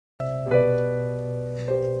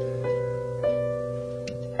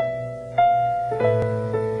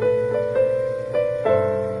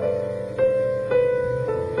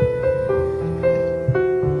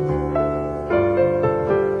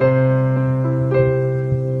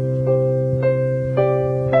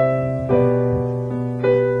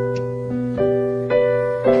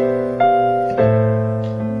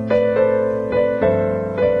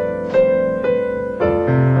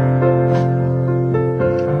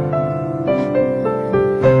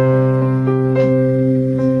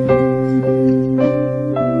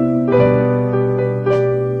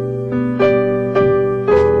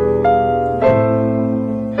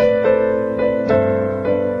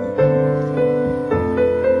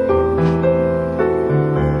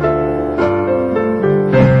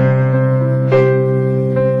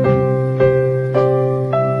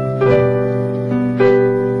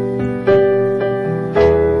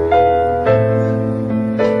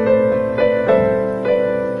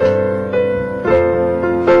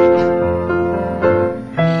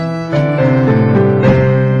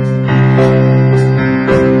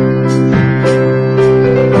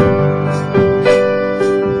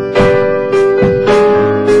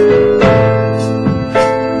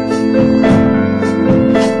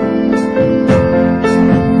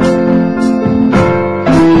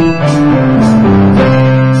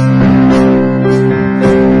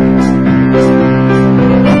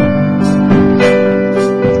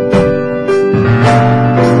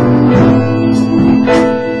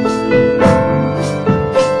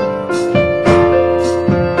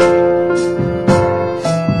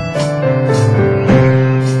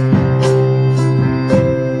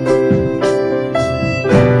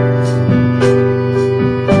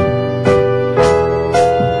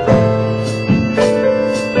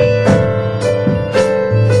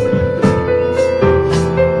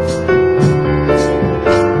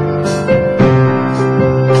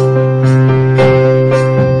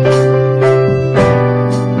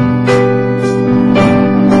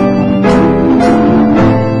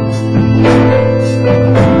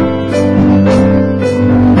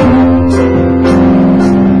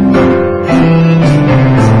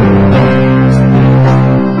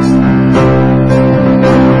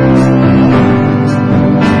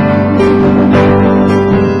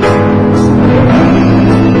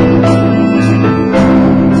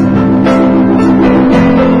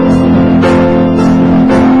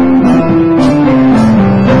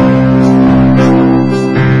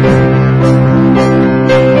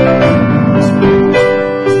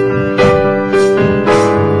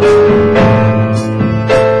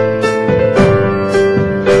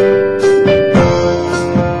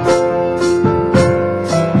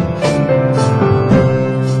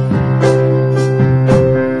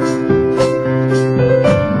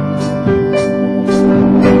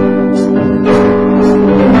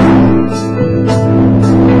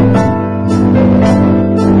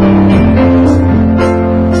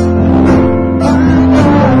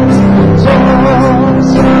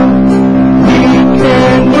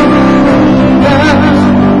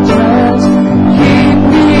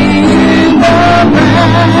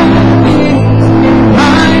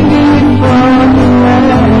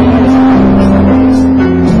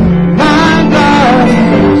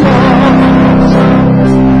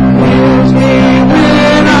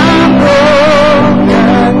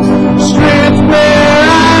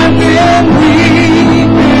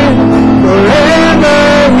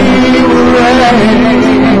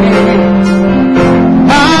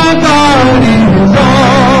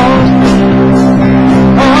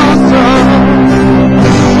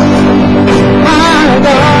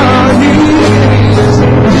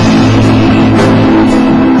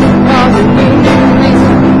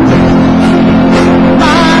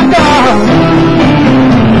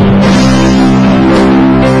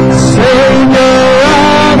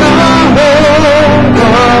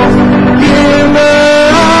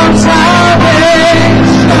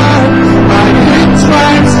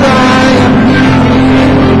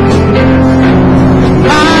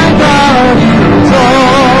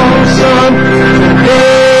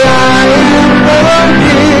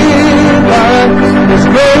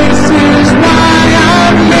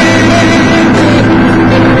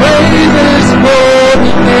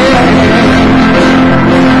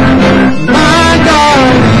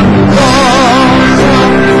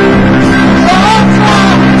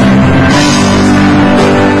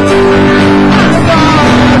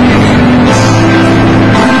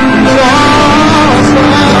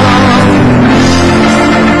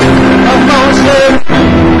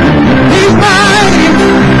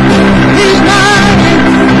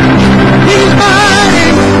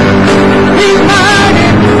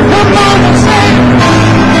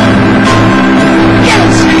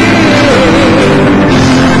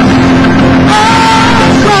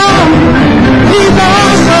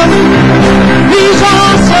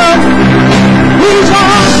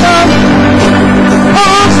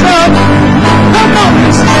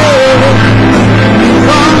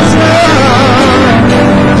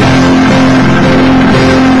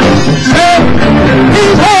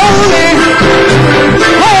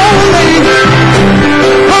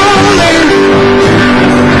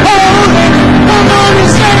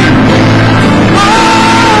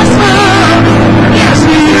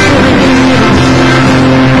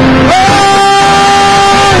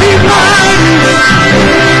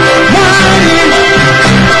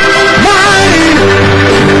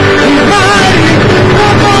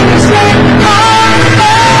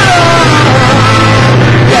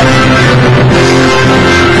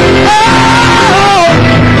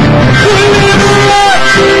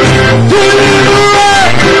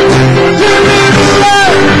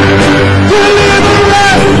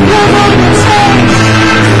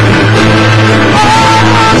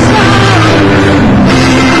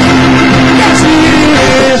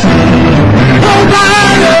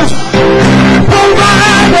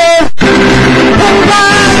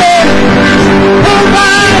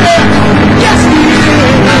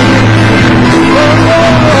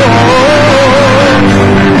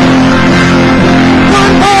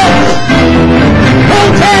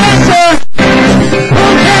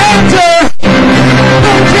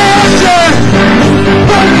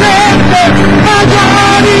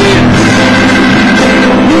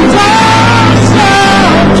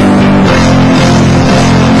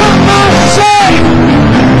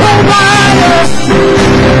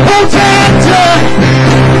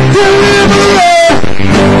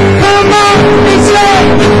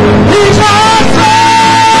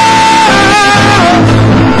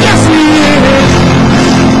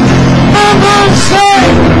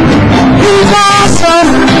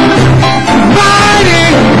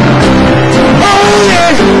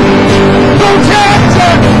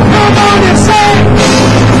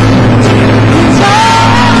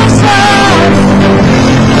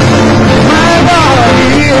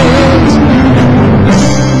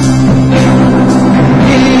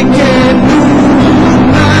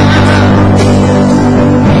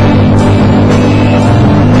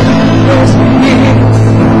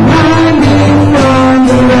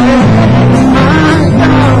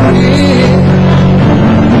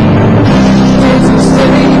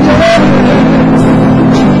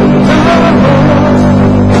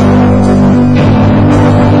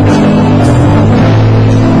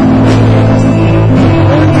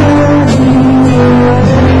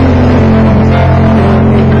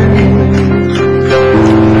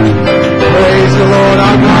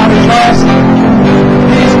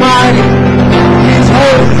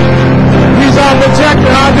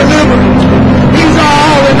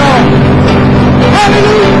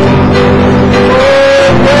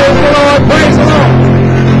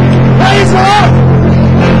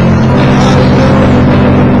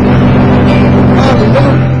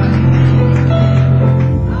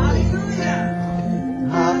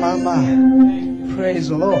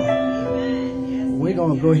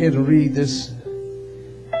go ahead and read this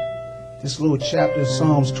little chapter of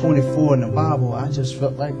Psalms 24 in the Bible. I just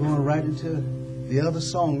felt like going right into the other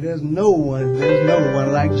song. There's no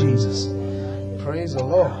one like Jesus. Praise the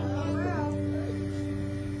Lord.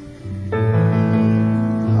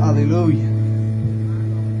 Hallelujah.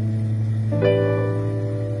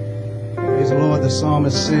 Praise the Lord. The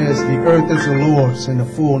psalmist says, the earth is the Lord's and the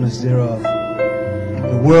fullness thereof,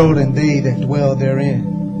 the world and they that dwell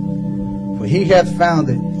therein. For he hath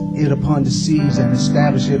founded it upon the seas and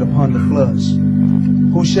established it upon the floods.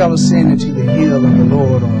 Who shall ascend into the hill of the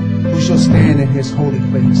Lord, or who shall stand in his holy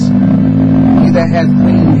place? He that hath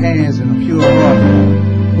clean hands and a pure heart,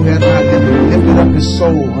 who hath not lifted up his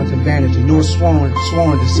soul unto vanity, nor sworn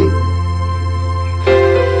deceit.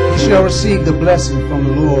 He shall receive the blessing from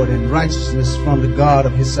the Lord, and righteousness from the God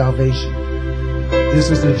of his salvation. This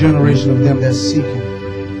is the generation of them that seek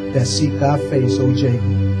him, that seek thy face, O Jacob.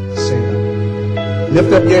 Selah.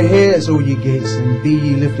 Lift up your heads, O ye gates, and be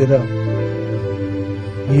ye lifted up,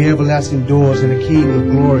 ye everlasting doors, and the King of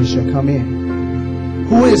glory shall come in.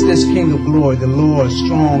 Who is this King of glory? The Lord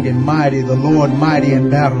strong and mighty, the Lord mighty in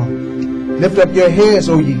battle. Lift up your heads,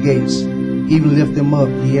 O ye gates, even lift them up,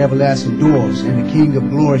 ye everlasting doors, and the King of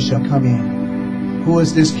glory shall come in. Who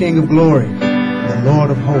is this King of glory? The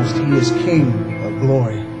Lord of hosts. He is King of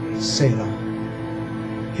glory. Selah.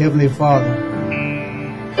 Heavenly Father,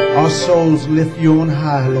 our souls lift you on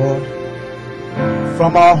high, Lord.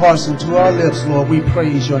 From our hearts and to our lips, Lord, we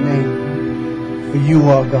praise your name, for you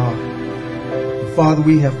are God. Father,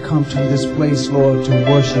 we have come to this place, Lord, to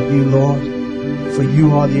worship you, Lord, for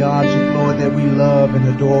you are the object, Lord, that we love and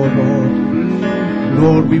adore, Lord.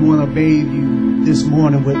 Lord, we want to bathe you this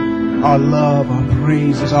morning with our love, our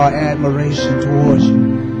praises, our admiration towards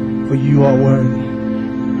you, for you are worthy.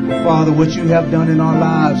 Father, what you have done in our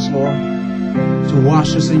lives, Lord, to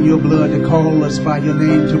wash us in your blood, to call us by your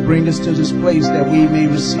name, to bring us to this place that we may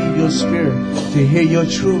receive your spirit, to hear your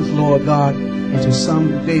truth, Lord God, and to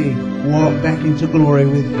someday walk back into glory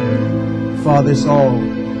with you. Father, it's all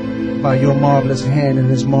by your marvelous hand,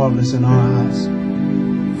 and it's marvelous in our eyes.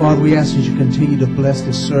 Father, we ask that you continue to bless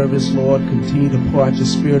this service, Lord. Continue to pour out your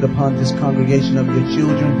spirit upon this congregation of your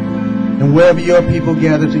children. And wherever your people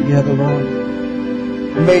gather together, Lord,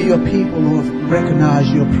 may your people, Lord, recognize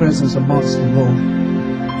your presence amongst them, Lord.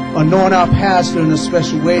 Anoint our pastor in a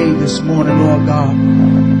special way this morning, Lord God.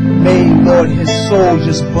 May, Lord, his soul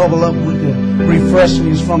just bubble up with the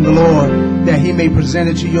refreshings from the Lord, that he may present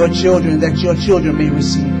it to your children, that your children may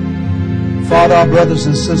receive. Father, our brothers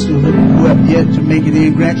and sisters who have yet to make it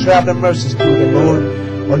in, grant traveling mercies to them, Lord.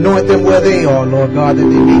 Anoint them where they are, Lord God, that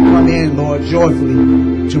they may come in, Lord,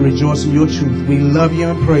 joyfully to rejoice in your truth. We love you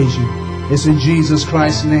and praise you. It's in Jesus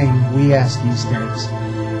Christ's name we ask these things.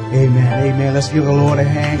 Amen. Amen. Let's give the Lord a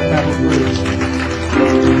hand clap of praise.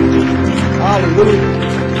 Hallelujah.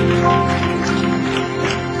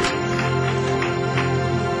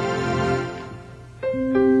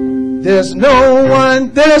 There's no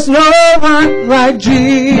one like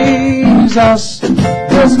Jesus.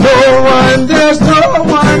 There's no one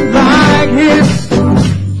like him.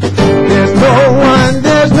 There's no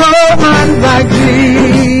one like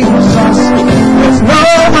Jesus. There's no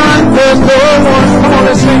one, come on,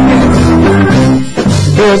 let's sing it.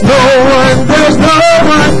 There's no one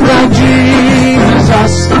like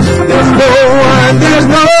Jesus. There's no one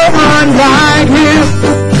like him.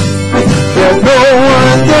 There's no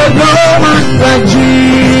one like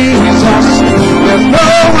Jesus. There's no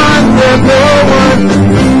one.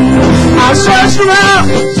 I searched around,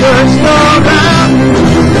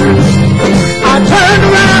 I turned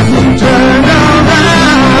around,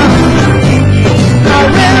 I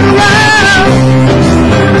ran around,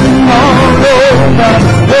 all over.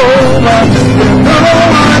 There's no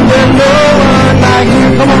one like you.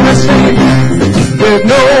 Come on, let's sing it. There's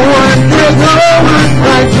no one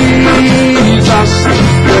like Jesus.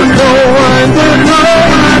 There's no one like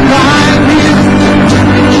him.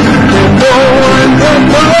 There's no one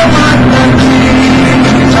like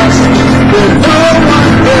Jesus. There's no one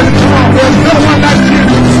like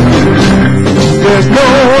Jesus. There's no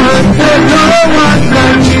one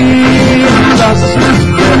like Jesus.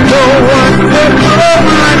 There's no one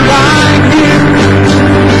like him.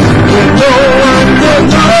 There's no one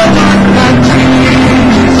like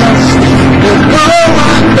Jesus.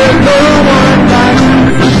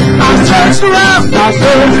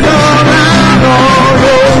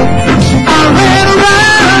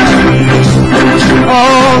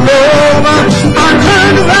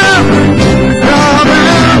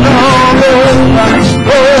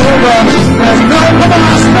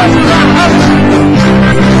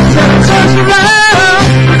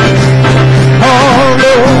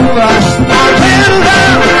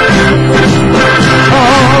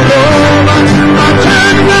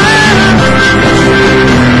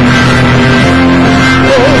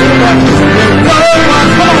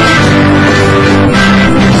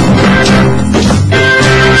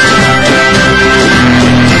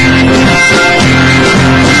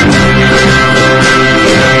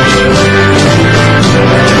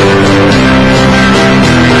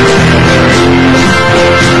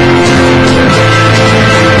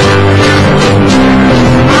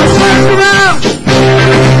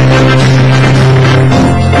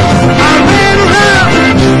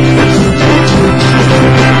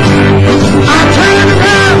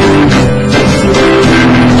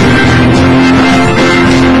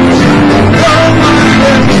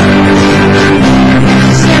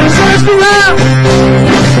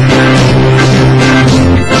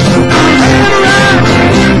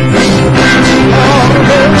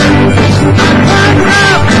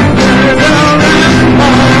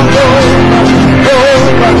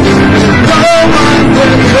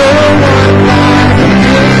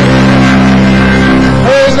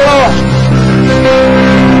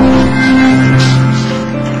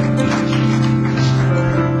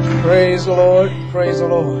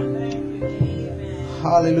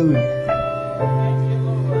 Hallelujah.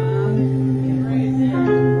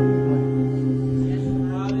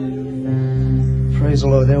 Praise the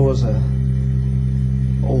Lord. There was a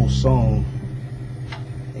old song,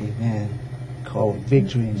 amen, called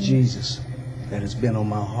Victory in Jesus that has been on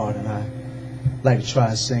my heart, and I'd like to try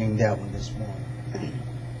and sing that one this morning.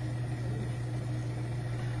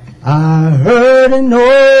 I heard an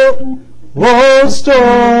old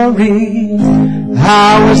story,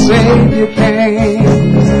 how a Savior came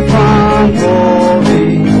from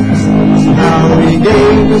glory, how He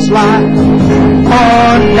gave His life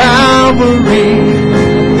on Calvary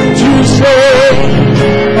to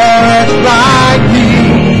save us like me.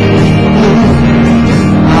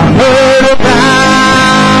 I heard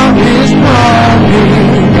about His promise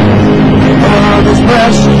of His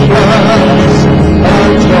precious blood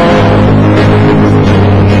atonement.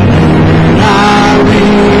 I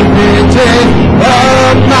repented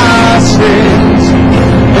of my sins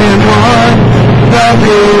and won the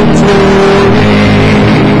victory.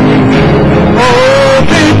 Oh,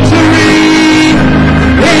 victory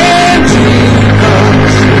in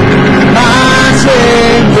Jesus, my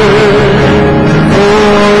Savior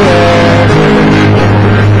forever.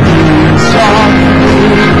 He sought me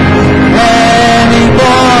and He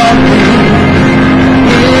bought me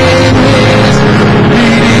in His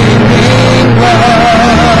redeeming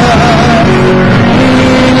blood.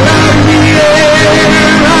 He loved me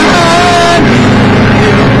ere I knew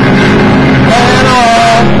Him, and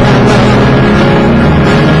all my love.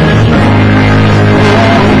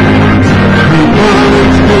 He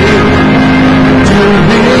brings me to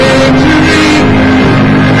victory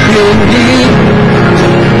in Him,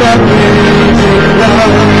 the risen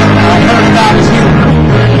love. I heard about His healing.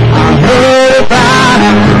 I heard about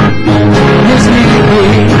His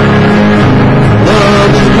healing.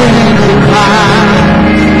 Love is cleansing fire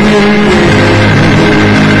in me.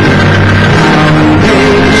 How He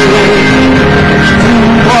made to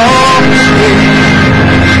walk in,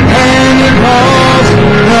 and He caused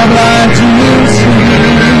the blind to see.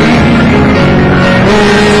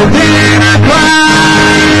 And then I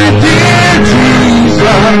cried, dear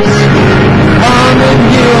Jesus, come and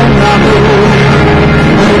heal my wounds.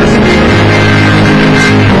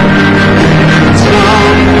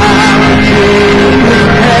 Somehow He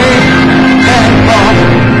came and brought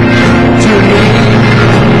to me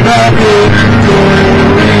the victory.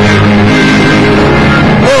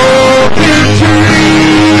 Oh, victory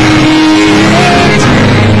in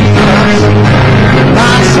Jesus,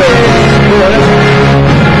 my Savior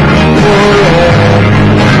forever.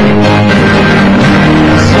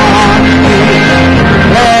 Sought me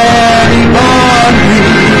and He bought me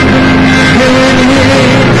in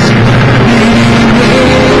His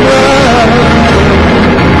redeeming love.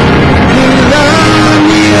 He loved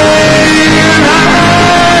me ere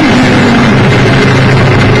I knew Him,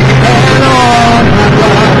 and all my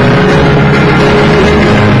life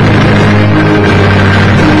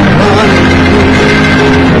running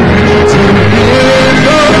to His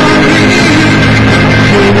glory.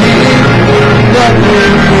 In Him the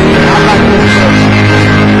victory. I like this verse.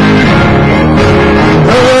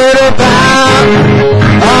 Heard about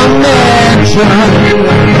a mansion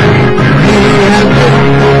He had built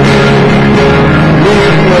for me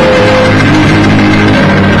with glory.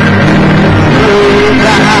 Heard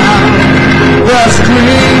about the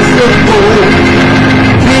streets of gold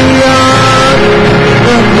beyond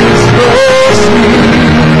the crystal sea.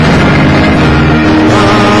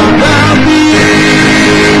 About the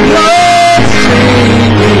angels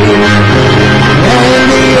singing and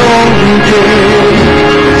the olden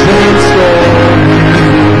days and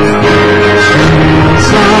stories.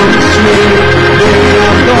 Some sweet day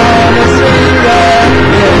I'm gonna sing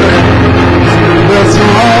again the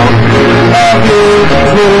song of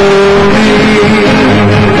victory.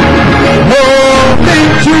 Oh,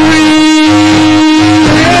 victory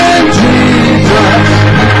in Jesus,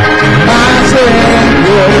 my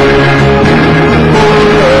Savior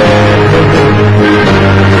forever.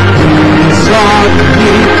 He sought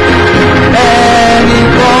me and He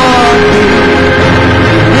bought me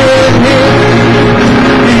in His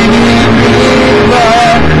redeeming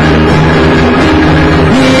love.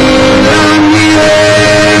 He loved me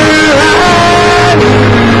ere I knew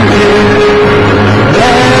Him,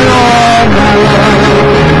 and all my love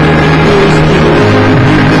is true.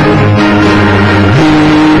 He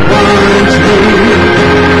binds me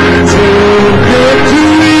to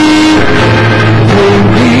victory in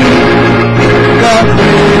me, the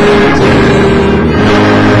victory.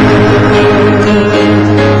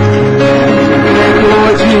 Thank you,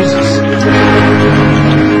 Lord Jesus.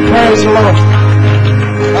 Praise the Lord.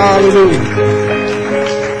 Hallelujah.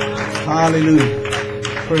 Hallelujah.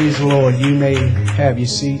 Praise the Lord. You may have your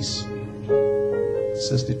seats.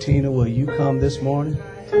 Sister Tina, will you come this morning?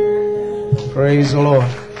 Praise the Lord.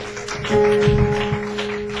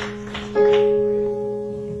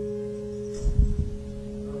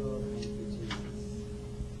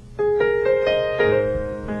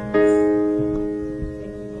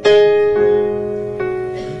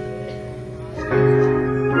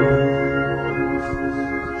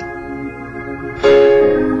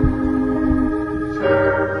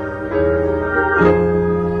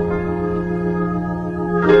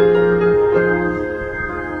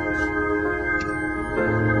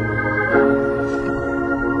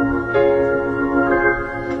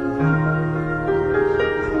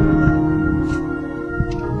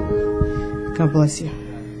 God bless you.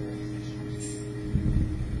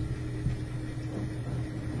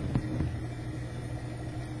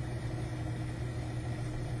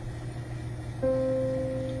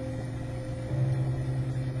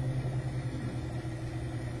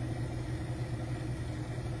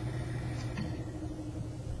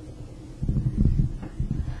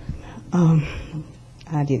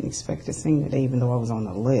 I didn't expect to sing today, even though I was on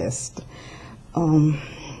the list. You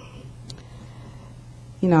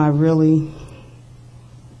know, I really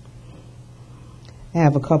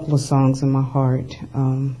have a couple of songs in my heart.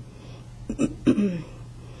 And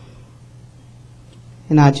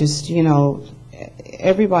I just, you know,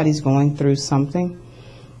 everybody's going through something.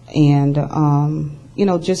 And, you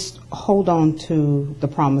know, just hold on to the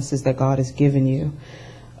promises that God has given you.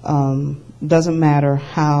 Doesn't matter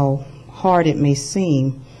how hard it may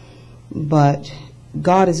seem, but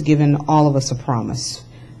God has given all of us a promise.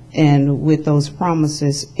 And with those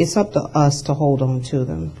promises, it's up to us to hold on to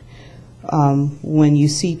them. When you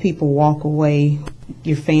see people walk away,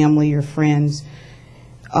 your family, your friends,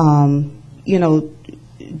 you know,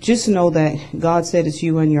 just know that God said it's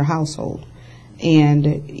you and your household.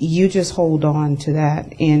 And you just hold on to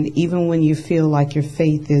that. And even when you feel like your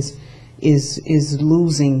faith is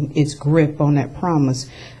losing its grip on that promise,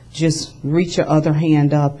 just reach your other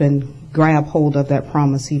hand up and grab hold of that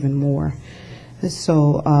promise even more.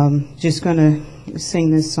 So just going to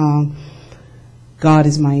sing this song, God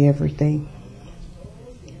is my everything.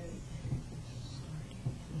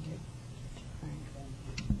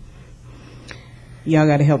 Y'all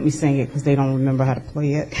got to help me sing it because they don't remember how to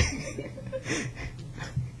play it.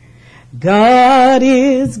 God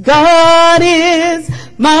is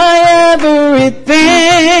my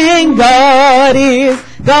everything. God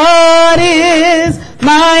is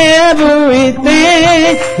my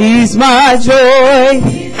everything. He's my joy.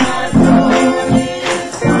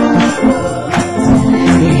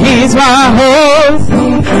 He's my hope.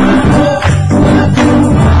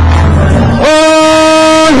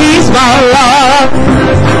 Oh, he's my love.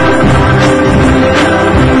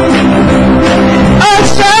 A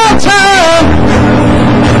shelter.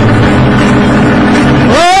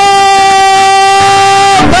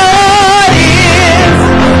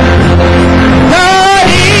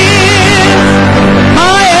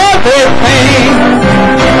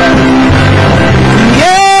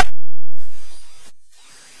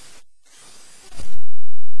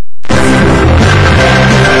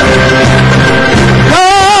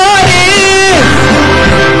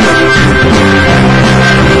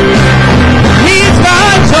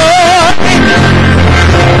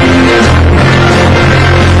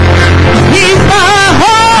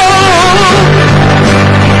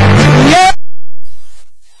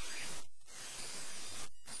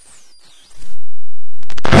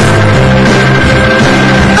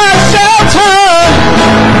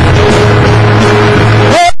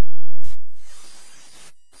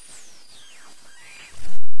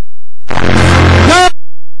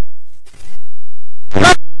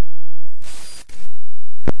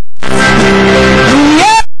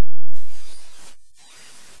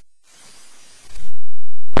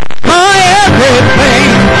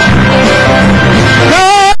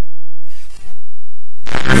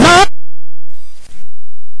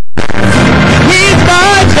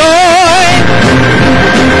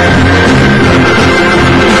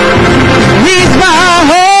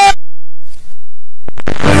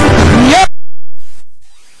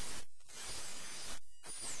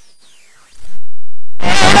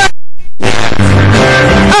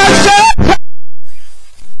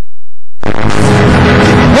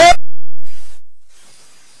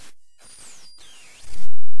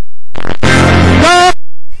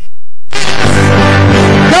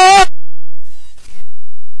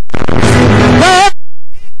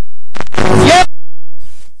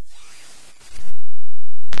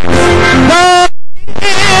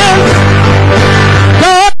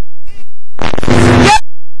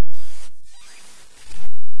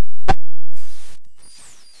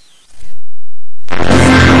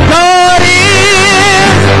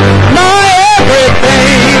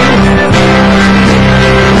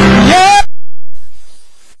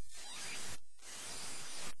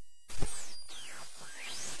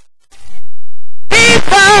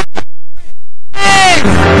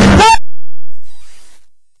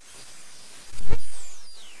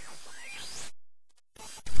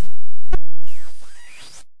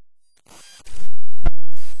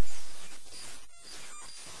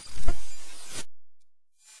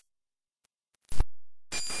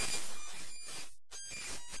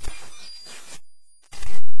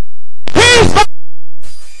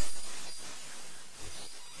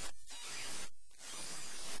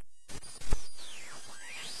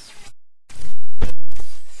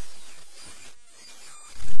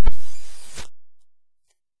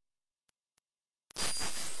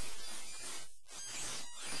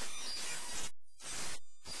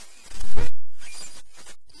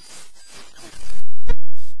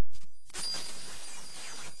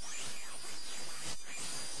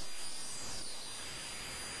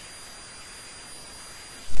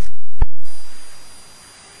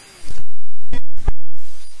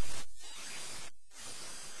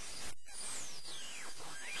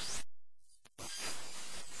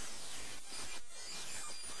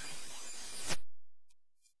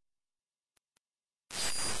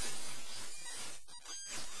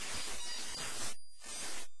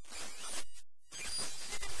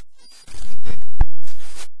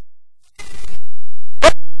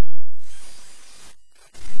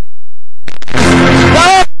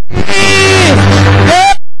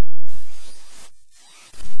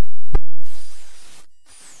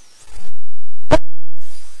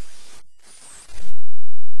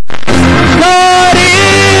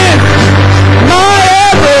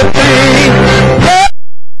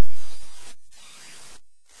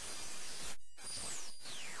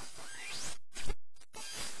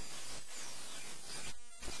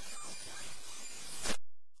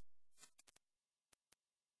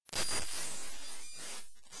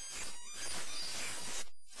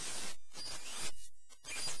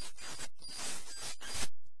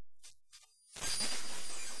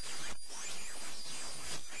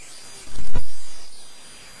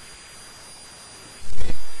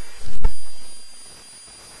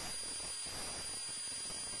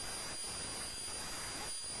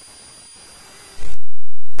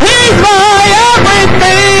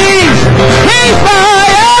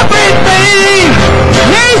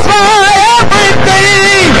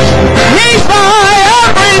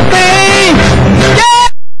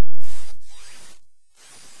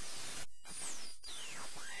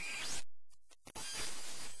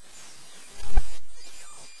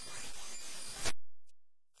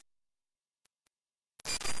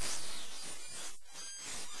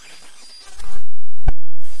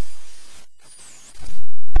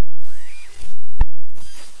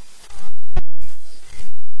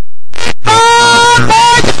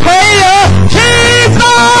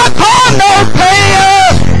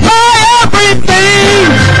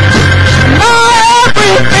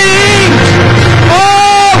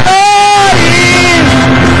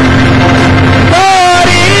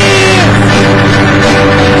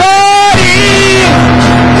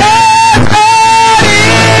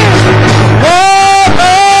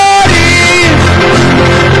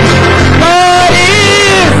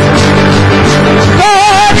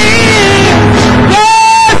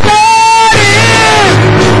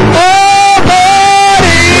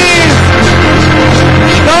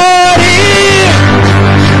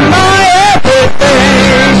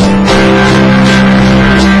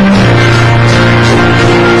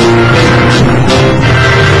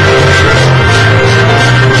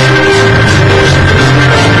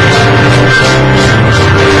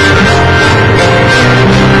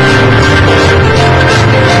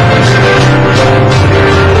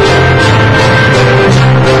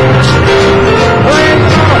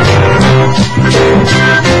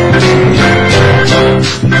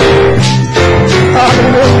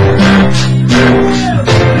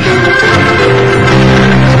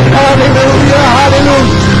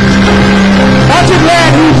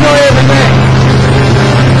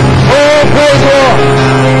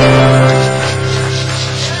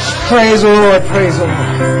 Praise the Lord. Praise the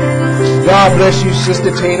Lord. God bless you,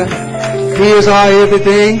 Sister Tina. He is our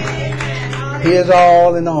everything. He is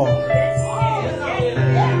all in all.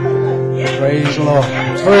 Praise the Lord.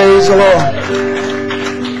 Praise the Lord.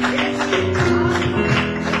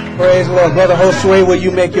 Praise the Lord. Brother Josue, will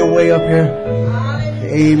you make your way up here?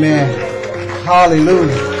 Amen.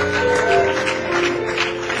 Hallelujah.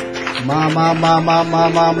 My.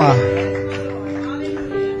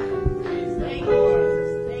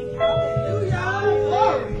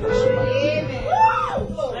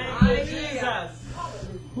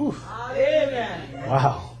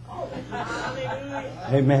 Wow.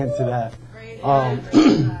 Amen to that.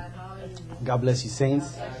 God bless you,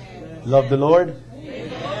 saints. Love the Lord.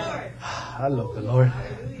 I love the Lord.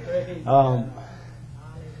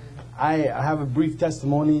 I have a brief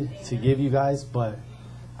testimony to give you guys, but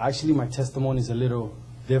actually my testimony is a little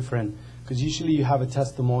different, because usually you have a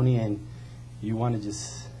testimony and you want to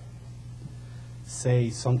just say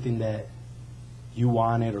something that you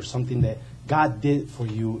wanted or something that God did for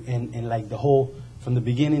you, and like the whole, from the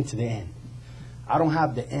beginning to the end. I don't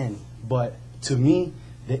have the end, but to me,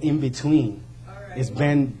 the in-between has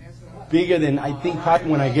been bigger than I think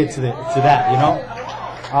probably when I get to that, you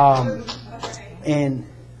know? And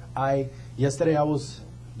yesterday I was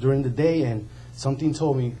during the day and something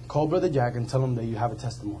told me, call Brother Jack and tell him that you have a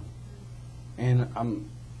testimony. And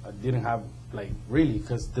I didn't have, like, really,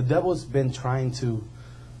 because the devil's been trying to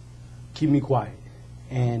keep me quiet.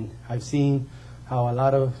 And I've seen how a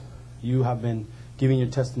lot of you have been giving your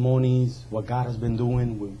testimonies, what God has been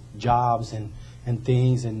doing with jobs and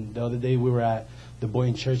things. And the other day we were at the boy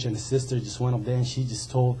in church, and the sister just went up there and she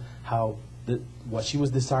just told how what she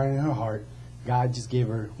was desiring in her heart, God just gave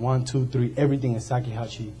her 1, 2, 3, everything exactly how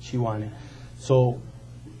she wanted. So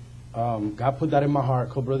God put that in my heart.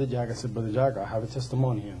 Called Brother Jack. I said, Brother Jack, I have a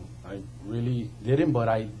testimony. And I really didn't, but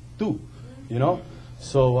I do, you know.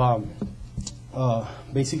 So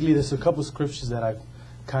basically there's a couple scriptures that I've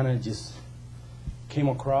kind of just came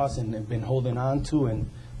across and have been holding on to, and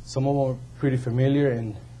some of them are pretty familiar.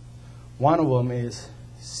 And one of them is,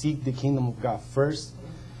 seek the kingdom of God first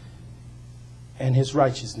and his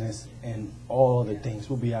righteousness, and all other things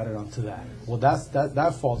will be added onto that. Well,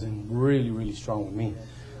 that falls in really, really strong with me.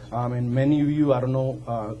 And many of you, I don't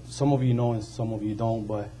know, some of you know and some of you don't,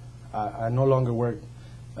 but I no longer work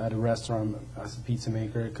at a restaurant as a pizza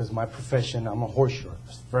maker, because my profession, I'm a horse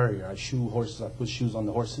farrier. I shoe horses, I put shoes on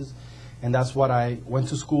the horses. And that's what I went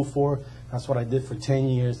to school for. That's what I did for 10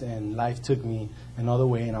 years, and life took me another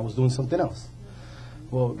way, and I was doing something else.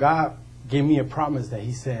 Well, God gave me a promise that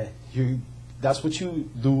he said, that's what you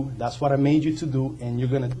do, that's what I made you to do, and you're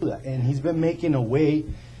going to do that. And he's been making a way.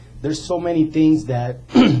 There's so many things that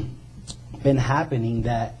been happening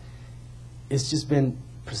that it's just been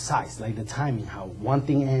precise, like the timing, how one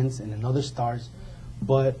thing ends and another starts.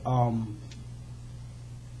 But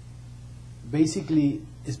basically,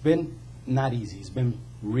 it's been not easy. It's been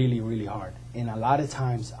really, really hard. And a lot of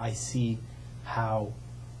times I see how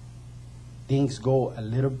things go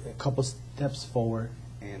a couple steps forward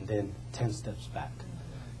and then 10 steps back.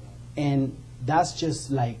 And that's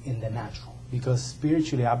just like in the natural, because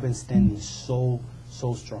spiritually I've been standing so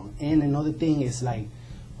strong. And another thing is, like,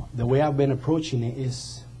 the way I've been approaching it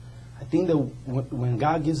is, I think that when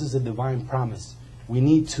God gives us a divine promise, we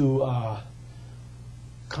need to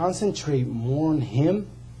concentrate more on him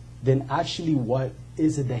than actually what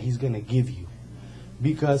is it that he's going to give you.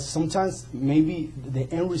 Because sometimes maybe the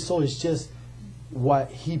end result is just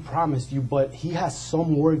what he promised you, but he has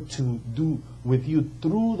some work to do with you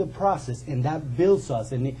through the process, and that builds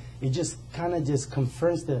us, and it just kind of just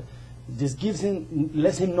confirms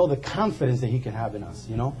lets him know the confidence that he can have in us,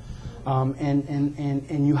 you know.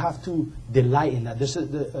 And you have to delight in that. There's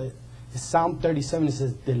Psalm 37. It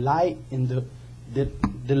says, delight in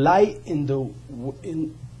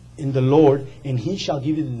the Lord, and he shall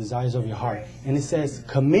give you the desires of your heart. And it says,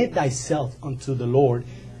 commit thyself unto the Lord,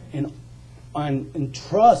 and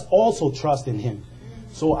trust in him.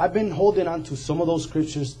 So I've been holding on to some of those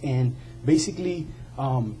scriptures, and basically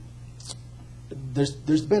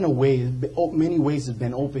there's been a way, many ways have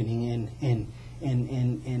been opening, and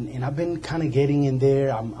I've been kind of getting in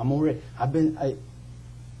there. I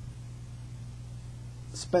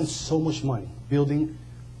spent so much money building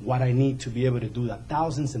what I need to be able to do that.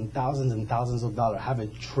 Thousands and thousands and thousands of dollars. I have a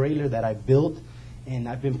trailer that I built, and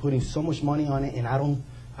I've been putting so much money on it, and I don't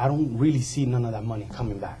really see none of that money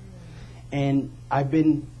coming back. And I've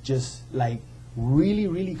been just like really,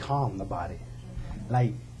 really calm about it.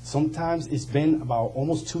 Like, sometimes it's been about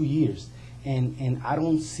almost 2 years, and I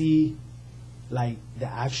don't see like the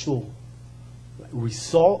actual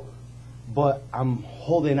result, but I'm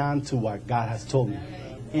holding on to what God has told me.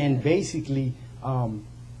 And basically, I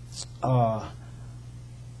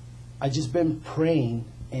just been praying,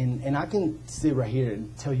 and I can sit right here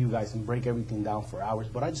and tell you guys and break everything down for hours,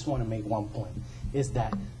 but I just want to make one point, is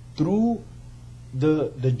that through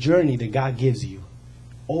the journey that God gives you,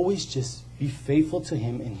 always just be faithful to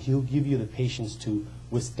Him, and He'll give you the patience to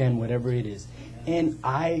withstand whatever it is. And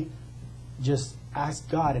I just asked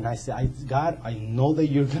God, and I said, God, I know that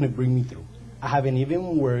you're going to bring me through. I haven't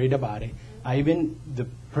even worried about it. The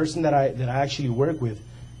person that I actually work with,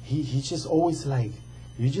 he's just always like,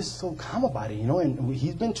 you're just so calm about it, you know. And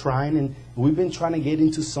he's been trying, and we've been trying to get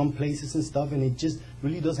into some places and stuff, and it just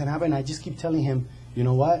really doesn't happen. I just keep telling him, you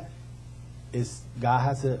know what?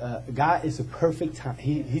 God is a perfect time.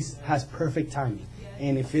 He has perfect timing.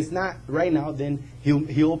 And if it's not right now, then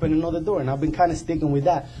he'll open another door. And I've been kind of sticking with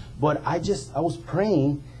that. But I was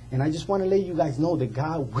praying, and I just want to let you guys know that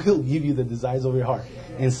God will give you the desires of your heart.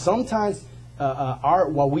 And sometimes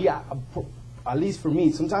at least for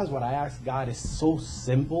me, sometimes what I ask God is so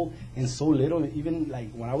simple and so little. Even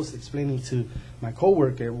like when I was explaining to my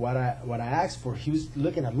coworker what I asked for, he was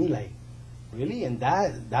looking at me like, really? And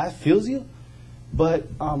that fills you? But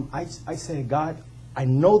I said, God, I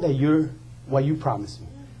know that you're what you promised me.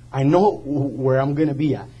 I know where I'm going to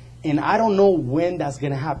be at. And I don't know when that's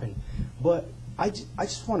going to happen. But I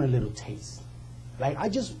just want a little taste. Like,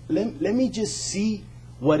 let me just see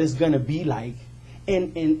what it's going to be like.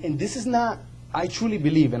 And this is not, I truly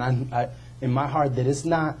believe, and I in my heart, that it's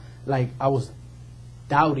not like I was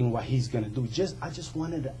doubting what He's going to do. I just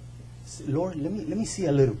wanted to say, Lord, let me see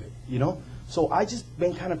a little bit, you know? So I just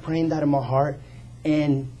been kind of praying that in my heart,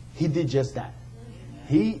 and He did just that.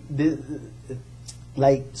 He did,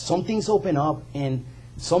 like, some things open up, and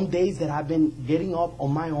some days that I've been getting up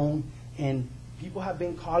on my own, and people have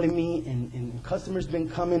been calling me, and customers been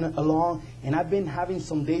coming along, and I've been having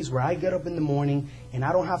some days where I get up in the morning, and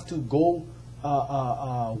I don't have to go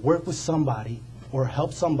work with somebody or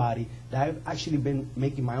help somebody. That I've actually been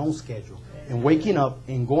making my own schedule and waking up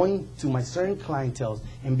and going to my certain clientele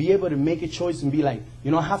and be able to make a choice and be like,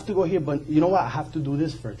 you know, I have to go here, but you know what? I have to do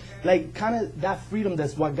this first. Like, kind of that freedom,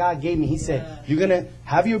 that's what God gave me. He said, you're going to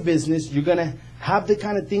have your business, you're going to have the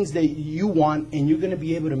kind of things that you want, and you're going to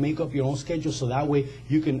be able to make up your own schedule, so that way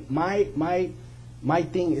you can, my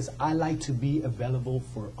thing is, I like to be available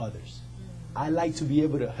for others. I like to be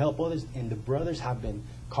able to help others, and the brothers have been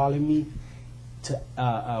calling me to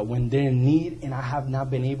when they're in need, and I have not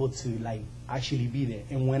been able to, like, actually be there.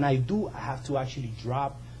 And when I do, I have to actually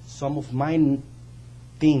drop some of my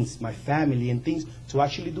things, my family and things, to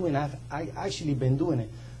actually do it. And I actually been doing it.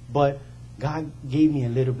 But God gave me a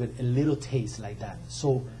little taste like that.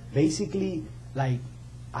 So basically, like,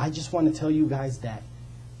 I just want to tell you guys that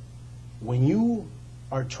when you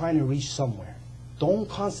are trying to reach somewhere, don't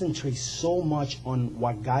concentrate so much on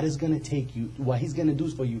what God is going to take you, what He's going to do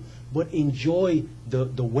for you, but enjoy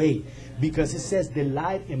the way. Because it says,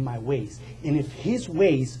 delight in my ways. And if His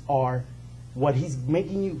ways are what He's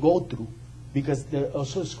making you go through, because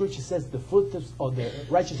also the scripture says the footsteps of the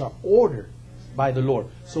righteous are ordered by the Lord.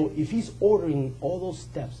 So if He's ordering all those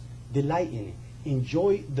steps, delight in it.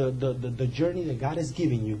 Enjoy the journey that God has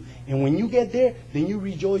given you. And when you get there, then you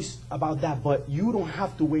rejoice about that. But you don't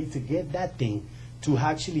have to wait to get that thing to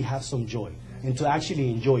actually have some joy and to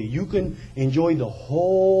actually enjoy it. You can enjoy the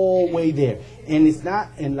whole way there. And it's not,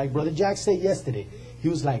 and like Brother Jack said yesterday, he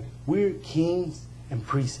was like, we're kings and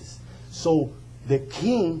priests. So the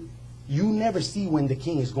king, you never see when the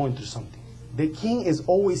king is going through something. The king is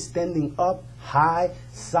always standing up high,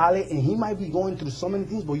 solid, and he might be going through so many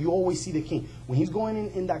things, but you always see the king. When he's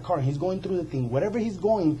going in that car, he's going through the thing, whatever he's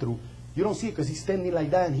going through, you don't see it because he's standing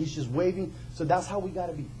like that and he's just waving. So that's how we got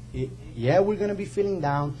to be. Yeah, we're going to be feeling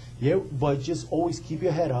down, yeah, but just always keep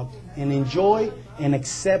your head up and enjoy and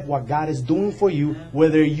accept what God is doing for you,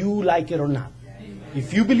 whether you like it or not.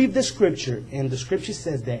 If you believe the scripture, and the scripture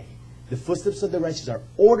says that the footsteps of the righteous are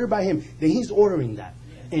ordered by Him, then He's ordering that.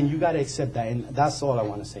 And you got to accept that. And that's all I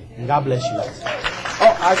want to say. And God bless you guys.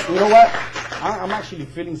 Oh, you know what? I'm actually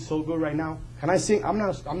feeling so good right now. Can I sing? I'm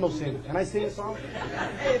no singer. Can I sing a song?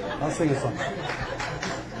 I'll sing a song.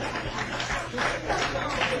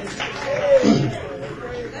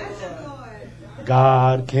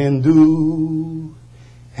 God can do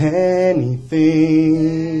anything,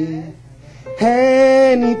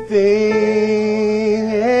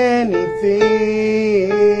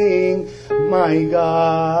 anything. My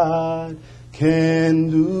God can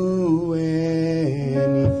do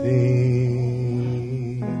anything.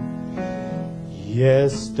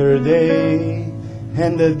 Yesterday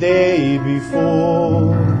and the day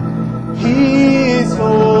before, He is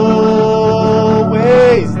holy.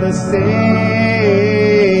 always the same.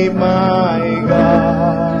 My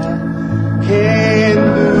God can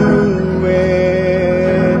do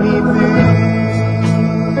anything.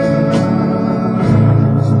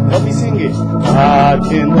 Help me sing it. God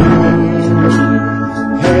can do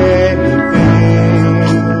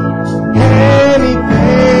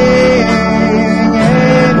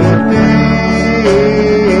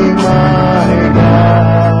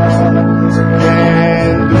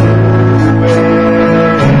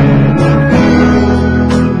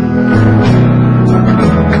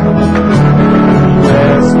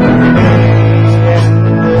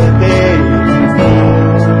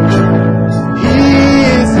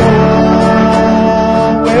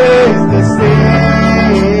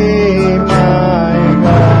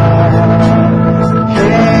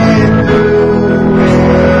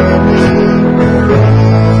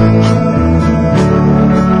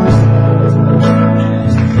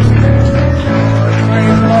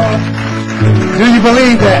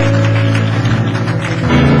believe that?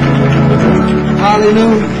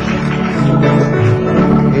 Hallelujah.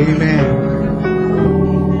 Amen.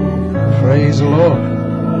 Praise the Lord.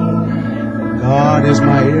 God is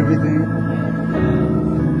my everything.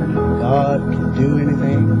 God can do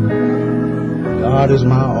anything. God is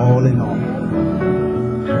my all in all.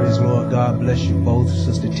 Praise the Lord. God bless you both,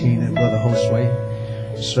 Sister Tina and Brother Josue.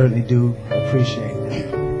 Certainly do appreciate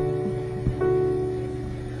it.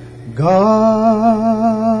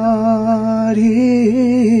 God is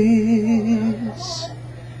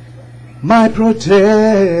my protection.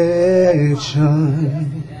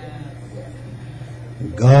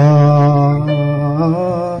 God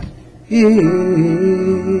is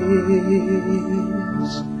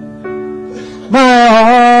my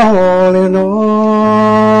all in all.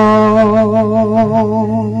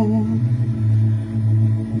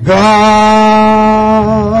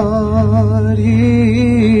 God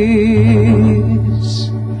is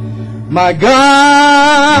my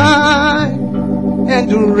guide and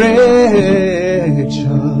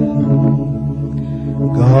direction.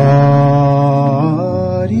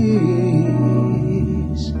 God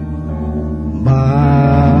is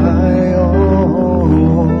my all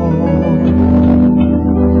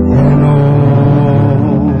in all.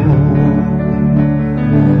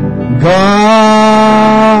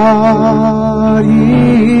 God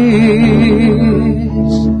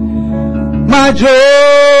is my joy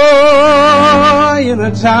in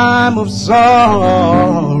a time of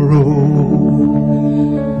sorrow.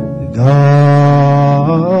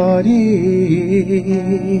 God is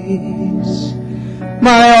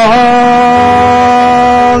my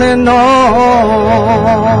all in all.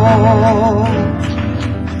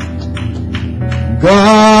 God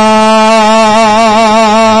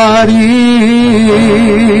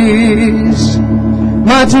is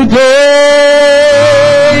my today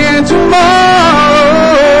and tomorrow.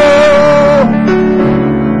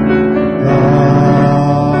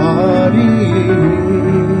 God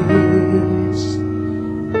is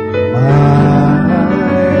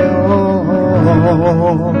my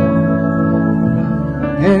all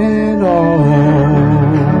and all.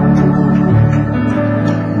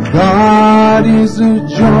 God is the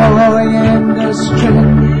joy and the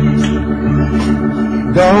strength.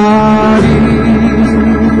 God is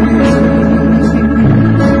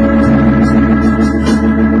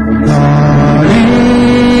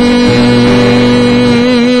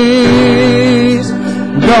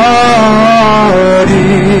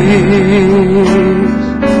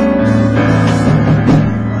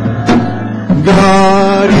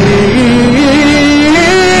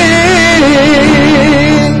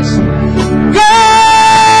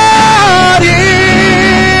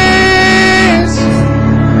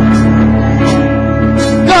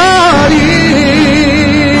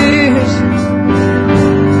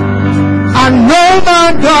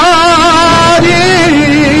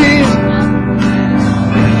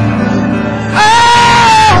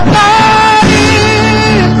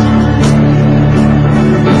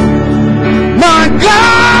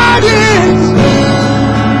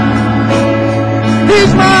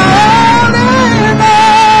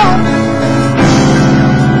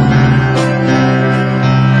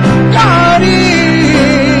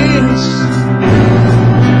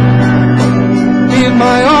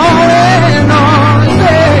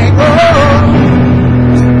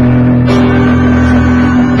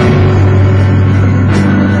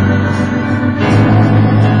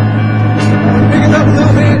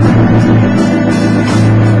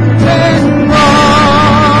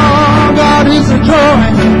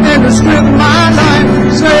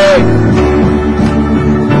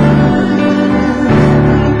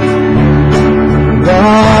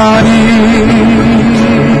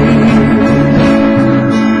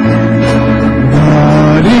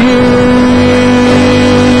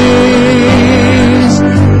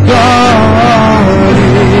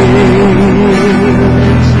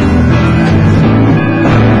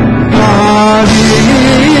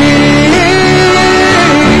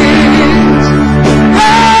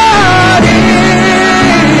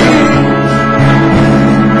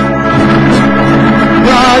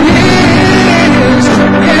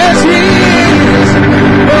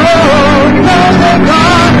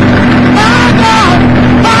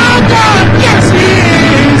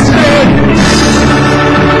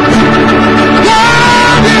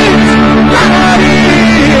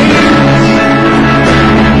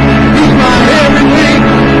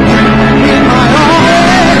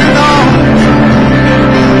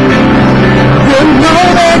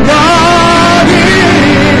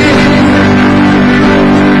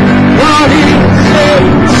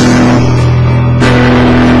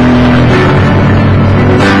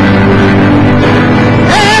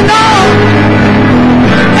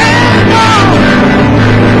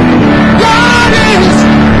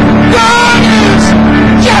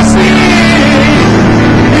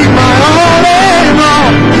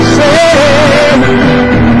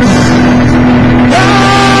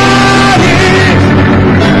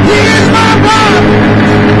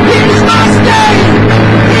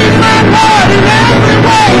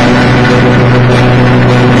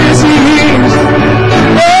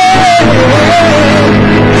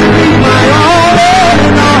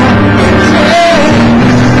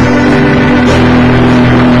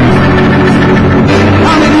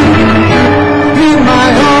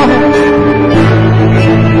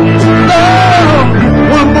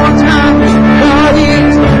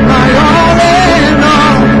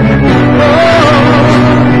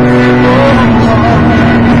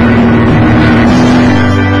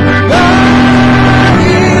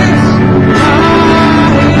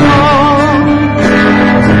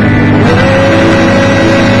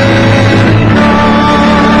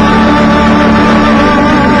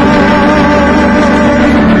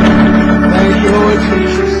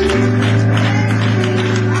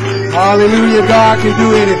believe God can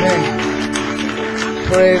do anything.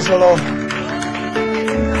 Praise the Lord.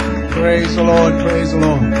 Praise the Lord. Praise the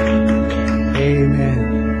Lord. Amen.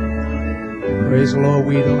 Praise the Lord.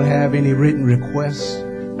 We don't have any written requests.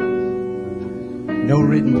 No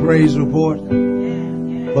written praise report.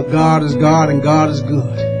 But God is God and God is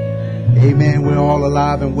good. Amen. We're all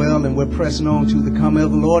alive and well, and we're pressing on to the coming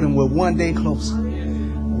of the Lord, and we're one day closer.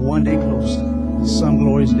 One day closer. Some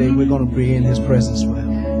glorious day we're going to be in His presence well.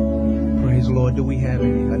 Praise the Lord. Do we have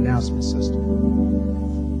any announcements, sister?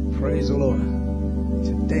 Praise the Lord.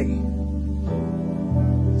 Today,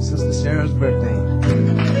 Sister Sarah's birthday.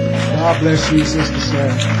 God bless you, Sister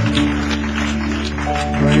Sarah.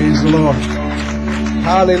 Praise the Lord.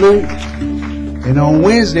 Hallelujah. And on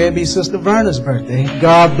Wednesday, it'll be Sister Verna's birthday.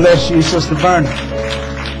 God bless you, Sister Verna.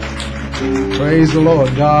 Praise the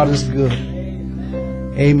Lord. God is good.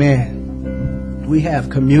 Amen. We have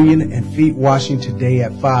communion and feet washing today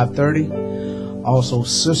at 5:30. Also,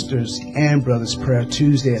 Sisters and Brothers Prayer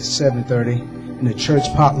Tuesday at 7:30. And the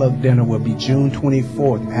church potluck dinner will be June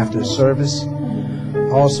 24th after the service.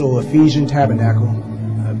 Also, Ephesian Tabernacle,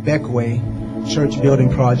 Beckway Church Building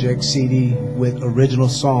Project CD with original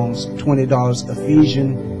songs, $20,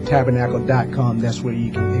 EphesianTabernacle.com. That's where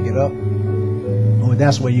you can pick it up. Or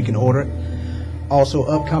that's where you can order it. Also,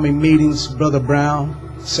 upcoming meetings, Brother Brown,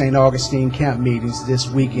 St. Augustine camp meetings this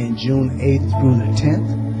weekend, June 8th through the 10th.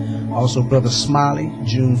 Also, Brother Smiley,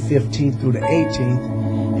 June 15th through the 18th.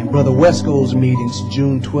 And Brother Wesco's meetings,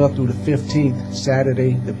 June 12th through the 15th.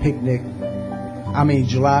 Saturday, the picnic.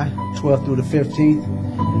 July 12th through the 15th.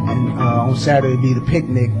 And on Saturday be the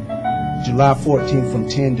picnic, July 14th from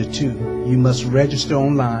 10 to 2. You must register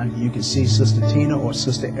online. You can see Sister Tina or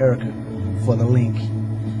Sister Erica for the link.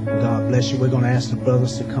 God bless you. We're going to ask the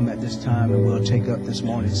brothers to come at this time, and we'll take up this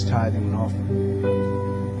morning's tithing and offering.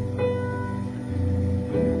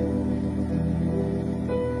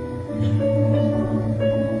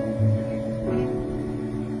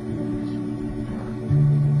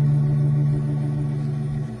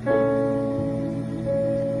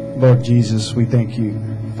 Lord Jesus, we thank you,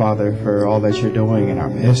 Father, for all that you're doing in our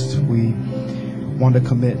midst. We want to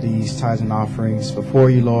commit these tithes and offerings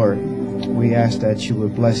before you, Lord. We ask that you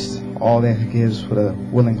would bless all that he gives with a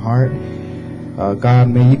willing heart. God,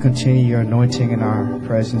 may you continue your anointing in our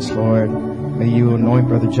presence, Lord. May you anoint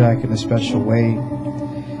Brother Jack in a special way.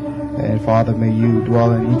 And Father, may you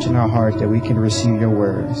dwell in each in our heart that we can receive your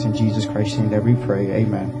words. In Jesus Christ's name that we pray.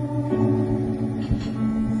 Amen.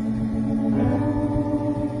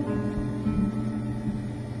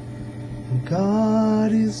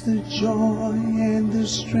 God is the joy and the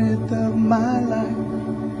strength of my life,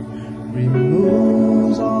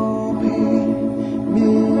 removes all pain,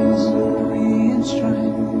 misery, and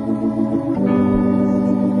strife.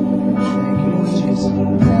 Thank you, Lord Jesus.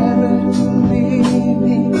 Never to leave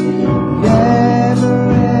me, never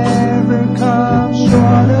ever come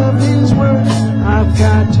short of His word. I've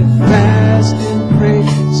got to fast and pray,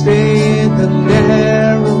 stay in the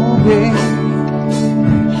narrow way.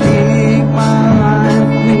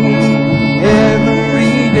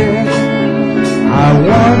 I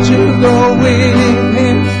want to go with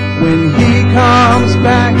Him when He comes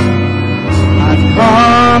back. I've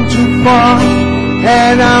come too far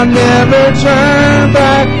and I'll never turn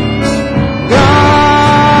back.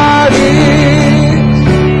 God is,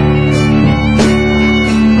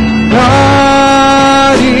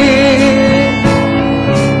 God is,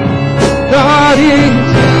 God is.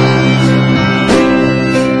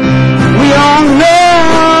 We all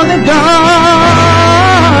know that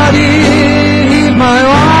God is my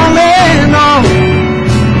all in all.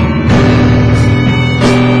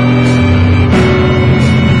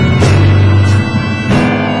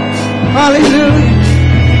 Hallelujah.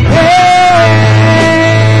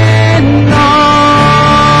 And all.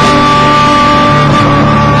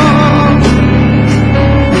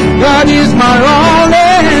 God is my all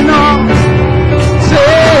in all.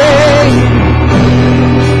 Say,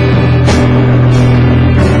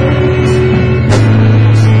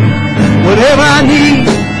 whatever I need,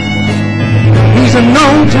 He's a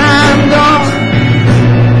no-time God.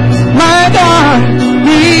 My God,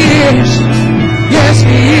 He is. Yes,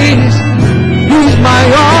 He is. He's my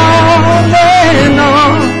all in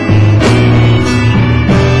all.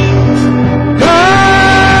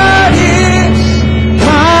 God is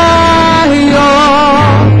my all in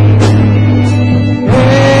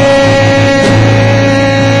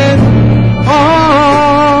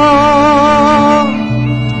all.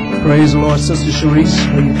 Praise the Lord. Sister Sharice,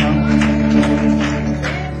 will you come?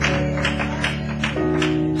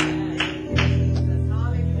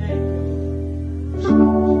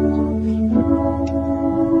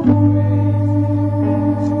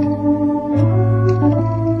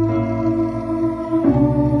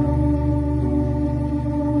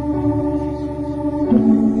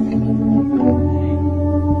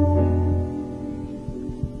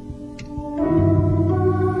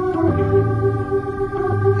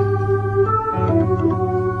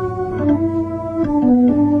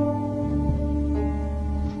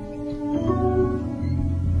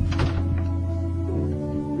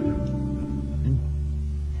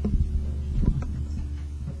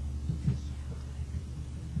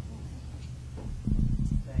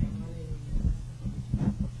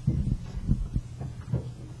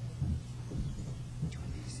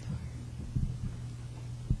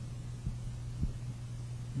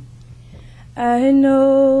 I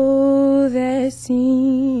know that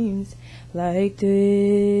seems like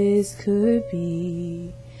this could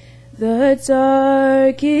be the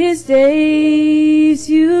darkest days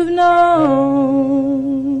you've known,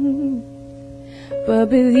 but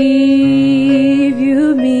believe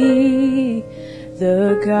you me,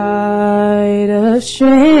 the guide of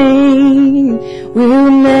strength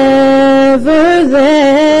will never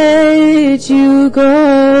let you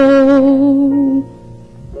go.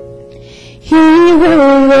 He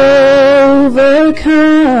will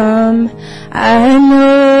overcome, I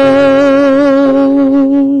know.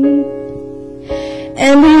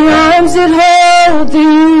 And the arms that hold the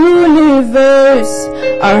universe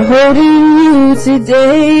are holding you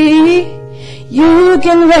today. You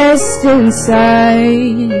can rest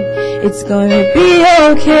inside, it's gonna be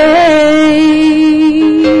okay.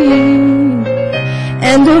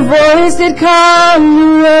 And the voice that calmed the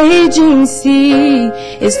raging sea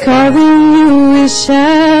is calling you to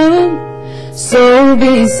shout. So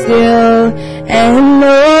be still and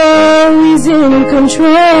know He's in control.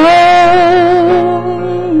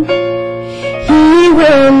 He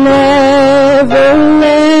will never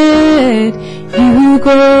let you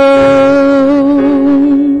go.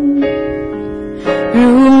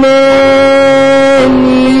 Through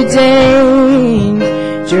many danger,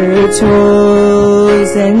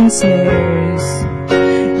 toils and snares,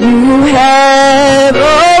 you have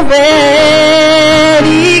already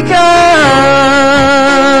come.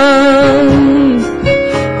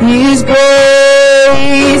 His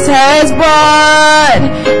grace has brought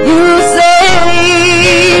you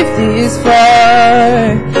safe this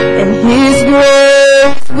far, and His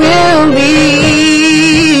grace will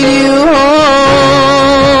lead you home.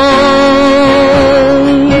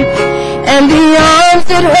 And the arms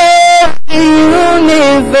that hold the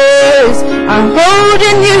universe are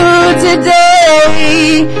holding you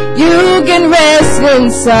today. You can rest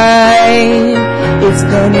inside, it's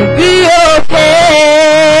gonna be okay.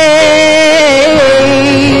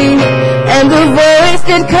 And the voice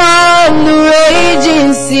that calmed the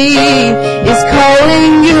raging sea is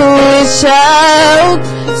calling you to shout.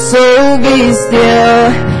 So be still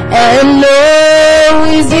and know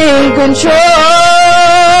He's in control.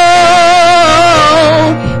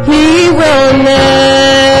 He will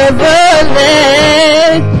never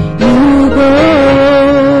let you go.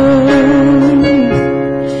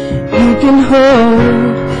 You can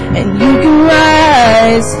hold and you can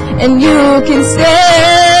rise and you can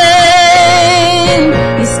stand.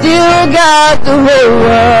 He's still got the whole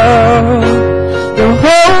world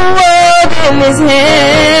in His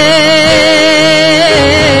hand.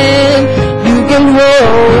 You can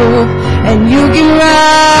hold and you can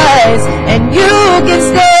rise and you can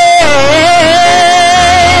stand.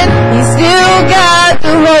 He's still got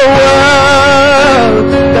the whole world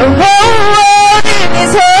in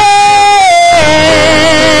His hand.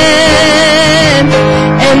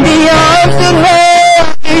 And the arms that hold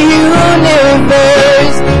the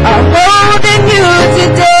universe are holding you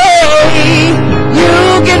today. You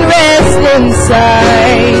can rest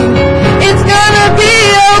inside, it's gonna be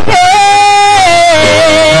okay.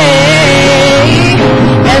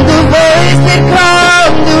 And the voice that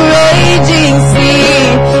calmed the raging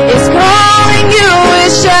sea is calling you to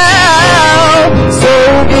shout. So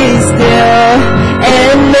be still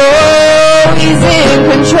and know He's in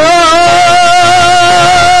control.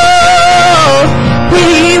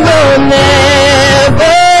 He will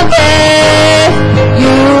never let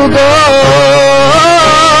you go.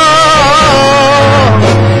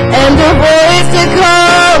 And the voice that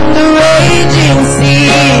calmed the raging sea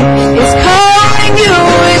is calling you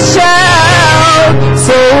to shout.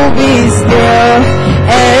 So be still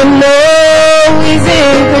and know He's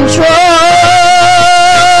in control.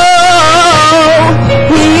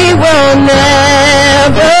 He will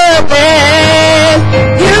never let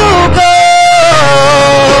you go.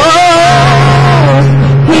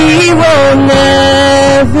 He will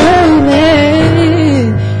never let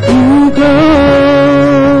you go.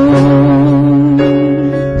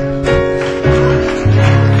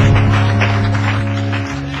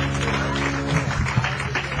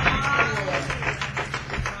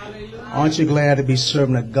 Aren't you glad to be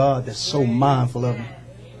serving a God that's so mindful of you?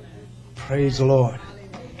 Praise the Lord.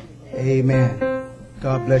 Amen.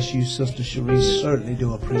 God bless you, Sister Cherie. Certainly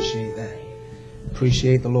do appreciate that.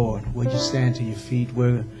 Appreciate the Lord. Would you stand to your feet?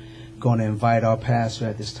 We're going to invite our pastor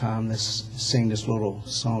at this time. Let's sing this little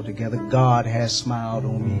song together. God has smiled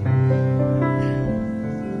on me.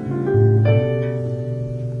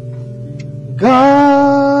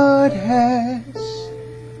 God has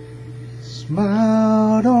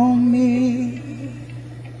smiled on me.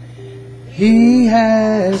 He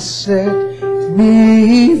has set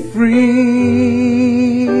me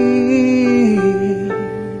free.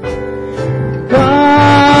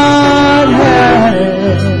 God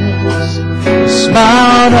has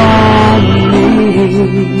smiled on me.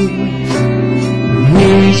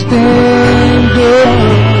 He's been good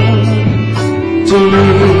to me.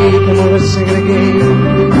 Come on, let's sing it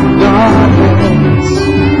again. God has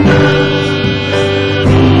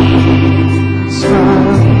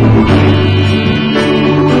smiled.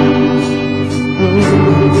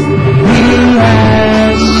 He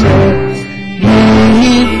has set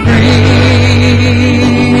me free.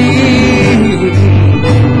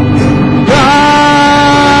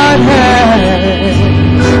 God has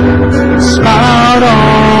smiled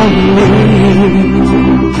on me.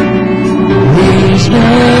 He's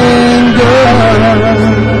been good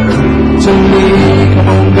to me. Come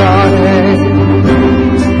on, God has.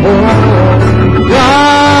 Oh,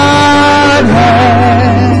 God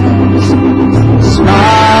has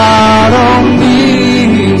smiled on me.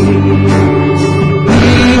 He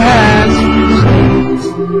has set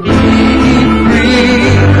me free.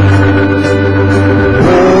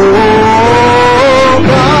 Oh,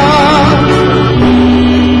 God.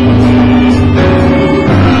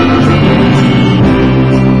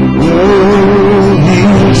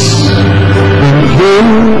 He's been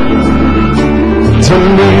good to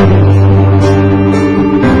me.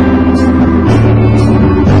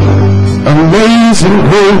 Amazing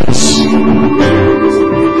grace,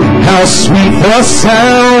 how sweet the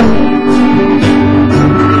sound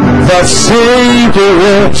that saved a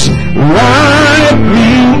wretch like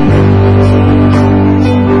me.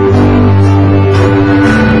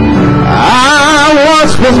 I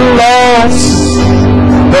once was lost,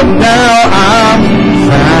 but now I'm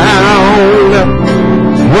found.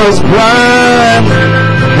 Was blind,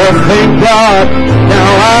 but thank God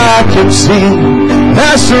now I can see.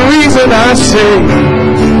 That's the reason I say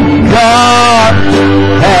God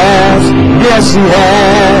has, yes He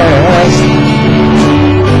has.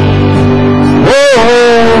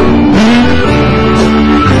 Oh,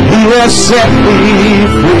 He has set me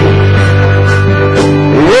free.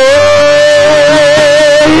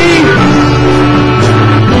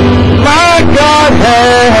 My God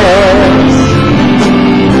has.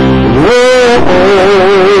 Oh,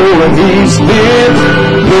 and He's been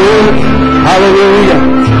good. Hallelujah.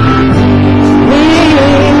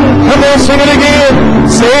 Come on, sing it again.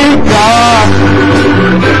 Say, God.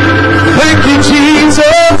 Thank you,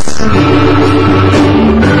 Jesus.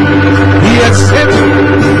 He has set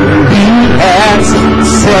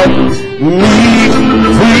me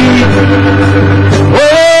free.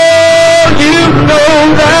 Oh, you know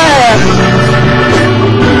that.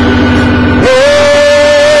 Oh,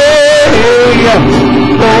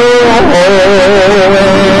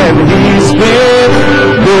 and He's been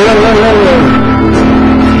good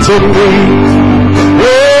to me.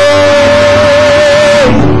 Oh,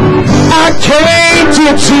 I came to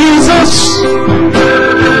Jesus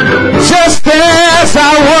just as I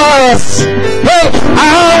was. Hey, I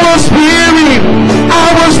was weary, I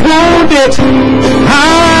was wounded,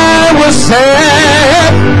 I was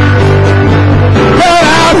sad, but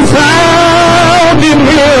I found in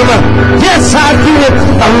Him, yes I did,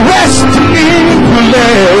 a resting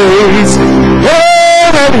place.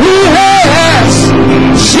 Oh, and He has,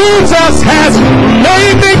 Jesus has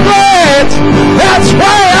made me glad. That's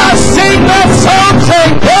why I sing that song, say,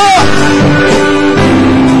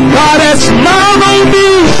 God has smiled on me.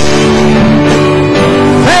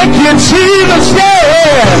 Thank you, Jesus,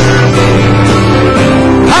 yeah.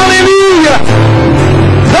 Hallelujah.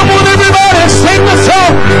 Come on, everybody, sing the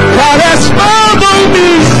song. God has smiled on me.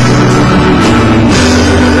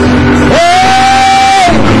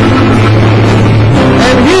 Hey,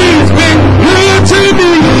 and He's been good to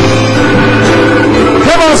me.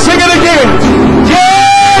 Come on, sing it again.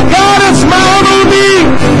 Yeah, God has smiled on me.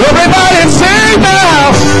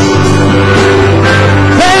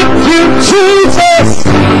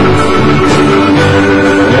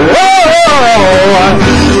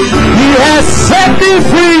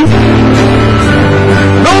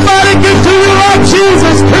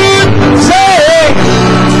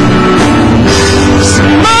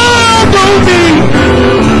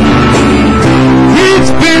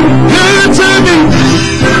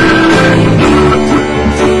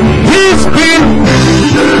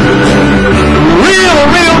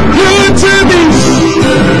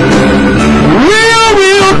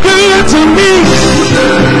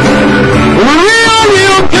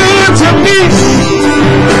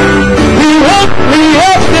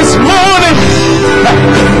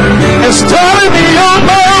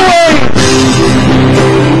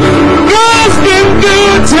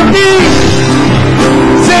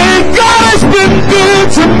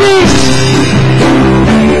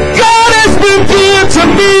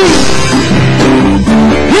 me.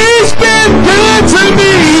 He's been good to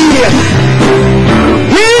me.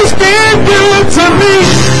 He's been good to me.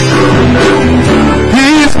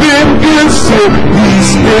 He's been good to me.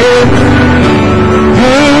 He's been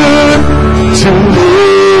good to me.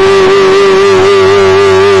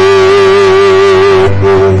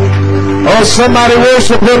 Oh, somebody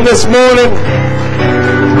worship him this morning.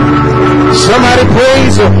 Somebody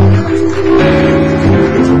praise him.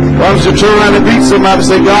 Why don't you turn around and beat somebody and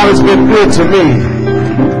say, God has been good to me.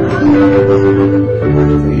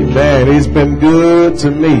 Amen. He's been good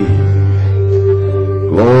to me.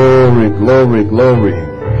 Glory, glory, glory.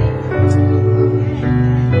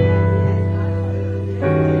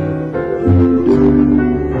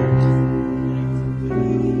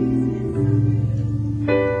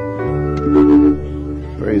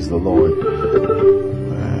 Praise the Lord.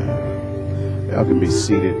 Y'all can be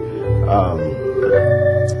seated.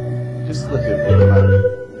 Just look at me.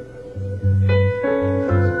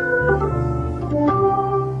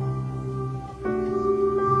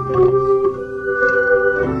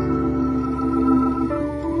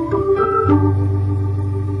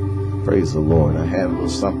 Praise the Lord. I had a little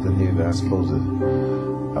something here that I was supposed to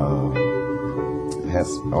has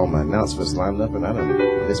all my announcements lined up, and I done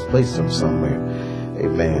misplaced them somewhere.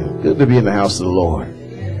 Amen. Good to be in the house of the Lord.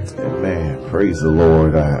 Amen. Praise the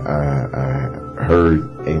Lord. I heard,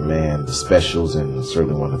 amen, the specials, and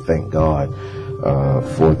certainly want to thank God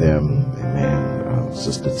for them. Amen.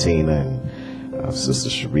 Sister Tina and Sister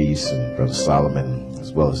Sharice and Brother Solomon,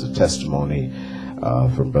 as well as the testimony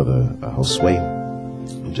from Brother Josue.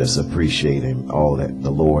 Just appreciating all that the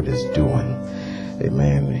Lord is doing.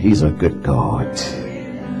 Amen. He's a good God.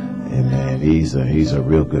 Amen. He's a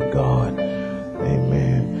real good God.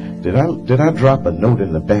 Amen. Did I drop a note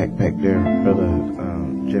in the back there, Brother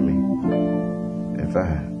Jimmy? If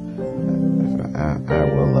I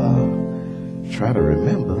will try to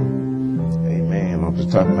remember. Amen. Off the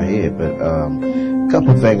top of my head, but a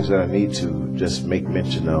couple things that I need to just make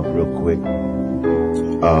mention of real quick.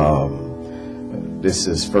 This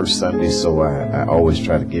is first Sunday, so I always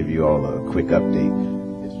try to give you all a quick update.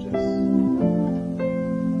 It's just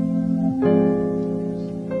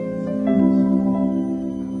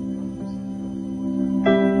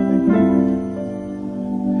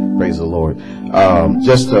praise the Lord.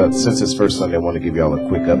 Since it's first Sunday, I want to give you all a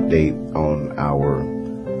quick update on our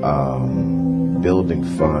building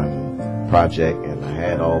fund project, and I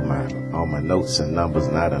had all my notes and numbers,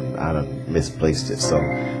 and I done misplaced it. So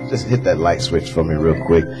just hit that light switch for me real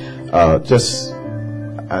quick. I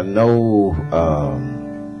know,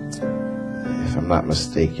 if I'm not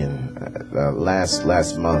mistaken,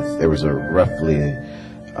 last month there was a roughly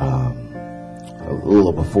a little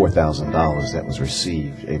over $4,000 that was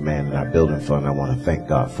received, amen, in our building fund. I want to thank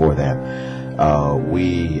God for that.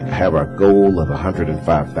 We have our goal of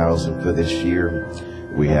 $105,000 for this year.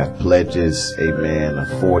 We have pledges, amen, of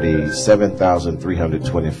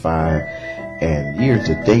 $47,325, and year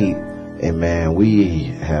to date, amen,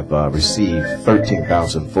 we have received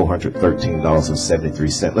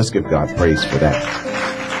 $13,413.73. Let's give God praise for that.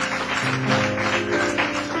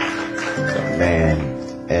 Amen.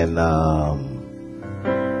 And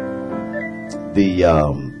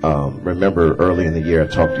remember early in the year I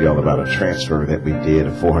talked to y'all about a transfer that we did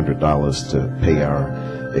of $400 to pay our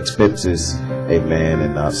expenses, amen,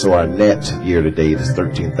 and so our net year to date is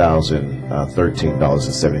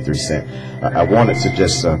 $13,013.73. I wanted to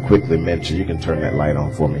just quickly mention, you can turn that light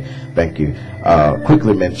on for me, thank you.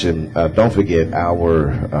 Quickly mention, don't forget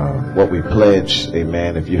our what we pledge,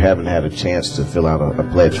 amen. If you haven't had a chance to fill out a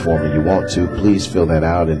pledge form and you want to, please fill that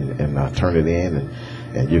out and turn it in,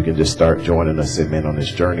 and you can just start joining us, amen, on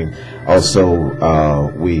this journey. Also,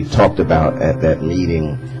 we talked about at that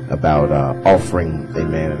meeting about offering,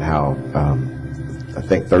 amen, and how I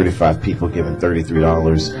think 35 people giving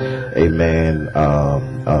 $33, amen,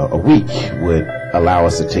 a week would allow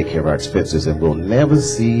us to take care of our expenses, and we'll never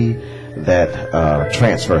see that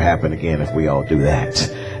transfer happen again if we all do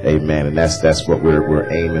that, amen. And that's what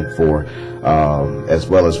we're aiming for, as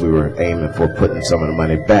well as we were aiming for putting some of the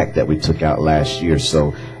money back that we took out last year.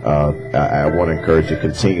 So I want to encourage you to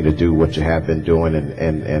continue to do what you have been doing,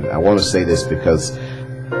 and I want to say this because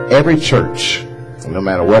every church, no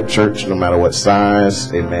matter what church, no matter what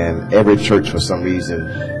size, amen, every church for some reason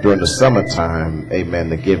during the summertime, amen,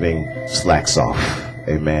 the giving slacks off,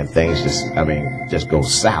 amen. Things just go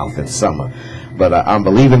south in summer. But I'm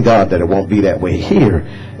believing God that it won't be that way here.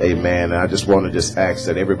 Amen. And I just want to just ask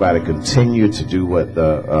that everybody continue to do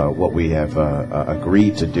what we have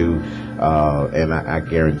agreed to do, and I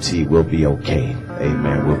guarantee we'll be okay.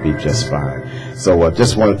 Amen. We'll be just fine. So I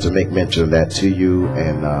just wanted to make mention of that to you,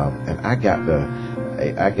 and I got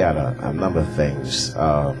a number of things.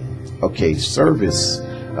 Okay, service.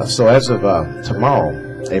 So as of tomorrow,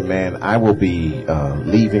 amen, I will be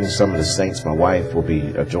leaving some of the saints. My wife will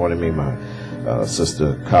be joining me. My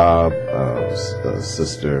Sister Cobb,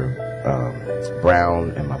 Sister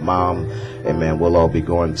Brown, and my mom. Amen. We'll all be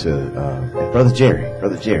going to and Brother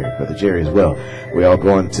Jerry as well. We're all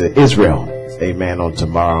going to Israel. Amen. On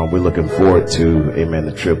tomorrow. We're looking forward to, amen,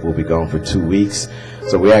 the trip. We'll be gone for 2 weeks.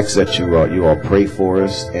 So we ask that you all pray for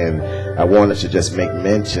us. And I wanted to just make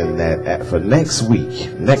mention that for next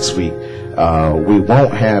week, we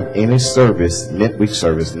won't have any service, midweek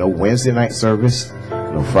service, no Wednesday night service,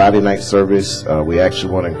 no Friday night service. We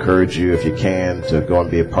actually want to encourage you, if you can, to go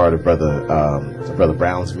and be a part of Brother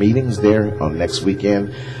Brown's meetings there on next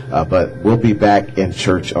weekend. But we'll be back in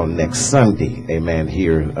church on next Sunday. Amen.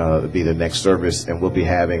 Here will be the next service, and we'll be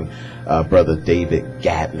having Brother David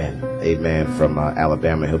Gatman, amen, from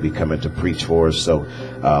Alabama. He'll be coming to preach for us. So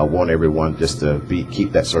I want everyone just to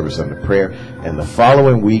keep that service under prayer. And the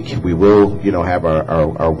following week, we will, have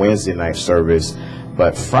our Wednesday night service.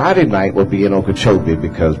 But Friday night will be in Okeechobee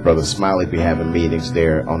because Brother Smiley will be having meetings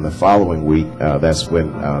there on the following week. That's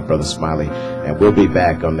when Brother Smiley, and we'll be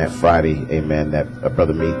back on that Friday, amen, that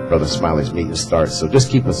Brother Smiley's meeting starts. So just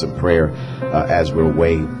keep us in prayer as we're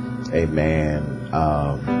away, amen.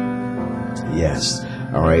 Yes.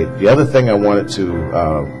 All right. The other thing I wanted to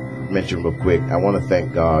mention real quick, I want to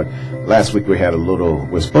thank God. Last week we're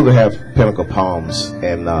supposed to have Pinnacle Palms,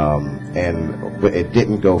 and it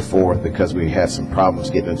didn't go forth because we had some problems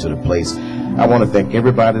getting into the place. I want to thank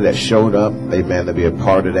everybody that showed up, amen, to be a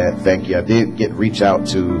part of that. Thank you. I did reach out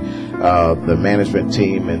to the management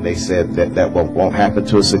team, and they said that won't happen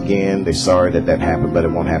to us again. They're sorry that happened, but it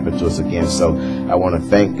won't happen to us again. So I want to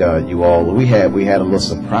thank you all. We had a little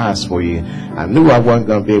surprise for you. I knew I wasn't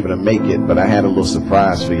going to be able to make it, but I had a little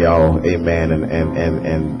surprise for y'all, amen,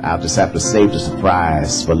 and I'll just have to save the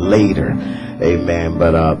surprise for later. Amen.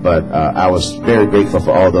 But I was very grateful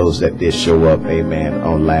for all those that did show up. Amen.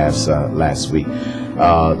 On last week.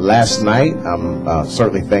 Last night,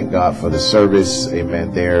 certainly thank God for the service.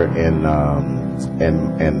 Amen. There in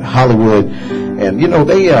Hollywood, and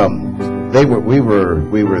we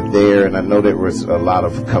were there, and I know there was a lot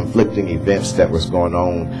of conflicting events that was going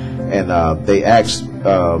on, and they asked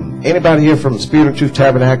anybody here from Spirit of Truth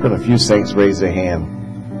Tabernacle, and a few saints raised their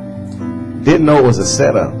hand. Didn't know it was a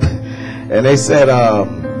setup. And they said,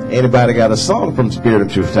 anybody got a song from Spirit of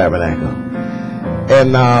Truth Tabernacle?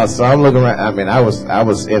 And so I'm looking around. I mean, I was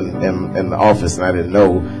in the office, and I didn't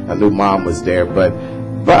know. I knew Mom was there. But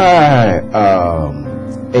by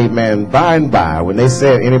and by, when they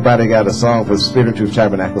said anybody got a song for Spirit of Truth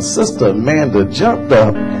Tabernacle, Sister Amanda jumped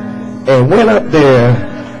up and went up there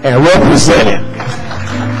and represented.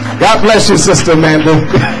 God bless you, Sister Amanda.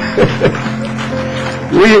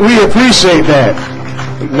 we appreciate that.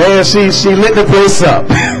 Man, she lit the place up.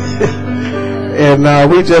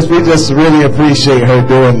 And we just really appreciate her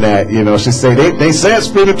doing that. She said they said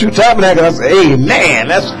Spirit of Truth Tabernacle. I said, hey man,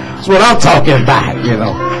 that's what I'm talking about,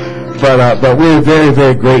 But we're very,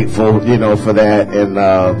 very grateful, for that,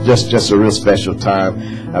 and just a real special time.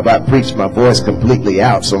 I preached my voice completely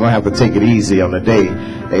out, so I'm gonna have to take it easy on the day,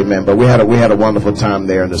 amen. But we had a wonderful time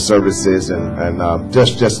there in the services, and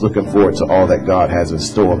just looking forward to all that God has in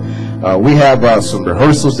store. We have some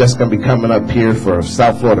rehearsals that's gonna be coming up here for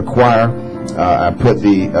South Florida Choir. I put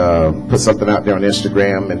something out there on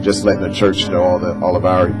Instagram, and just letting the church know, all of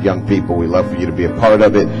our young people, we love for you to be a part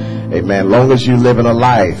of it, amen. Long as you living a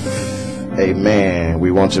life, amen, we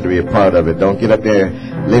want you to be a part of it. Don't get up there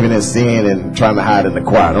living in sin and trying to hide in the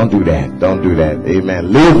choir. Don't do that.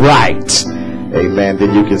 Amen. Live right, amen,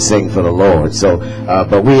 then you can sing for the Lord. So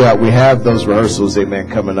but we have those rehearsals, amen,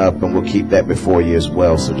 coming up, and we'll keep that before you as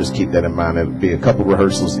well. So just keep that in mind. There'll be a couple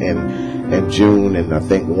rehearsals in June, and I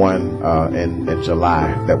think one in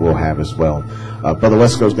July that we'll have as well. Brother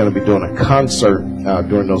Wesco is going to be doing a concert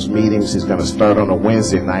during those meetings. He's going to start on a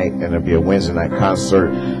Wednesday night, and it'll be a Wednesday night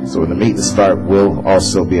concert. So when the meetings start, we'll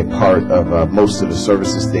also be a part of most of the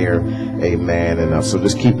services there. Amen. And so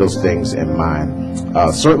just keep those things in mind.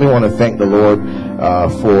 Certainly want to thank the Lord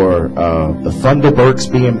for the Thunderbirds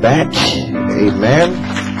being back. Amen.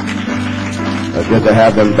 Good to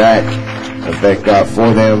have them back. I thank God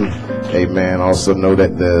for them. Amen. Also know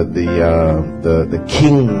that the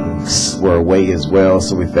Kings were away as well,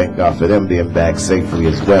 so we thank God for them being back safely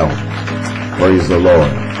as well. Praise the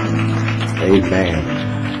Lord.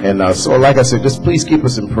 Amen. And so, like I said, just please keep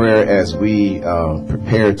us in prayer as we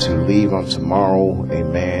prepare to leave on tomorrow.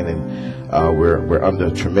 Amen. And we're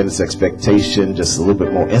under tremendous expectation, just a little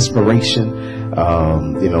bit more inspiration.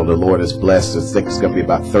 You know, the Lord is blessed. I think it's going to be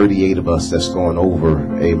about 38 of us that's going over,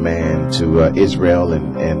 amen, to Israel.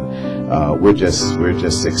 And we're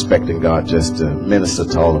just expecting God just to minister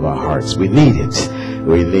to all of our hearts. We need it.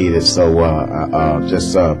 We need it. So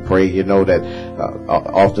just pray. You know that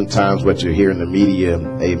oftentimes what you hear in the media,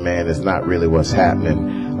 amen, is not really what's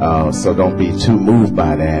happening. So don't be too moved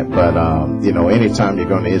by that. But, you know, anytime you're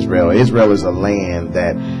going to Israel, Israel is a land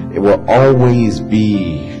that it will always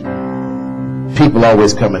be people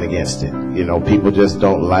always coming against it. You know, people just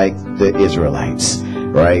don't like the Israelites,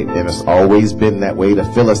 right? And it's always been that way. The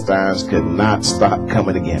Philistines could not stop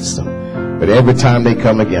coming against them. But every time they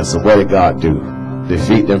come against them, what did God do?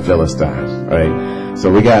 Defeat them Philistines, right?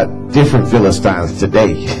 So we got different Philistines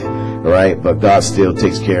today, right? But God still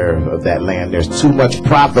takes care of that land. There's too much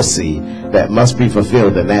prophecy that must be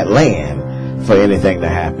fulfilled in that land for anything to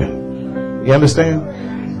happen. You understand?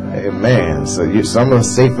 Amen. So some are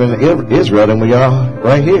safer in Israel than we are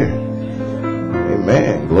right here.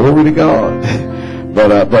 Amen. Glory to God.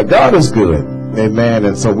 But God is good. Amen.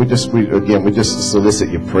 And so we just solicit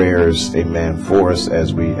your prayers, amen, for us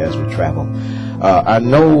as we travel. I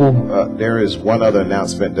know there is one other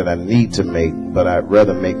announcement that I need to make, but I'd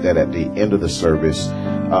rather make that at the end of the service.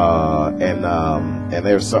 And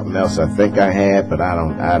there's something else I think I had, but I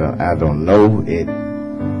don't know it.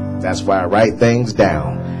 That's why I write things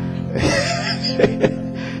down.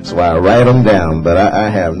 That's why I write them down, but I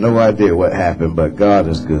have no idea what happened, but God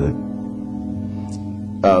is good.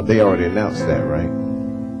 They already announced that, right?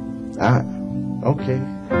 Okay.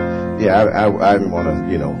 Yeah, I didn't want to,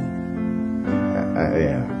 you know.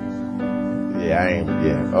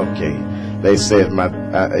 Okay. They said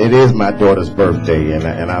it is my daughter's birthday,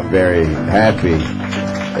 and I'm very happy.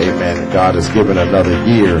 Amen. God has given another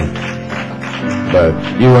year. But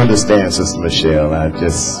you understand, Sister Michelle, I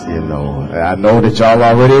just, you know, I know that y'all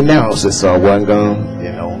already announced it, so I wasn't going to,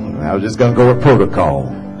 you know, I was just going to go with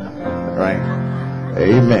protocol. Right?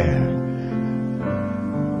 Amen.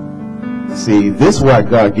 See, this is why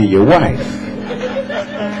God gave you a wife.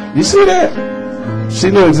 You see that? She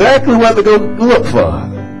knew exactly what to go look for.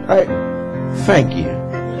 Right? Thank you.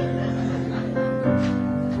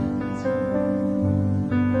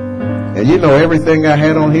 And you know, everything I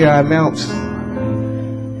had on here I announced.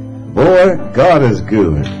 Boy, God is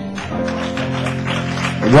good.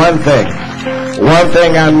 One thing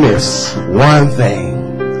I miss. One thing.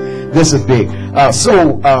 This is big.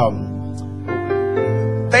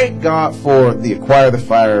 Thank God for the Acquire the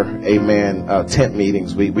Fire, amen, tent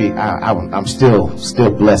meetings. I'm still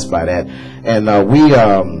blessed by that. And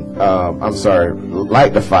I'm sorry,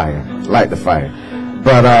 light the fire.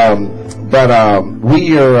 But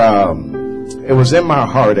we are, it was in my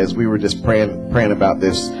heart as we were just praying about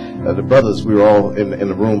this. The brothers, we were all in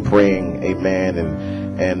the room praying, amen,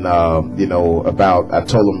 and you know, I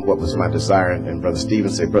told them what was my desire, and Brother Stephen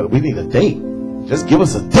said, brother, we need a date. Just give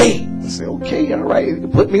us a date. I said, okay, all right, you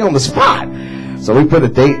put me on the spot. So we put a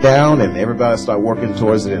date down, and everybody started working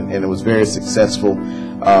towards it, and it was very successful.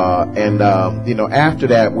 You know, after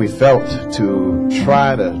that, we felt to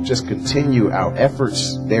try to just continue our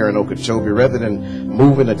efforts there in Okeechobee. Rather than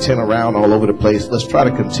moving the tent around all over the place, let's try to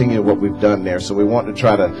continue what we've done there. So we want to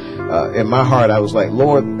try to, in my heart, I was like,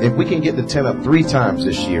 Lord, if we can get the tent up 3 times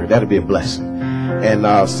this year, that'd be a blessing. And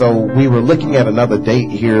so we were looking at another date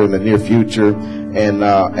here in the near future. And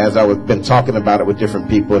as I've been talking about it with different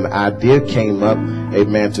people, an idea came up,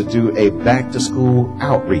 amen, to do a back-to-school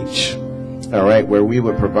outreach, all right, where we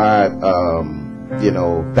would provide, you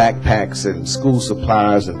know, backpacks and school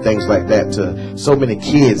supplies and things like that to so many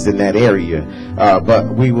kids in that area.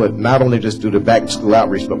 But we would not only just do the back-to-school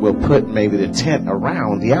outreach, but we'll put maybe the tent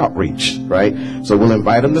around the outreach, right? So we'll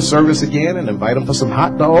invite them to service again and invite them for some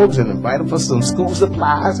hot dogs and invite them for some school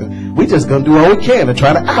supplies. And we just going to do all we can to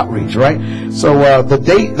try to outreach, right? So the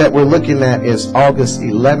date that we're looking at is August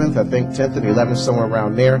 11th, I think 10th and 11th, somewhere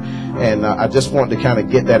around there. And I just wanted to kind of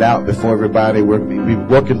get that out before everybody. We'll be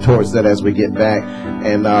working towards that as we get back.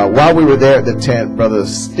 And while we were there at the tent, Brother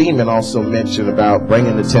Steeman also mentioned about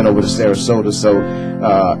bringing the tent over to Sarasota. So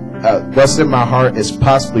what's in my heart is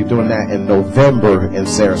possibly doing that in November in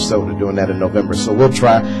Sarasota, doing that in November. So we'll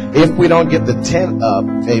try. If we don't get the tent up,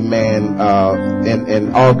 amen,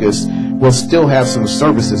 in August, we'll still have some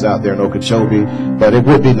services out there in Okeechobee. But it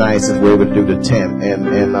would be nice if we were able to do the tent. And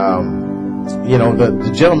you know,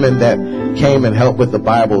 the gentleman that came and helped with the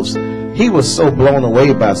Bibles, he was so blown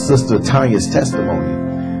away by Sister Tanya's testimony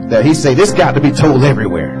that he said, this got to be told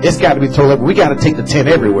everywhere. It's got to be told everywhere. We got to take the tent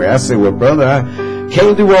everywhere. I said, well, brother, I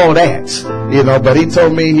can't do all that, you know, but he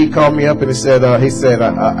told me, he called me up and he said,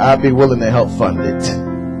 I'd be willing to help fund it.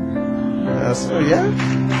 I said, yeah?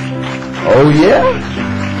 Oh,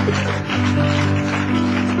 yeah?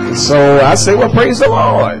 So I say, well, praise the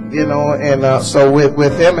Lord, you know, and so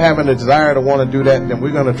with him having a desire to want to do that, then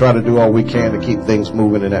we're going to try to do all we can to keep things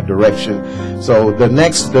moving in that direction. So the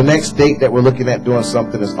next date that we're looking at doing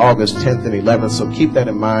something is August 10th and 11th. So keep that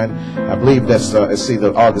in mind. I believe that's it's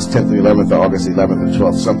either August 10th and 11th or August 11th and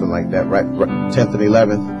 12th, something like that, right? 10th and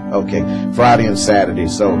 11th. Okay, Friday and Saturday.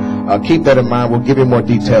 So keep that in mind. We'll give you more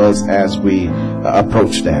details as we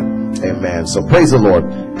approach that. Amen. So praise the Lord.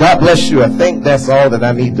 God bless you. I think that's all that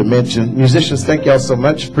I need to mention. Musicians, thank y'all so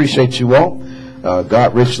much. Appreciate you all.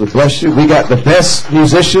 God richly bless you. We got the best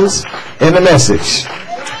musicians in the message.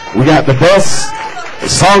 We got the best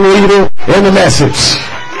song leader in the message.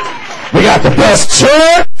 We got the best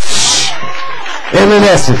church in the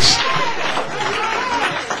message.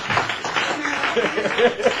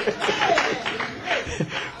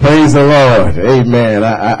 Praise the Lord. Amen.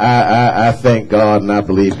 I thank God and I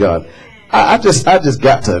believe God. I just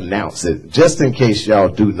got to announce it, just in case y'all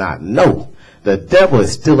do not know. The devil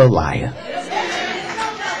is still a liar.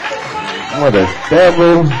 Well, the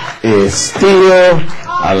devil is still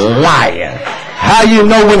a liar. How you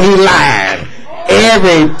know when he lied?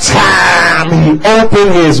 Every time he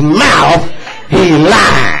opened his mouth, he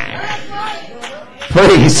lied.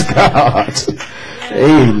 Praise God.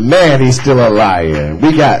 Amen. He's still a liar.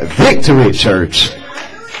 We got victory, church.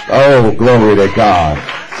 Oh, glory to God.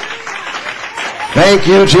 Thank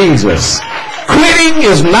you, Jesus. Quitting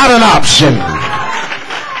is not an option.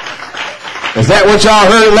 Is that what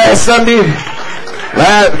y'all heard last Sunday?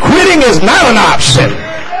 Quitting is not an option.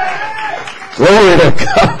 Glory to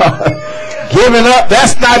God. Giving up,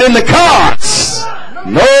 that's not in the cards.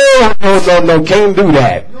 No, can't do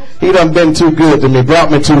that. He done been too good to me,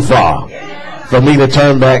 brought me too far for me to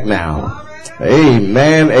turn back now.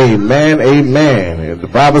 Amen, amen, amen. The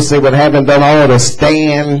Bible says, when having done all to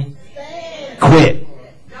stand, quit,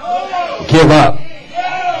 give up,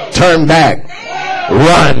 turn back,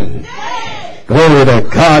 run. Glory to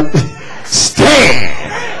God. Stand.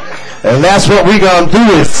 And that's what we're going to do,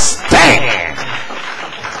 is stand.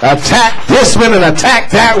 Attack this one and attack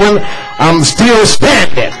that one. I'm still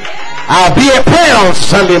standing. I'll be at prayer on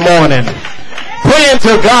Sunday morning, praying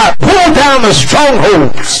to God. Pull down the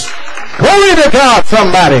strongholds. Glory to God,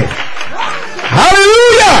 somebody.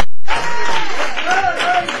 Hallelujah.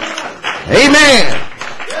 Amen.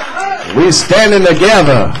 We're standing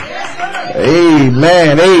together.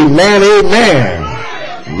 Amen, amen, amen.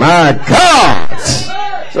 My God.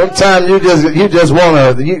 Sometimes you just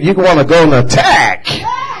want to go and attack.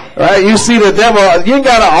 Right? You see the devil, you ain't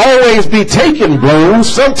got to always be taking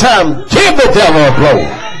blows. Sometimes give the devil a blow.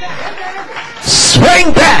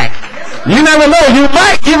 Swing back. You never know. You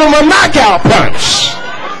might give him a knockout punch.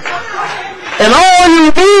 And all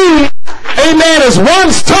you need, amen, is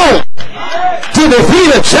one stone to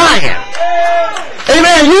defeat a giant.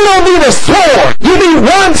 Amen. You don't need a sword. You need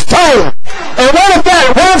one stone. And what if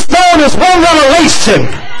that one stone is one revelation?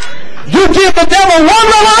 You give the devil one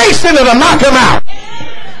revelation, it'll knock him out.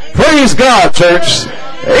 Praise God, church.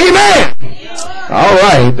 Amen. All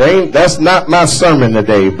right. That's not my sermon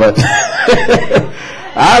today, but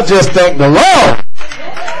I just thank the Lord.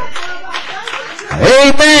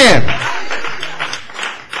 Amen.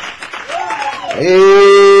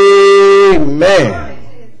 Amen.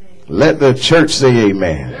 Let the church say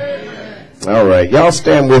amen. All right. Y'all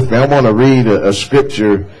stand with me. I want to read a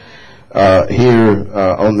scripture here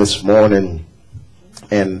on this morning.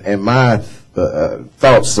 And my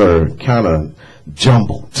thoughts are kind of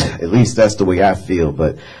jumbled. At least that's the way I feel.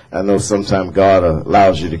 But I know sometimes God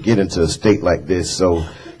allows you to get into a state like this so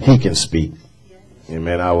he can speak.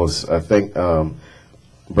 Amen. I think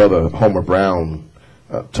Brother Homer Brown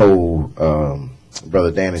told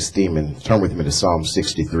Brother Danny Steeman, turn with me to Psalm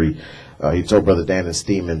 63. He told Brother Danny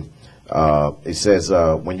Steeman, he says,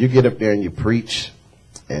 when you get up there and you preach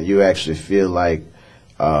and you actually feel like,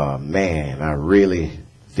 man, I really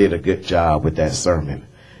did a good job with that sermon.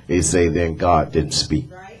 He say, then God didn't speak.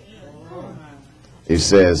 He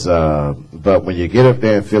says, but when you get up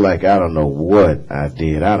there and feel like, I don't know what I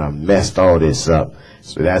did, I done messed all this up.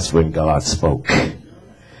 So that's when God spoke.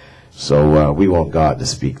 So we want God to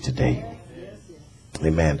speak today.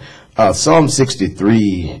 Amen. Psalm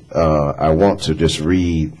 63, I want to just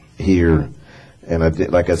read here. And I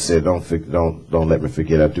did, like I said, don't let me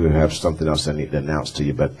forget. I do have something else I need to announce to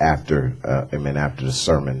you. But after, amen, after the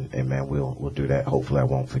sermon, amen, we'll do that. Hopefully, I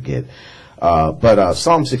won't forget. But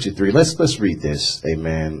Psalm 63, let's read this.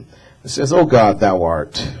 Amen. It says, "O God, thou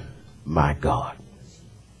art my God.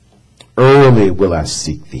 Early will I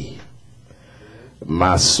seek thee.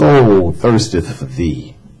 My soul thirsteth for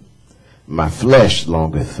thee. My flesh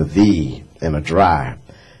longeth for thee in a dry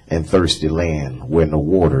and thirsty land where no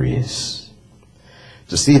water is,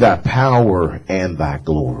 to see thy power and thy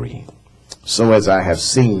glory, so as I have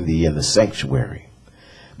seen thee in the sanctuary.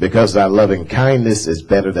 Because thy loving kindness is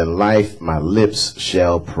better than life, my lips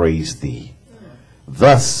shall praise thee.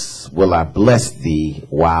 Thus will I bless thee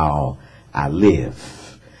while I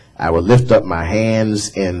live. I will lift up my hands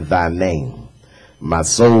in thy name. My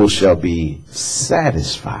soul shall be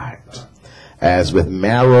satisfied as with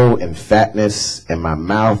marrow and fatness, and my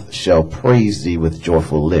mouth shall praise thee with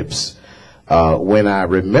joyful lips. When I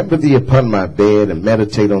remember thee upon my bed and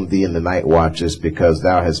meditate on thee in the night watches, because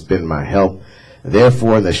thou hast been my help.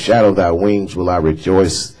 Therefore in the shadow of thy wings will I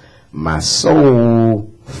rejoice. My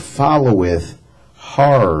soul followeth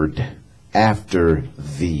hard after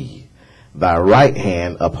thee. Thy right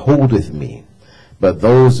hand upholdeth me. But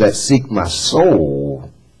those that seek my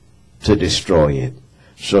soul to destroy it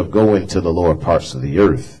shall go into the lower parts of the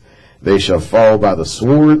earth. They shall fall by the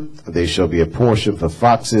sword. They shall be a portion for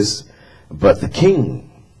foxes. But the king,"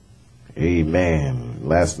 amen.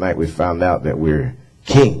 Last night we found out that we're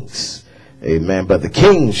kings. Amen. "But the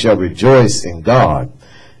king shall rejoice in God,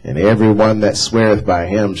 and everyone that sweareth by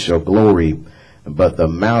him shall glory. But the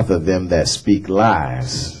mouth of them that speak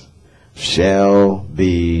lies shall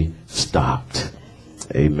be stopped."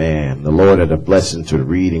 Amen. The Lord add a blessing to the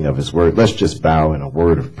reading of his word. Let's just bow in a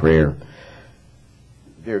word of prayer.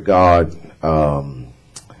 Dear God,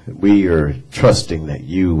 we are trusting that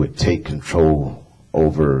you would take control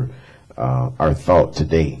over our thought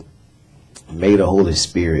today. May the Holy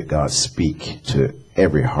Spirit, God, speak to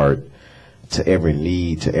every heart, to every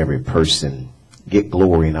need, to every person. Get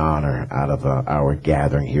glory and honor out of our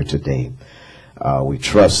gathering here today. We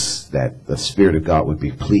trust that the Spirit of God would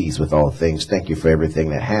be pleased with all things. Thank you for everything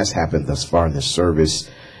that has happened thus far in this service.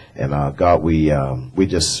 And God, we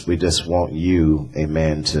just want you,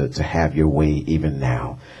 amen, to have your way even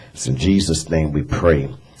now. It's in Jesus' name we pray.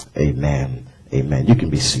 Amen. Amen. You can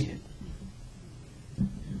be seated.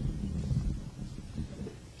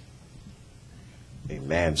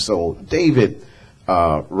 Amen. So David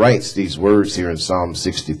writes these words here in Psalm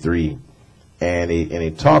 63, and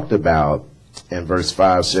he talked about, in verse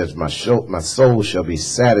 5 says, my soul shall be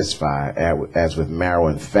satisfied as with marrow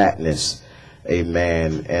and fatness.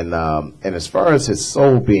 Amen. And as far as his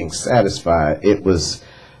soul being satisfied, it was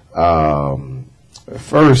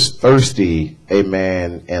first thirsty,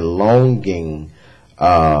 amen, and longing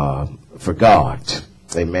for God.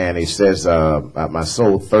 Amen. He says, my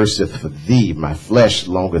soul thirsteth for thee, my flesh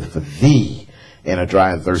longeth for thee in a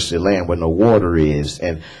dry and thirsty land where no water is.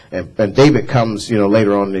 And David comes,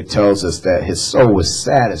 later on, and he tells us that his soul was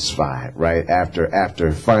satisfied, right,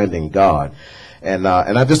 after finding God. And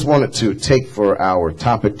I just wanted to take for our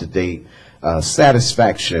topic today,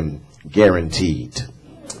 satisfaction guaranteed.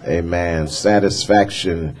 Amen.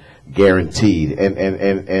 Satisfaction guaranteed.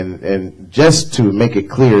 And just to make it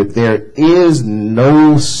clear, there is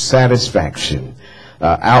no satisfaction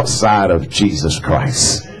outside of Jesus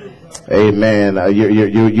Christ. Amen.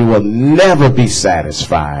 You will never be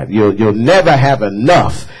satisfied. You'll never have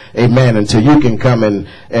enough. Amen. Until you can come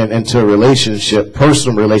into a relationship,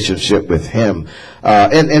 personal relationship with Him.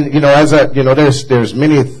 There's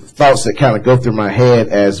many thoughts that kind of go through my head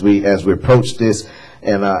as we approach this.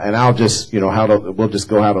 And I'll just, we'll just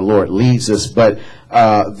go how the Lord leads us. But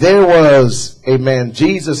there was, amen,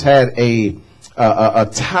 Jesus had a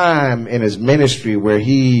time in his ministry where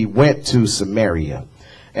he went to Samaria.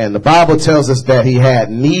 And the Bible tells us that he had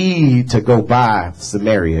need to go by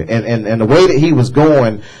Samaria. And the way that he was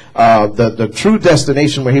going, the true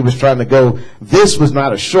destination where he was trying to go, this was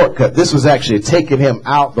not a shortcut. This was actually taking him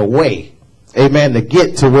out the way, amen, to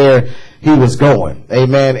get to where he was going.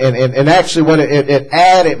 Amen. And actually what it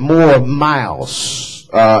added more miles,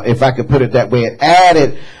 if I could put it that way. It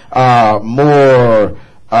added more,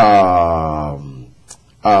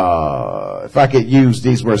 if I could use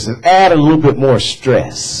these words, it added a little bit more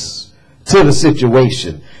stress to the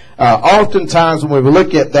situation. Oftentimes when we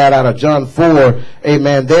look at that out of John 4,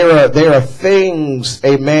 amen, there are things,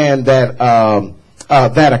 amen, that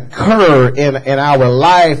occur in our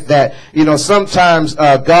life that, sometimes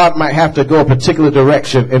God might have to go a particular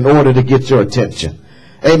direction in order to get your attention.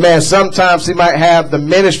 Amen. Sometimes he might have the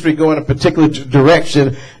ministry go in a particular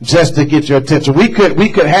direction just to get your attention. We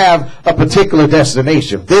could have a particular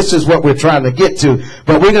destination. This is what we're trying to get to,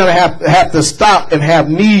 but we're going to have to stop and have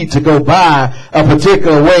need to go by a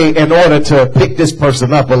particular way in order to pick this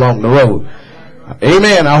person up along the road.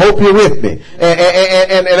 Amen. I hope you're with me.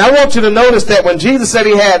 And I want you to notice that when Jesus said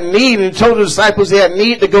he had need, and he told the disciples he had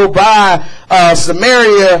need to go by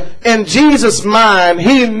Samaria, in Jesus' mind,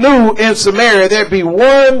 he knew in Samaria there'd be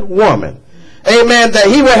one woman, amen, that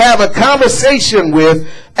he would have a conversation with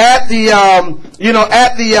at the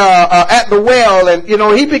well, and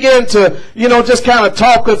he began to just kind of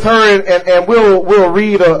talk with her, and we'll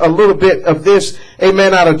read a little bit of this,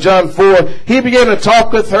 amen, out of John 4. He began to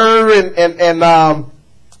talk with her and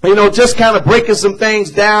just kind of breaking some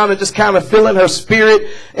things down and just kind of filling her spirit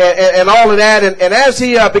and all of that. And as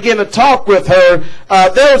he began to talk with her,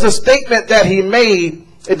 there was a statement that he made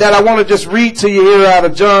that I want to just read to you here out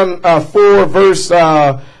of John 4, verse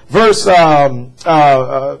 12,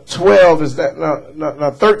 is that,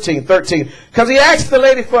 no, 13, because he asked the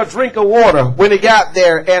lady for a drink of water when he got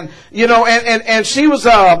there, and she was,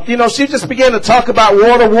 she just began to talk about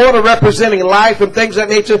water representing life and things of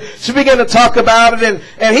that nature. She began to talk about it,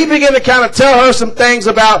 and he began to kind of tell her some things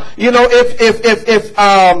about, if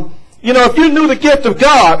you knew the gift of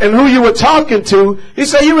God and who you were talking to, he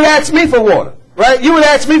said, you would ask me for water. Right? You would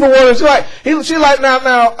ask me for water. She's like,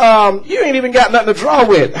 now, you ain't even got nothing to draw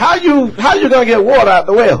with. How you going to get water out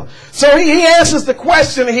the well? So he answers the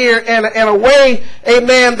question here in a way,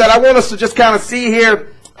 amen, that I want us to just kind of see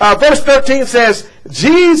here. Verse 13 says,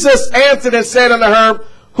 Jesus answered and said unto her,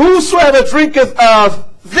 whosoever drinketh of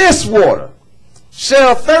this water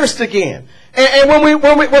shall thirst again. And when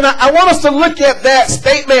I want us to look at that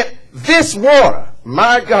statement, this water,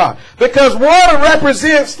 my God, because water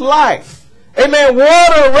represents life. Amen.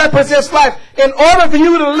 Water represents life. In order for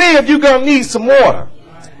you to live, you're going to need some water.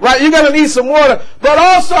 Right? You're going to need some water. But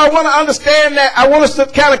also, I want to understand that, I want us to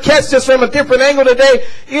kind of catch this from a different angle today.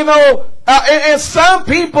 And some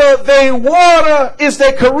people, their water is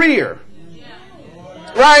their career.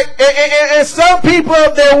 Right? And some people,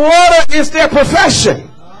 their water is their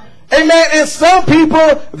profession. Amen. And some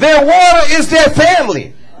people, their water is their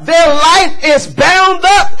family. Their life is bound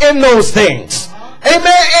up in those things. Amen.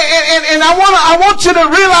 And I want you to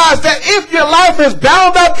realize that if your life is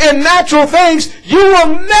bound up in natural things, you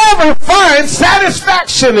will never find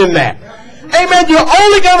satisfaction in that. Amen. You're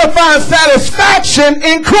only going to find satisfaction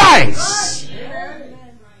in Christ.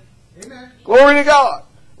 Amen. Glory to God.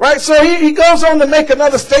 Right? So he goes on to make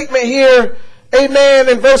another statement here. Amen.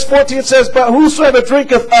 In verse 14 says, but whosoever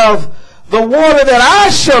drinketh of the water that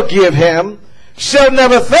I shall give him shall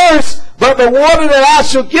never thirst, but the water that I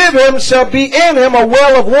shall give him shall be in him a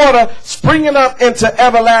well of water springing up into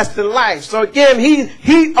everlasting life. So again,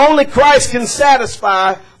 he only Christ can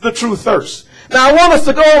satisfy the true thirst. Now I want us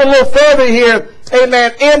to go a little further here,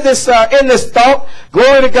 amen, in this thought.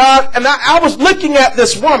 Glory to God. And I was looking at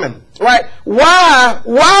this woman, right? Why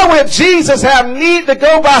would Jesus have need to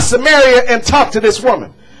go by Samaria and talk to this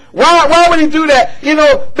woman? Why would he do that?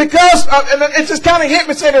 Because and it just kind of hit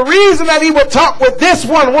me, say the reason that he would talk with this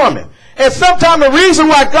one woman. And sometimes the reason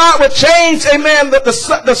why God would change, amen, the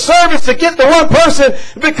service to get the one person,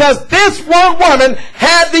 because this one woman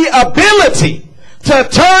had the ability to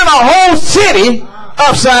turn a whole city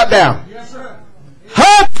upside down.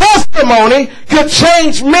 Her testimony could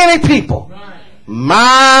change many people.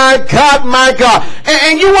 My God, my God.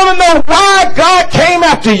 And you want to know why God came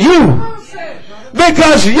after you?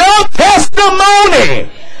 Because your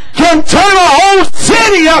testimony can turn a whole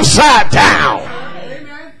city upside down.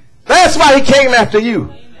 That's why he came after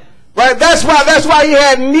you. Right? That's why he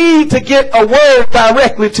had need to get a word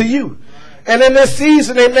directly to you. And in this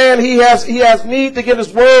season, amen, he has need to get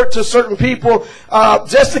his word to certain people,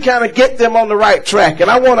 just to kind of get them on the right track.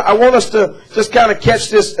 And I want us to just kind of catch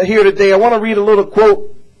this here today. I want to read a little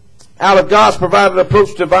quote out of God's Provided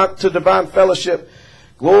Approach to Divine Fellowship.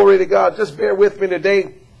 Glory to God. Just bear with me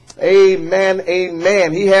today. Amen.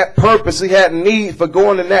 Amen. He had purpose. He had need for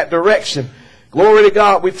going in that direction. Glory to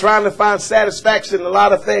God. We're trying to find satisfaction in a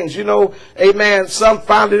lot of things. Amen. Some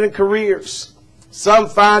find it in careers. Some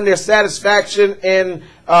find their satisfaction in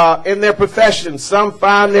their profession. Some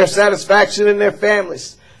find their satisfaction in their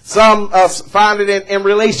families. Some find it in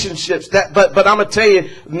relationships. But I'm going to tell you,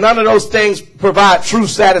 none of those things provide true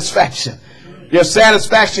satisfaction. Your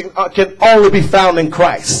satisfaction can only be found in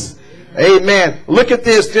Christ. Amen. Look at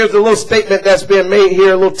this. There's a little statement that's been made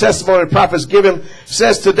here, a little testimony the prophet's given. It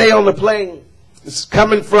says, today on the plane, it's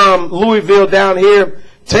coming from Louisville down here,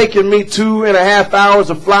 taking me 2.5 hours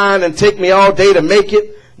of flying and take me all day to make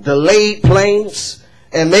it. Delayed planes.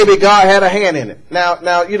 and maybe God had a hand in it.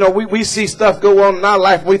 Now, you know, we see stuff go on in our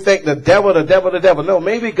life. We think the devil. No,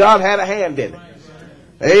 maybe God had a hand in it.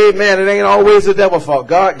 Amen. It ain't always the devil's fault.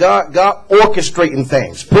 God orchestrating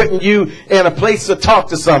things, putting you in a place to talk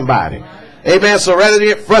to somebody. Amen. So rather than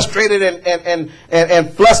get frustrated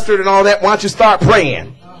and flustered and all that, why don't you start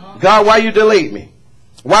praying? God, why you delete me?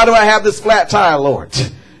 Why do I have this flat tire, Lord?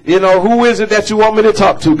 You know, who is it that you want me to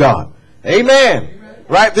talk to, God? Amen.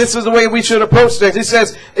 Right? This is the way we should approach things.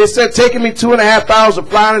 It said taking me 2.5 hours of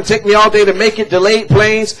flying and take me all day to make it, delayed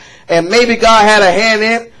planes, and maybe God had a hand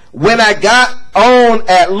in it. When I got on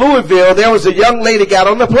at Louisville, there was a young lady got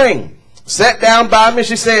on the plane, sat down by me.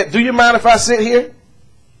 She said, "Do you mind if I sit here?"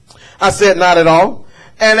 I said, "Not at all."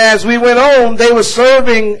 And as we went on, they were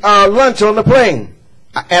serving lunch on the plane,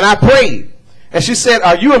 and I prayed. And she said,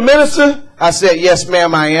 "Are you a minister?" I said, "Yes,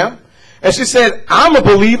 ma'am, I am." And she said, "I'm a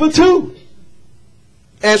believer too."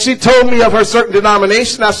 And she told me of her certain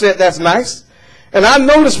denomination. I said, "That's nice." And I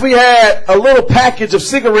noticed we had a little package of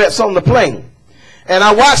cigarettes on the plane. And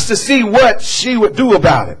I watched to see what she would do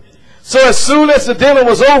about it. So as soon as the dinner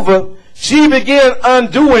was over, she began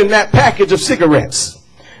undoing that package of cigarettes.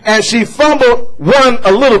 And she fumbled one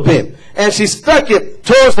a little bit. And she stuck it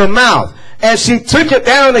towards her mouth. And she took it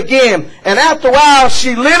down again. And after a while,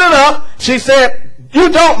 she lit it up. She said, "You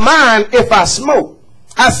don't mind if I smoke?"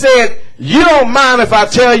 I said, "You don't mind if I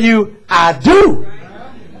tell you I do?"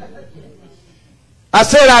 I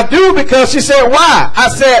said, "I do," because she said, "Why?" I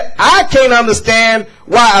said, "I can't understand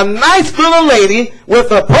why a nice little lady with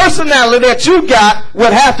a personality that you got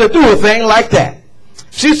would have to do a thing like that."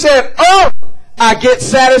 She said, "Oh, I get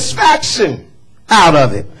satisfaction out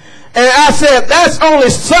of it." And I said, "That's only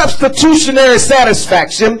substitutionary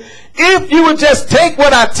satisfaction. If you would just take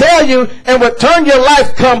what I tell you and would turn your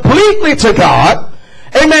life completely to God,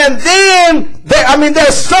 amen, then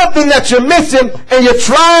there's something that you're missing, and you're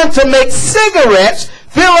trying to make cigarettes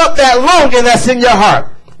fill up that longing that's in your heart.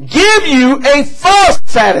 Give you a false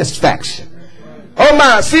satisfaction." Oh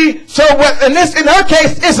my, see, so what, in her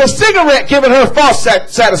case, it's a cigarette giving her false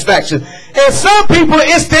satisfaction. And some people,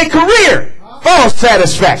 it's their career, false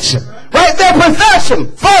satisfaction. Right? Their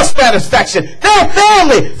profession, false satisfaction. Their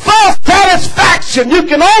family, false satisfaction. You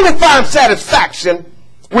can only find satisfaction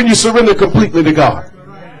when you surrender completely to God.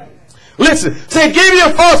 Listen, say, give you a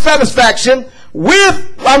false satisfaction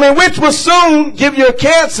which will soon give you a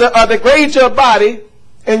cancer or degrade your body,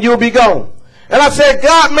 and you'll be gone. And I said,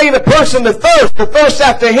 God made a person to thirst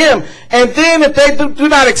after him. And then if they do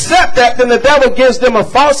not accept that, then the devil gives them a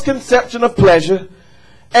false conception of pleasure,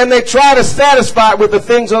 and they try to satisfy it with the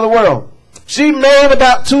things of the world. She made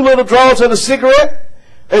about 2 little draws of a cigarette,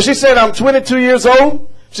 and she said, "I'm 22 years old.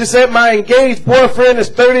 She said, "My engaged boyfriend is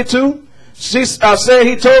 32. She said,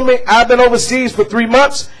 "He told me I've been overseas for 3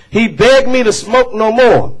 months. He begged me to smoke no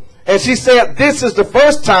more." And she said, "This is the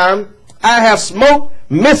first time I have smoked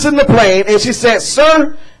missing the plane." And she said,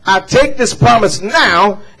 "Sir, I take this promise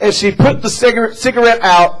now." And she put the cigarette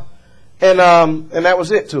out, and that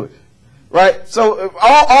was it to it. Right? So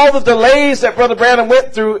all the delays that Brother Brandon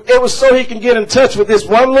went through, it was so he can get in touch with this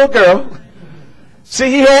one little girl. See,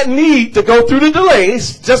 he had need to go through the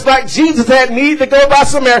delays, just like Jesus had need to go by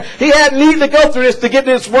Samaria. He had need to go through this to get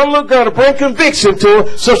this one little girl to bring conviction to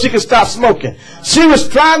her so she could stop smoking. She was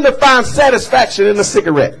trying to find satisfaction in the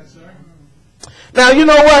cigarette. Now, you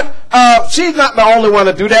know what? She's not the only one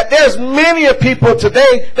to do that. There's many of people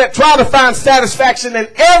today that try to find satisfaction in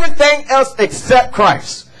everything else except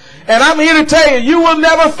Christ. And I'm here to tell you, you will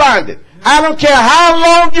never find it. I don't care how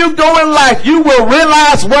long you go in life, you will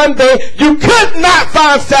realize one day you could not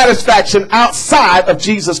find satisfaction outside of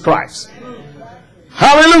Jesus Christ.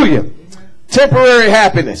 Hallelujah. Temporary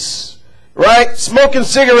happiness. Right? Smoking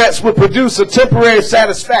cigarettes will produce a temporary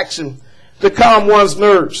satisfaction to calm one's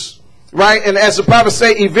nerves. Right? And as the prophets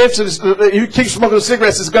say, eventually, you keep smoking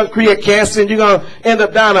cigarettes, it's going to create cancer, and you're going to end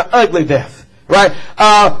up dying an ugly death. Right?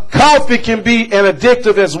 Coffee can be an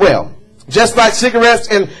addictive as well. Just like cigarettes,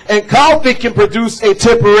 and coffee can produce a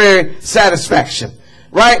temporary satisfaction.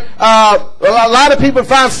 Right? A lot of people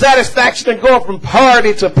find satisfaction in going from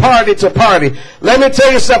party to party to party. Let me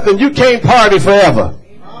tell you something. You can't party forever.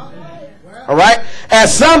 All right? At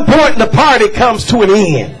some point, the party comes to an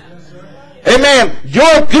end. Amen.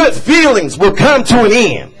 Your good feelings will come to an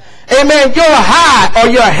end. Amen. Your high or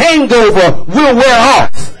your hangover will wear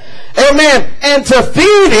off. Amen. And to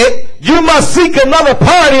feed it, you must seek another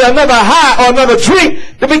party, another high, or another drink,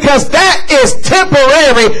 because that is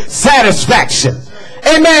temporary satisfaction.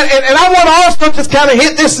 Amen. And I want to also just kind of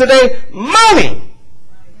hit this today. Money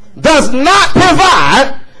does not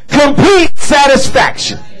provide complete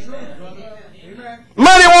satisfaction.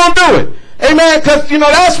 Money won't do it. Amen. Because,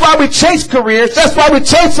 that's why we chase careers. That's why we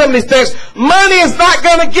chase some of these things. Money is not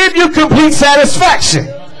going to give you complete satisfaction.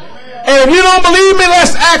 And if you don't believe me,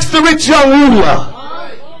 let's ask the rich young ruler.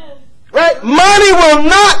 Right? Money will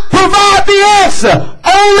not provide the answer.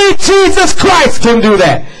 Only Jesus Christ can do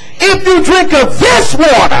that. If you drink of this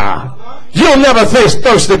water, you'll never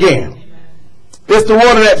thirst again. It's the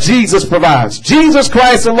water that Jesus provides. Jesus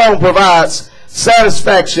Christ alone provides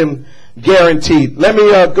satisfaction guaranteed. Let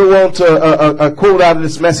me go on to a quote out of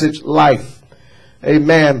this message, life.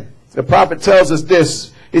 Amen. The prophet tells us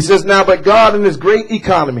this. He says, now, but God in his great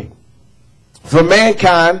economy for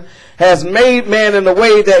mankind has made man in the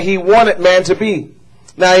way that he wanted man to be.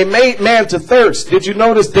 Now, he made man to thirst. Did you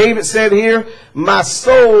notice David said here, my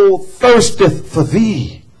soul thirsteth for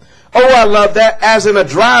thee. Oh, I love that. As in a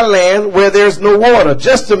dry land where there's no water.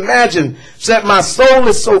 Just imagine that my soul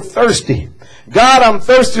is so thirsty. God, I'm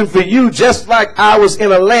thirsting for you just like I was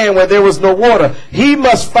in a land where there was no water. He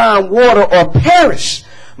must find water or perish.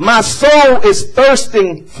 My soul is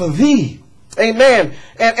thirsting for thee. Amen.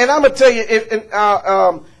 And I'm going to tell you,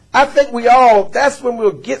 I think that's when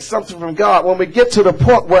we'll get something from God, when we get to the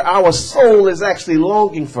point where our soul is actually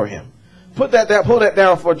longing for him. Pull that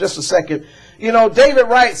down for just a second. David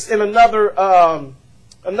writes in another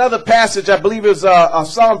passage, I believe it was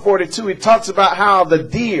Psalm 42, he talks about how the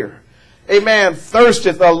deer, amen,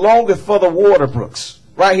 thirsteth or longeth for the water brooks.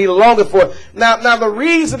 Right? He longeth for it. Now the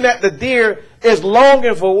reason that the deer is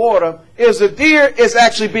longing for water is the deer is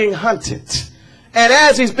actually being hunted. And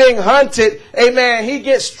as he's being hunted, amen, he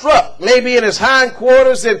gets struck, maybe in his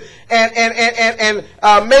hindquarters, and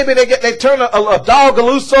maybe they turn a dog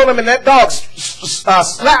loose on him, and that dog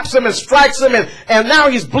slaps him and strikes him, and now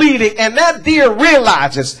he's bleeding. And that deer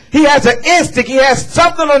realizes he has an instinct, he has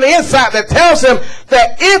something on the inside that tells him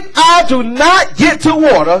that if I do not get to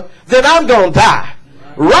water, then I'm going to die.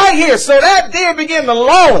 Right here. So that deer began to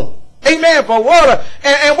long. Amen, for water.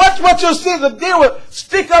 And what you'll see, the deer will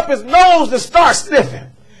stick up his nose and start sniffing.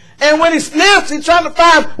 And when he sniffs, he's trying to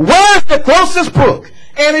find where's the closest brook.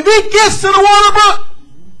 And if he gets to the water brook,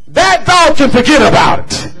 that dog can forget about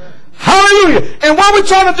it. Hallelujah. And what we're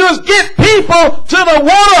trying to do is get people to the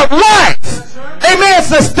water of life. Amen.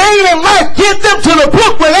 Sustaining life. Get them to the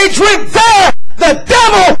brook where they drink there. The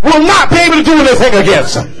devil will not be able to do anything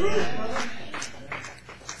against them.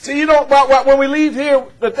 See, when we leave here,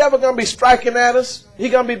 the devil going to be striking at us. He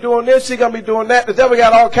going to be doing this. He going to be doing that. The devil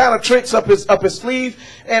got all kind of tricks up his sleeve.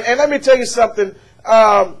 And let me tell you something.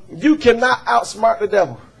 You cannot outsmart the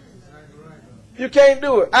devil. You can't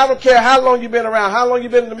do it. I don't care how long you've been around, how long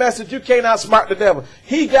you've been in the message. You can't outsmart the devil.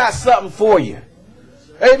 He got something for you.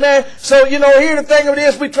 Amen. So, here the thing of it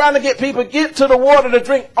is, we're trying to get people get to the water to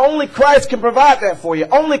drink. Only Christ can provide that for you.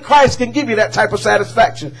 Only Christ can give you that type of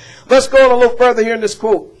satisfaction. Let's go on a little further here in this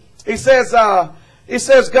quote. He says,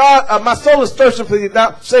 God, my soul is thirsting for you.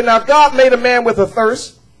 Now God made a man with a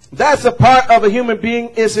thirst. That's a part of a human being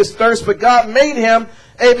is his thirst. But God made him,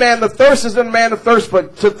 amen, the thirst is in man to thirst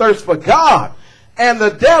for God. And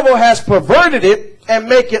the devil has perverted it and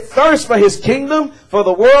make it thirst for his kingdom, for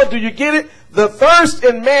the world. Do you get it? The thirst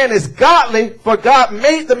in man is godly, for God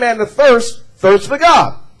made the man to thirst for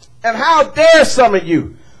God. And how dare some of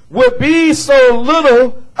you would be so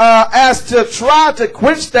little as to try to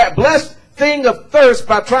quench that blessed thing of thirst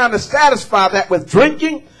by trying to satisfy that with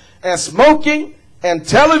drinking and smoking and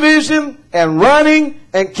television and running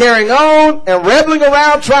and carrying on and rebelling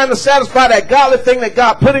around trying to satisfy that godly thing that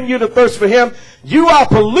God put in you to thirst for him. You are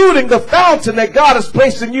polluting the fountain that God has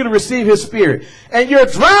placed in you to receive his spirit. And you're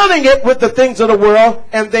drowning it with the things of the world,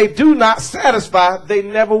 and they do not satisfy. They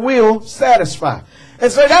never will satisfy.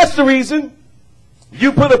 And so that's the reason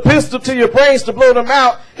you put a pistol to your brains to blow them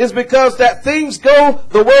out, is because that things go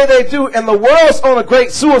the way they do, and the world's on a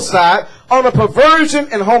great suicide, on a perversion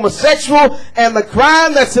and homosexual, and the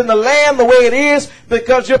crime that's in the land the way it is,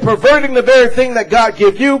 because you're perverting the very thing that God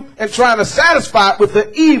gave you and trying to satisfy it with the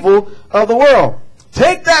evil of the world.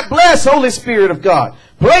 Take that blessed Holy Spirit of God.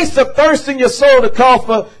 Place the thirst in your soul to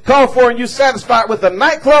call for, and you satisfy it with a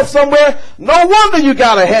nightclub somewhere. No wonder you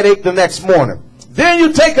got a headache the next morning. Then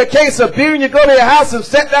you take a case of beer and you go to your house and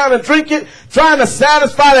sit down and drink it, trying to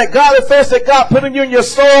satisfy that godly thirst that God put in you in your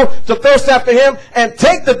soul to thirst after him, and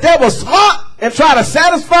take the devil's heart and try to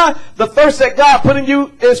satisfy the thirst that God put in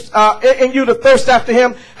you in you to thirst after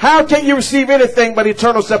him. How can you receive anything but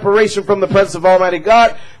eternal separation from the presence of Almighty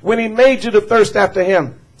God when he made you to thirst after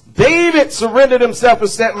him? David surrendered himself and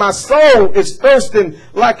said, my soul is thirsting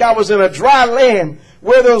like I was in a dry land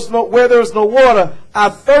where there's no water. I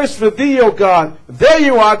thirst for thee, O God. There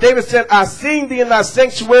you are. David said, I sing thee in thy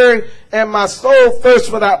sanctuary, and my soul thirsts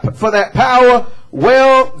for that power.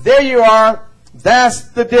 Well, there you are. That's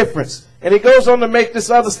the difference. And he goes on to make this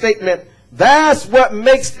other statement. That's what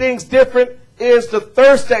makes things different, is the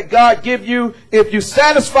thirst that God give you. If you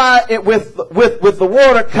satisfy it with the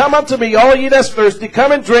water, come unto me, all ye that's thirsty,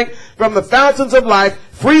 come and drink from the fountains of life,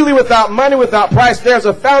 freely, without money, without price. There's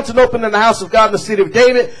a fountain open in the house of God in the city of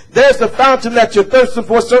David. There's the fountain that you're thirsting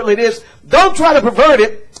for. Certainly it is. Don't try to pervert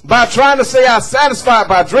it by trying to say, I'll satisfy it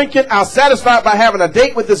by drinking. I'll satisfy it by having a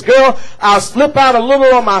date with this girl. I'll slip out a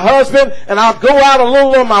little on my husband, and I'll go out a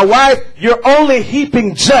little on my wife. You're only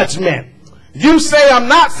heaping judgment. You say, I'm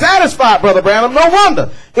not satisfied, Brother Branham. No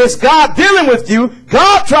wonder. It's God dealing with you,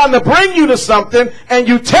 God trying to bring you to something, and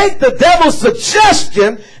you take the devil's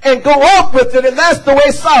suggestion and go off with it, and that's the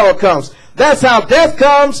way sorrow comes. That's how death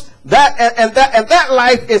comes. That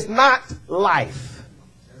life is not life.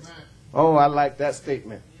 Amen. Oh, I like that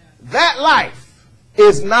statement. That life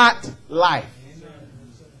is not life.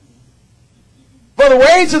 For the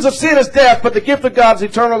wages of sin is death, but the gift of God is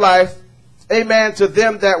eternal life. Amen, to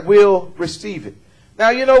them that will receive it. Now,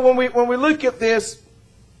 you know, when we look at this,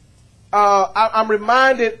 I'm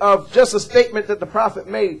reminded of just a statement that the prophet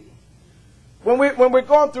made. When we're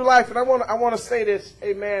going through life, and I want to say this,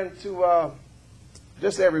 amen, to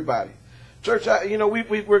just everybody. Church, you know,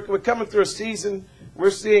 we're coming through a season.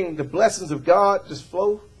 We're seeing the blessings of God just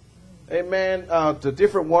flow. Amen. The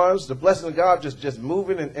different ones, the blessing of God just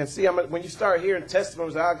moving. And see, when you start hearing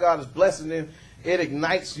testimonies of how God is blessing them, it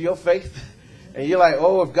ignites your faith. And you're like,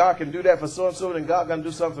 oh, if God can do that for so-and-so, then God going to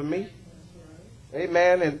do something for me.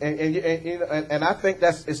 Amen. And I think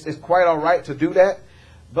it's quite all right to do that.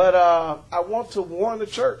 But I want to warn the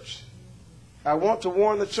church. I want to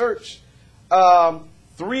warn the church.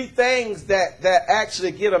 3 things that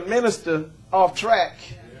actually get a minister off track.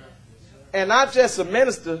 And not just a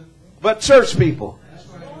minister, but church people.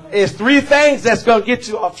 It's 3 things that's going to get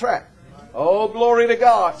you off track. Oh, glory to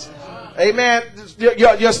God. Amen.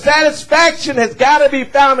 Your satisfaction has got to be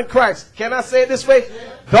found in Christ. Can I say it this way?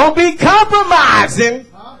 Don't be compromising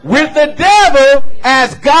with the devil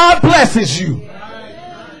as God blesses you.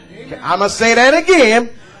 I'm going to say that again.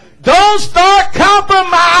 Don't start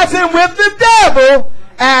compromising with the devil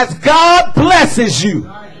as God blesses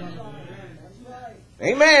you.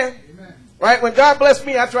 Amen. Right? When God bless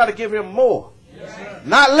me, I try to give him more,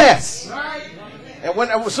 not less. And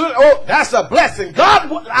that's a blessing.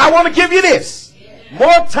 God, I want to give you this.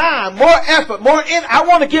 More time, more effort, I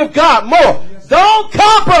want to give God more. Don't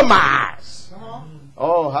compromise.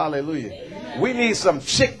 Oh, hallelujah. We need some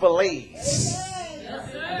Chick-fil-A's.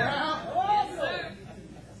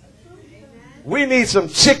 We need some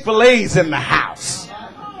Chick-fil-A's in the house.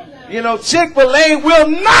 You know, Chick-fil-A will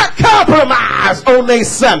not compromise on their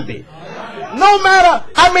Sunday. No matter,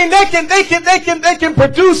 I mean, they can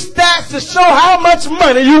produce stats to show how much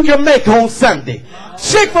money you can make on Sunday.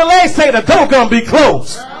 Chick-fil-A say the door gonna be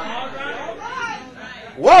closed.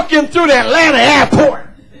 Walking through the Atlanta airport,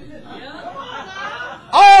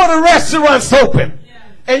 all the restaurants open,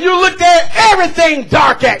 and you look at everything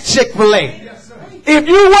dark at Chick-fil-A. If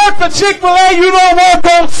you work for Chick-fil-A, you don't work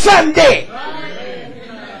on Sunday.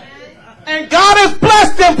 And God has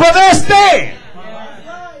blessed them for their stand.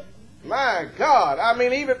 My God, I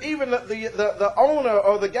mean, even the owner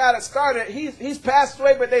or the guy that started, he's passed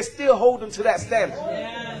away, but they still hold him to that standard.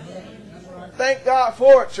 Thank God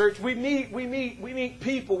for it, church. We need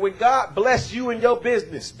people. When God bless you in your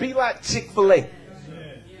business, be like Chick-fil-A.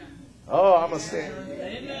 Oh, I'm gonna say it.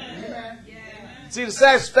 See, the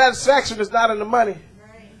satisfaction is not in the money.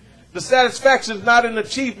 The satisfaction is not in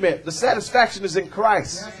achievement. The satisfaction is in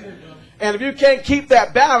Christ. And if you can't keep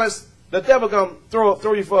that balance, the devil gonna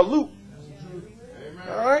throw you for a loop.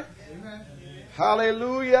 All right.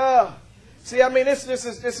 Hallelujah. See, I mean, this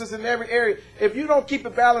is in every area. If you don't keep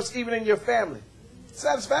it balanced, even in your family,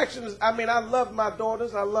 satisfaction is. I mean, I love my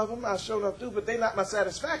daughters. I love them. I sure enough do, but they're not my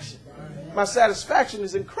satisfaction. My satisfaction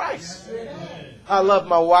is in Christ. I love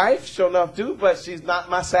my wife, sure enough do, but she's not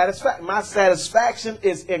my satisfaction. My satisfaction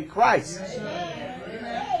is in Christ.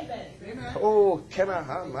 Oh, can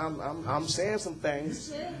I'm saying some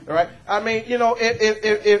things. All right. I mean, you know,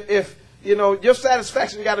 if you know, your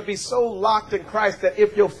satisfaction got to be so locked in Christ that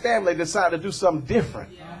if your family decide to do something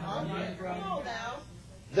different,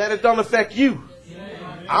 that it don't affect you.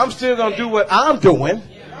 I'm still going to do what I'm doing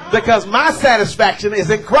because my satisfaction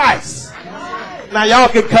is in Christ. Now, y'all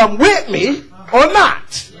can come with me or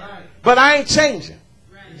not, but I ain't changing.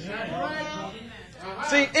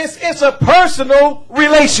 See, it's a personal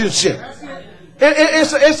relationship.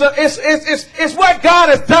 It's what God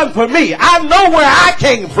has done for me. I know where I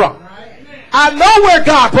came from. I know where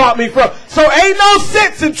God brought me from. So ain't no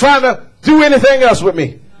sense in trying to do anything else with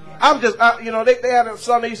me. they had a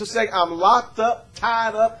song they used to say, I'm locked up,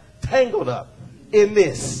 tied up, tangled up in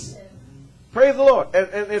this. Praise the Lord.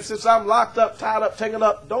 And since I'm locked up, tied up, tangled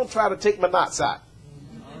up, don't try to take my knots out.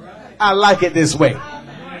 I like it this way.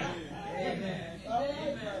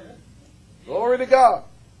 Glory to God.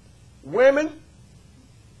 Women,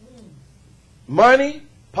 money,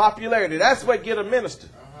 popularity. That's what get a minister.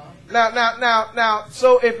 Now,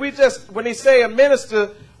 so if we just, when they say a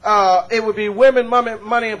minister, it would be women,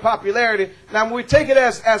 money, and popularity. Now, when we take it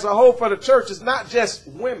as a whole for the church, it's not just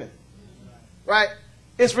women, right?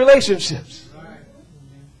 It's relationships.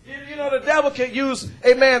 You know, the devil can use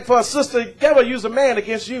a man for a sister. The devil use a man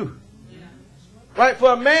against you. Right?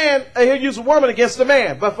 For a man, he'll use a woman against a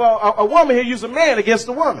man. But for a woman, he'll use a man against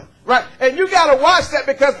a woman. Right? And you got to watch that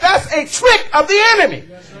because that's a trick of the enemy.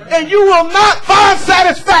 And you will not find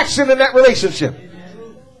satisfaction in that relationship.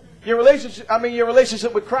 Your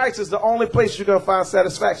relationship with Christ is the only place you're going to find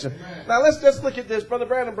satisfaction. Now, let's look at this. Brother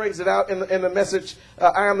Brandon brings it out in the message,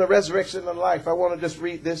 I am the resurrection and life. I want to just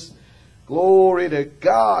read this. Glory to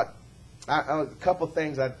God. A couple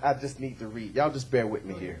things I just need to read. Y'all just bear with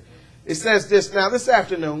me here. It says this. Now, this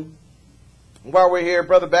afternoon, while we're here,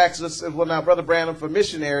 Brother Baxter said, well, now, Brother Brandon for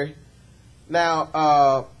missionary.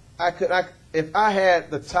 Now, if I had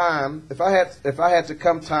the time, if I had to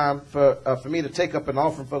come time for me to take up an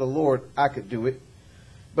offering for the Lord, I could do it,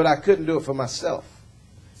 but I couldn't do it for myself.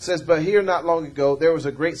 It says, but here not long ago, there was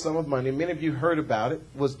a great sum of money. Many of you heard about it,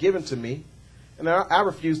 was given to me, and I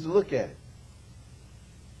refused to look at it.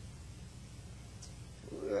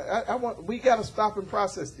 We got to stop and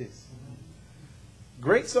process this.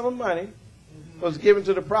 Great sum of money was given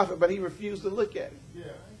to the prophet, but he refused to look at it.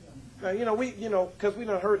 Now, because we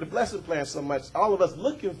done heard the blessing plan so much, all of us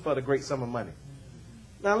looking for the great sum of money.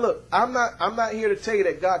 Now, look, I'm not here to tell you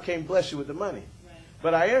that God can't bless you with the money.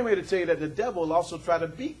 But I am here to tell you that the devil will also try to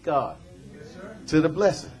beat God to the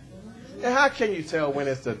blessing. And how can you tell when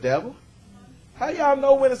it's the devil? How y'all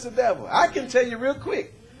know when it's the devil? I can tell you real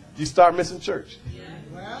quick. You start missing church.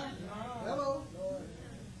 Now,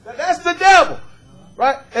 that's the devil.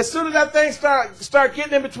 Right? As soon as that thing start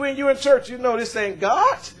getting in between you and church, you know this ain't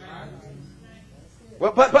God.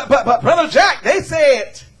 Well, but Brother Jack, they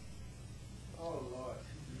said. Oh Lord.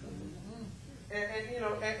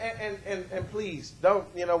 And please don't,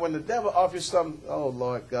 when the devil offers something, oh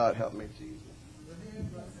Lord God, help me, Jesus.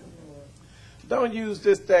 Don't use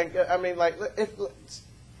this thing. I mean,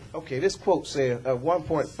 okay, this quote said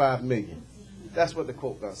 1.5 million. That's what the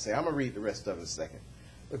quote gonna say. I'm gonna read the rest of it in a second.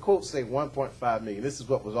 The quote say 1.5 million. This is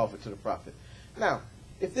what was offered to the prophet. Now,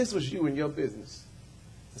 if this was you in your business,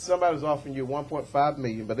 somebody was offering you 1.5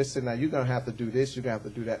 million, but they said, now you're going to have to do this, you're going to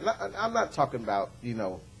have to do that. I'm not talking about,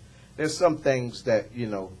 there's some things that,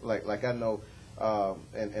 like I know,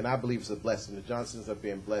 and I believe it's a blessing. The Johnsons are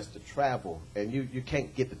being blessed to travel, and you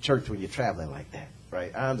can't get to church when you're traveling like that,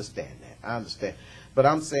 right? I understand that. I understand. But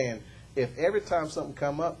I'm saying, if every time something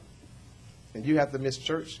come up, and you have to miss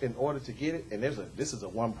church in order to get it, and this is a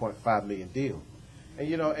 1.5 million deal. And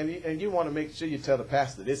and you want to make sure you tell the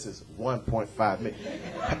pastor this is 1.5 million.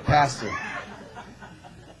 Pastor,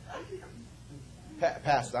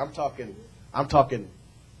 I'm talking.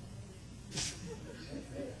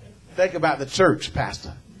 Think about the church,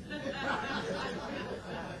 pastor.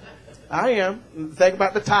 I am. Think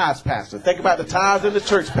about the tithes, pastor. Think about the tithes in the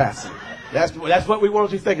church, pastor. That's what we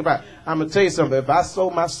want you to think about. I'm going to tell you something. If I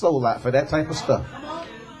sold my soul out for that type of stuff,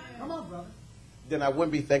 come on, brother, then I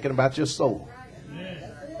wouldn't be thinking about your soul.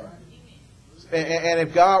 And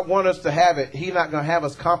if God wants us to have it, He's not going to have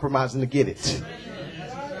us compromising to get it.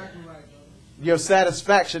 Your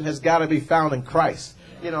satisfaction has got to be found in Christ.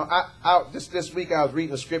 This week I was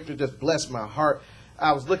reading the scripture, just blessed my heart.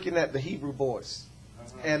 I was looking at the Hebrew boys.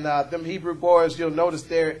 And them Hebrew boys, you'll notice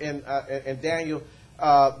there in Daniel,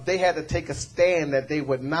 they had to take a stand that they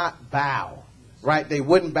would not bow, right? They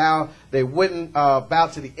wouldn't bow. They wouldn't bow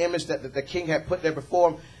to the image that the king had put there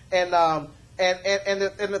before them.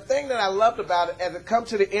 And the thing that I loved about it, as it comes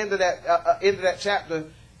to the end of that chapter,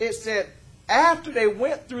 it said after they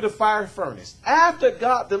went through the fire furnace, after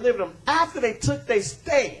God delivered them, after they took their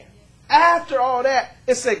stand, after all that,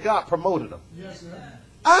 it said God promoted them. Yes, sir.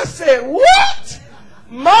 I said, what?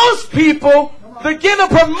 Most people, to get a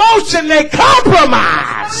promotion, they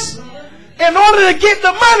compromise. In order to get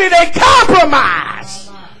the money, they compromise.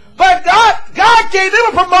 But God gave them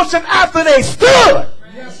a promotion after they stood.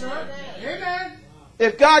 Yes, sir. Amen.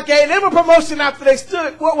 If God gave them a promotion after they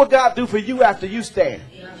stood, what will God do for you after you stand?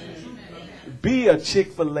 Be a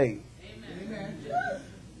Chick-fil-A.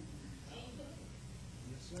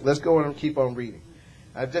 Let's go on and keep on reading.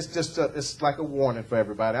 It's like a warning for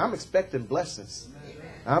everybody. I'm expecting blessings.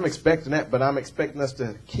 I'm expecting that, but I'm expecting us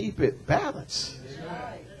to keep it balanced.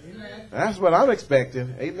 That's what I'm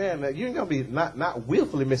expecting. Amen. You ain't going to be not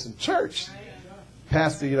willfully missing church.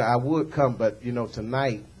 Pastor, I would come, but,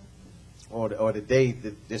 tonight or the day,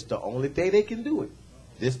 this the only day they can do it.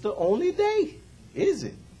 This the only day. Is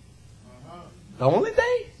it? The only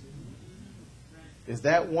day? Is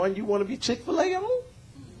that one you want to be Chick-fil-A on?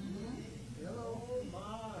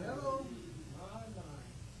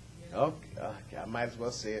 Okay, I might as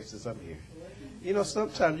well say it since I'm here.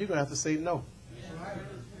 Sometimes you're going to have to say no.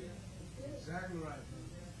 Exactly right.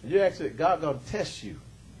 You actually, God going to test you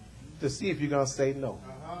to see if you're going to say no.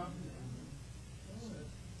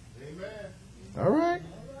 Amen. All right.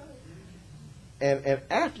 And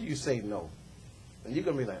after you say no, and you're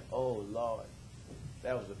going to be like, oh, Lord,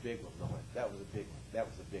 that was a big one, Lord. That was a big one. That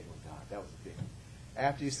was a big one, God. That was a big one.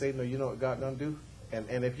 After you say no, you know what God going to do?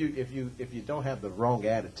 And if you don't have the wrong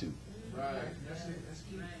attitude, Right. That's it. That's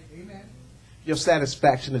key. Amen. your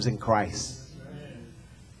satisfaction is in Christ.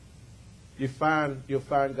 You'll find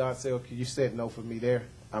God say, okay, you said no for me there.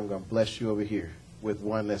 I'm going to bless you over here with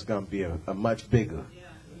one that's going to be a much bigger,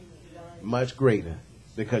 much greater,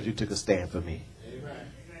 because you took a stand for me. Amen.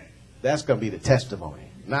 That's going to be the testimony,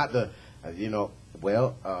 not the, the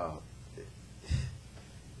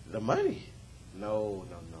money. No.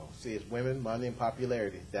 See, it's women, money, and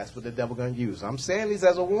popularity. That's what the devil going to use. I'm saying this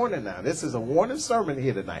as a warning now. This is a warning sermon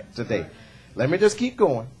here today. Let me just keep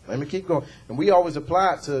going. And we always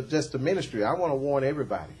apply it to just the ministry. I want to warn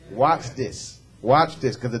everybody. Watch this,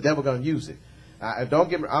 because the devil going to use it.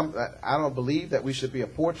 Don't get me. I don't believe that we should be a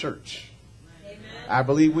poor church. Amen. I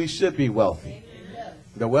believe we should be wealthy. Amen.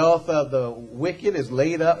 The wealth of the wicked is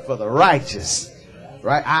laid up for the righteous.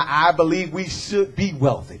 Right? I believe we should be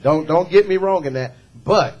wealthy. Don't get me wrong in that.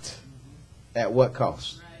 But at what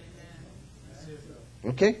cost?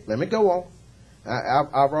 Okay, let me go on.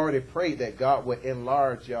 I've already prayed that God would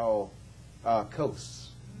enlarge y'all coasts.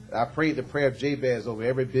 I prayed the prayer of Jabez over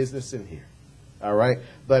every business in here. All right?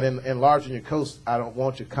 But in enlarging your coast, I don't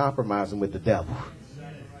want you compromising with the devil.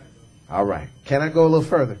 All right. Can I go a little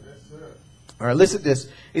further? All right, listen to this.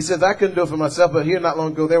 He says, I couldn't do it for myself, but here not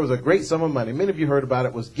long ago there was a great sum of money. Many of you heard about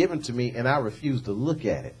it. Was given to me, and I refused to look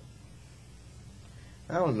at it.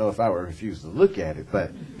 I don't know if I would refuse to look at it,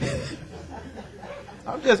 but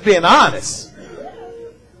I'm just being honest.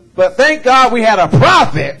 But thank God we had a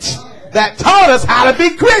prophet that taught us how to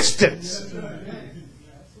be Christians.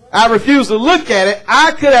 I refuse to look at it.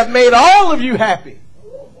 I could have made all of you happy.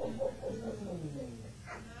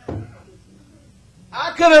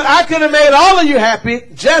 I could have made all of you happy.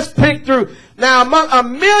 Just pick through. Now,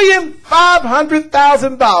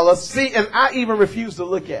 $1,500,000. See, and I even refuse to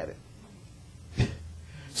look at it.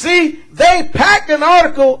 See, they packed an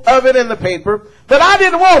article of it in the paper, but I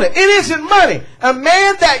didn't want it. It isn't money. A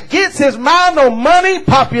man that gets his mind on money,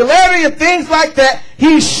 popularity, and things like that,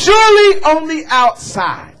 he's surely on the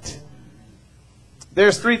outside.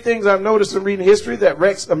 There's 3 things I've noticed in reading history that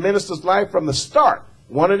wrecks a minister's life from the start.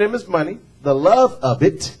 One of them is money, the love of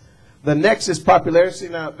it. The next is popularity.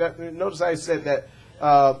 Now, notice how I said that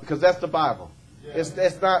because that's the Bible. It's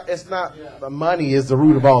not money is the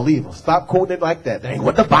root of all evil. Stop quoting it like that. That ain't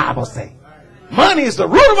what the Bible say. Money is the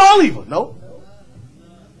root of all evil. No.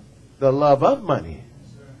 The love of money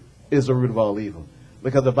is the root of all evil.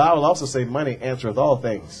 Because the Bible also say money answereth all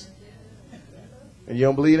things. And you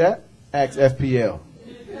don't believe that? Ask FPL.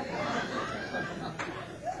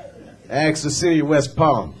 Ask the city of West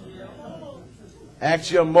Palm.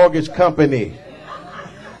 Ask your mortgage company.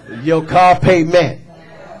 Your car payment.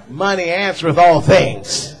 Money answereth all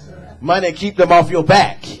things. Money keep them off your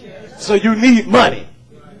back. So you need money.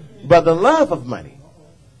 But the love of money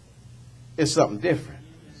is something different.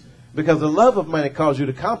 Because the love of money calls you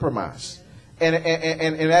to compromise. And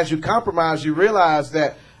as you compromise, you realize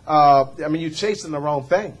that, you're chasing the wrong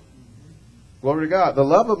thing. Glory to God. The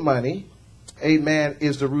love of money, amen,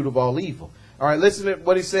 is the root of all evil. All right, listen to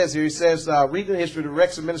what he says here. He says, reading the history of the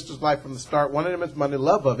wrecks a minister's life from the start. One of them is money,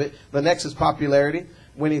 love of it. The next is popularity.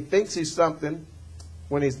 When he thinks he's something,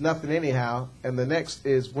 when he's nothing anyhow. And the next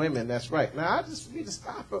is women. That's right. Now, I just need to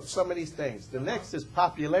stop up some of these things. The next is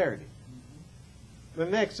popularity. The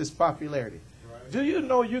next is popularity. Right. Do you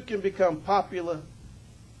know you can become popular?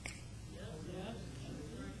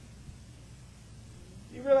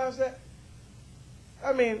 You realize that?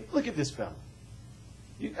 I mean, look at this fella.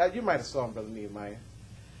 You might have saw him, Brother Nehemiah.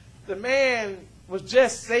 The man was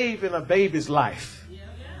just saving a baby's life.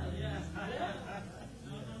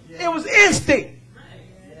 It was instinct.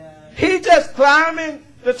 He just climbing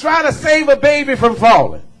to try to save a baby from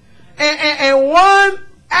falling. And one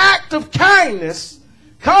act of kindness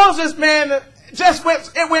caused this man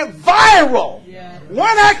it went viral. Yeah.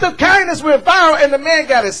 One act of kindness went viral, and the man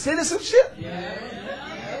got his citizenship. Yeah.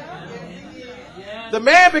 The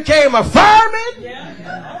man became a fireman.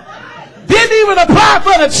 Yeah. Didn't even apply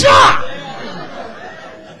for the job.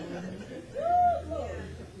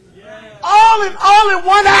 All in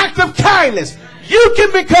one act of kindness. You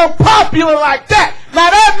can become popular like that. Now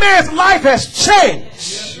that man's life has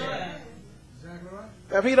changed.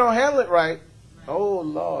 If he don't handle it right, oh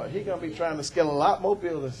Lord, he's gonna be trying to scale a lot more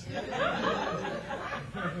buildings.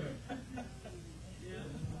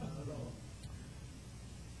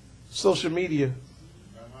 Social media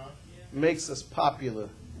makes us popular,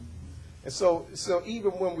 and so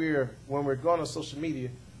even when we're going on social media,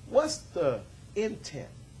 what's the intent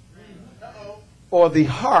or the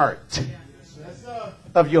heart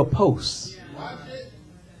of your posts?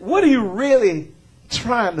 What are you really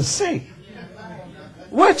trying to say?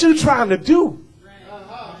 What you trying to do?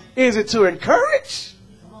 Is it to encourage?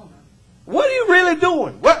 What are you really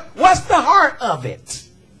doing? What's the heart of it?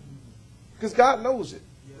 Because God knows it.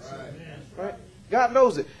 Right? God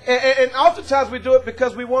knows it. And oftentimes we do it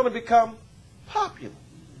because we want to become popular.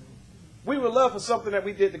 We would love for something that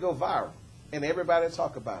we did to go viral and everybody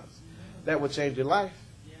talk about us. That will change your life.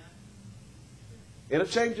 It'll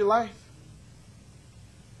change your life.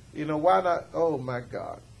 You know, why not? Oh, my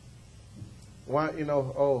God. Why, you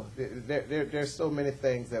know, oh, there's so many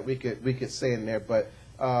things that we could say in there, but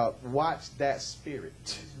watch that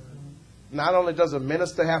spirit. Not only does a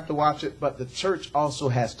minister have to watch it, but the church also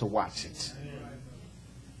has to watch it.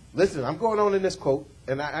 Listen, I'm going on in this quote,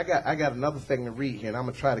 and I got another thing to read here, and I'm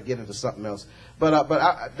going to try to get into something else.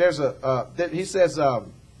 He says,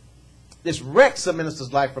 this wrecks a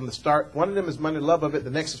minister's life from the start. One of them is money, love of it.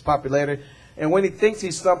 The next is popularity. And when he thinks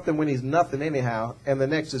he's something, when he's nothing anyhow. And the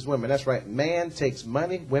next is women. That's right. Man takes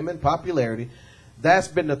money, women, popularity. That's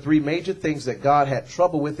been the three major things that God had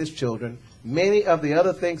trouble with his children. Many of the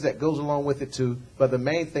other things that goes along with it too. But the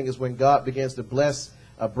main thing is when God begins to bless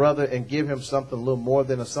a brother and give him something a little more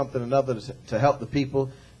than something another to help the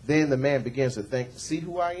people. Then the man begins to think, see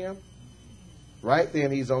who I am? Right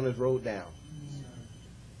then he's on his road down.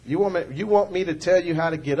 You want me to tell you how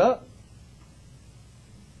to get up?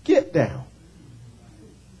 Get down.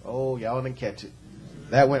 Oh, y'all didn't catch it.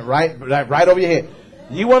 That went right over your head.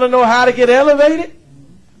 You want to know how to get elevated?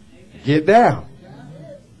 Get down.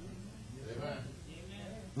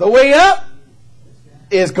 The way up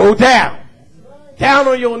is go down. Down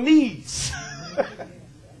on your knees.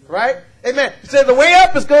 Right? Amen. He said the way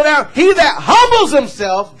up is go down. He that humbles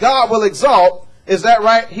himself, God will exalt. Is that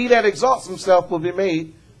right? He that exalts himself will be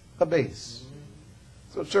made a base.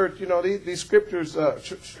 So church, you know, these scriptures,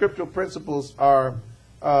 scriptural principles are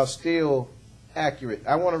still accurate.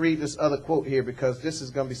 I want to read this other quote here because this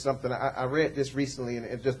is going to be something. I read this recently and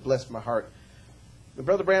it just blessed my heart. The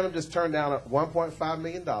Brother Branham just turned down $1.5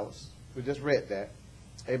 million. We just read that.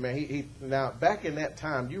 Amen. Now, back in that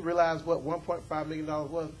time, you realize what $1.5 million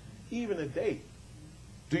was? Even today.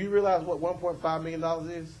 Do you realize what $1.5 million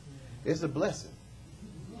is? It's a blessing.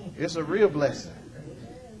 It's a real blessing.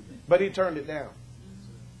 But he turned it down.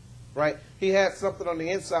 Right? He had something on the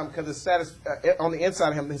inside because on the inside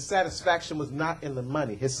of him, his satisfaction was not in the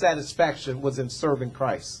money. His satisfaction was in serving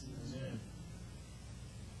Christ.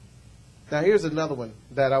 Now, here's another one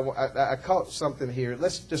that I caught something here.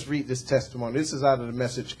 Let's just read this testimony. This is out of the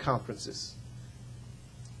Message Conferences.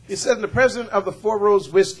 He said, the president of the Four Rose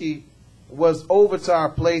Whiskey was over to our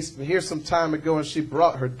place here some time ago, and she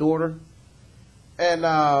brought her daughter.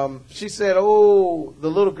 And she said, oh, the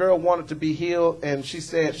little girl wanted to be healed, and she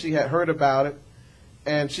said she had heard about it,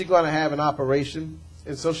 and she's going to have an operation.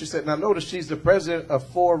 And so she said, now notice she's the president of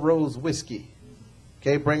Four Rose Whiskey,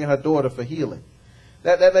 okay, bringing her daughter for healing.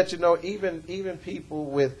 That lets you know even people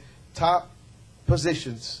with top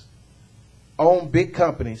positions, own big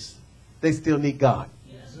companies, they still need God.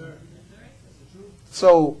 Yes, sir.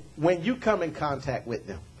 So when you come in contact with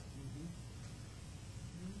them,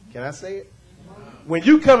 can I say it? When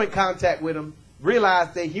you come in contact with them,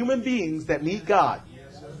 realize they're human beings that need God.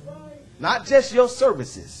 Not just your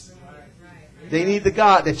services. They need the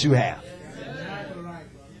God that you have.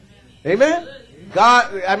 Amen?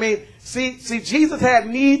 God, I mean, see, Jesus had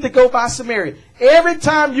need to go by Samaria. Every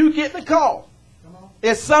time you get the call,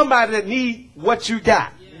 it's somebody that need what you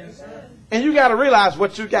got. And you got to realize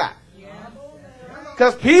what you got.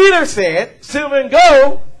 Because Peter said, silver and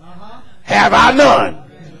gold have I none.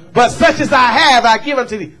 But such as I have, I give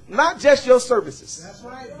unto thee. Not just your services. That's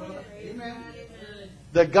right, brother. Amen.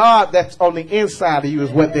 The God that's on the inside of you is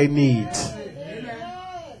what they need.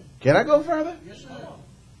 Can I go further? Yes, sir.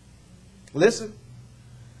 Listen.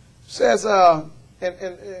 Says, and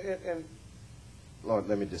Lord,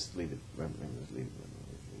 let me just leave it. Let me just leave it.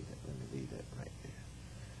 Let me leave that right there.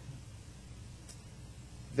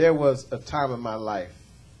 There was a time in my life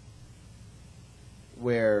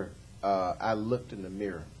where I looked in the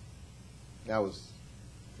mirror.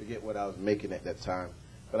 Forget what I was making at that time,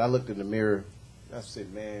 but I looked in the mirror and I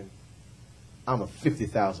said, man, I'm a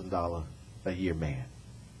 $50,000 a year man.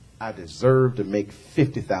 I deserve to make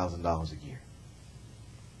 $50,000 a year.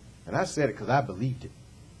 And I said it because I believed it.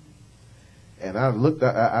 And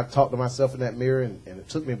I talked to myself in that mirror, and it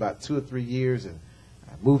took me about 2 or 3 years, and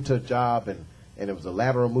I moved to a job, and it was a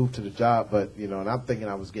lateral move to the job, but, and I'm thinking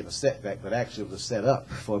I was getting a setback, but actually it was a setup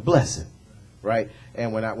for a blessing, right?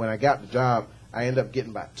 And when I got the job, I ended up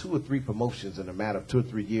getting about 2 or 3 promotions in a matter of 2 or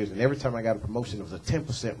 3 years, and every time I got a promotion, it was a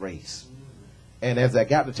 10% raise. And as I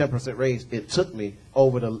got the 10% raise, it took me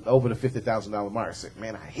over the $50,000 mark. I said,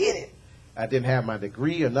 man, I hit it. I didn't have my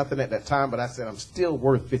degree or nothing at that time, but I said I'm still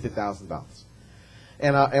worth $50,000.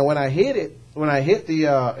 And when I hit it, when I hit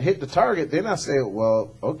the target, then I said, well,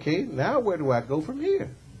 okay, now where do I go from here?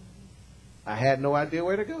 I had no idea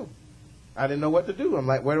where to go. I didn't know what to do. I'm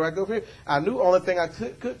like, where do I go from here? I knew the only thing I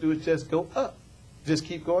could do is just go up, just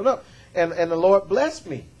keep going up. And the Lord blessed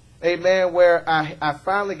me, amen, where I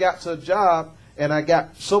finally got to a job and I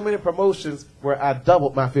got so many promotions where I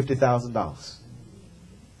doubled my $50,000.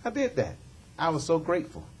 I did that. I was so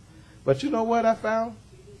grateful. But you know what I found?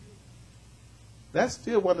 That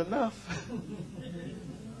still wasn't enough.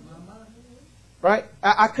 Right?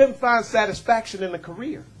 I couldn't find satisfaction in the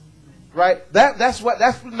career. Right? That's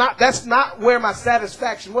not where my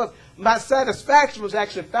satisfaction was. My satisfaction was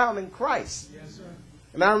actually found in Christ. Yes, sir.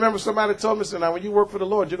 And I remember somebody told me, now when you work for the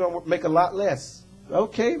Lord, you're going to make a lot less.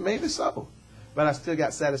 Okay, maybe so. But I still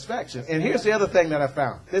got satisfaction. And here's the other thing that I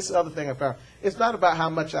found. This is the other thing I found. It's not about how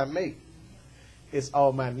much I make. It's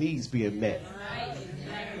all my needs being met.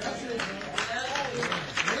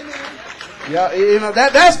 Yeah,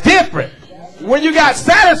 that's different. When you got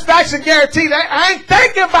satisfaction guaranteed, I ain't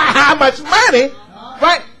thinking about how much money,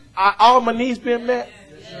 right? Are all my needs being met?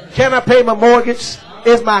 Can I pay my mortgage?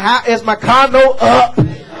 Is my condo up?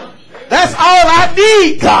 That's all I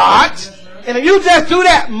need, God. And if you just do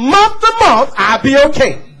that month to month, I'll be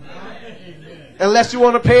okay. Unless you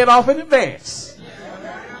want to pay it off in advance.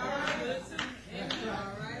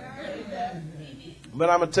 But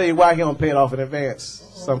I'm going to tell you why he don't pay it off in advance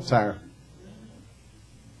sometime.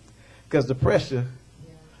 Because the pressure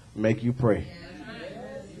make you pray.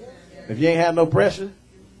 If you ain't had no pressure.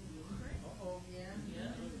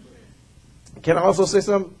 Can I also say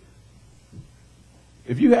something?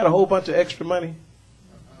 If you had a whole bunch of extra money,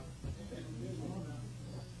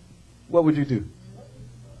 what would you do?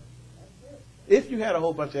 If you had a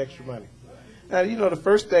whole bunch of extra money. Now, the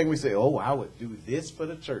first thing we say, oh, I would do this for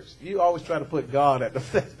the church. You always try to put God at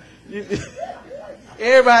the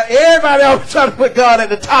everybody always try to put God at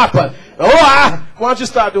the top of it. Why don't you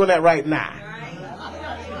start doing that right now?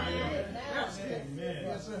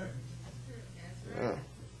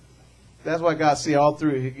 That's why God see all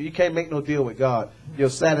through. You can't make no deal with God. Your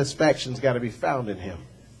satisfaction's got to be found in him.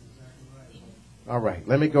 All right,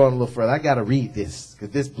 let me go on a little further. I got to read this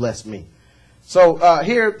because this blessed me. So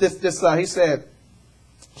here, he said,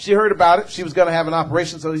 she heard about it. She was going to have an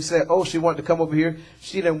operation. So he said, she wanted to come over here.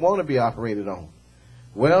 She didn't want to be operated on.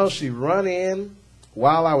 Well, she run in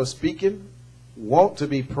while I was speaking, want to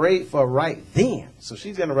be prayed for right then. So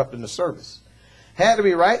she's interrupting the service. Had to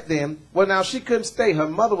be right then. Well, now she couldn't stay. Her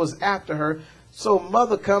mother was after her. So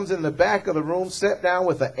mother comes in the back of the room, sat down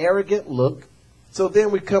with an arrogant look. So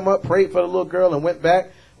then we come up, prayed for the little girl, and went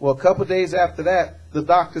back. Well, a couple of days after that, the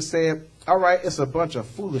doctor said, all right, it's a bunch of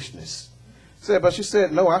foolishness. But she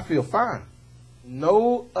said, no, I feel fine.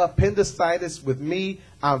 No appendicitis with me.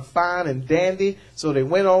 I'm fine and dandy. So they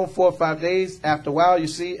went on 4 or 5 days. After a while, you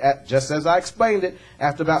see, just as I explained it,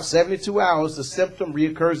 after about 72 hours, the symptom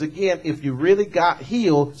reoccurs again. If you really got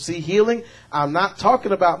healed, see, healing, I'm not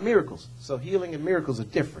talking about miracles. So healing and miracles are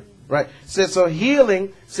different, right? So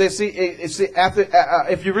healing,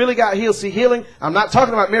 if you really got healed, see, healing, I'm not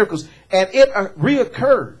talking about miracles. And it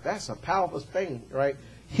reoccurred. That's a powerful thing, right?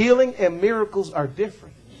 Healing and miracles are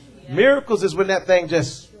different. Miracles is when that thing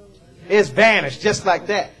just is vanished, just like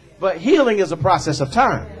that. But healing is a process of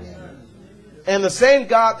time. And the same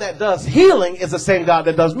God that does healing is the same God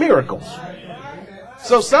that does miracles.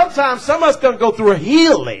 So sometimes some of us going to go through a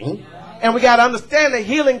healing, and we got to understand that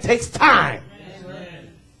healing takes time.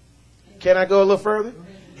 Can I go a little further?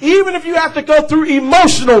 Even if you have to go through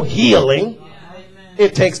emotional healing,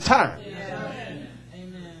 it takes time.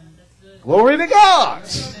 Glory to God.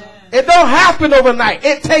 It don't happen overnight.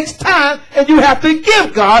 It takes time, and you have to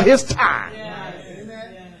give God his time.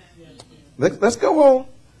 Let's go on.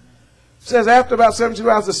 It says after about 72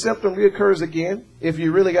 hours, the symptom reoccurs again. If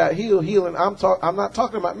you really got healing, I'm not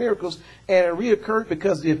talking about miracles. And it reoccurred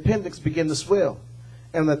because the appendix began to swell.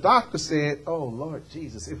 And the doctor said, "Oh Lord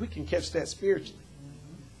Jesus, if we can catch that spiritually,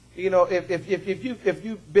 you know, if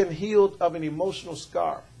you've been healed of an emotional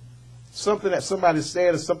scar, something that somebody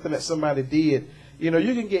said or something that somebody did, you know,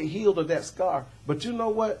 you can get healed of that scar. But you know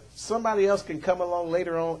what? Somebody else can come along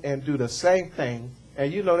later on and do the same thing,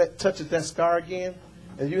 and you know that touches that scar again,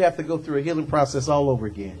 and you have to go through a healing process all over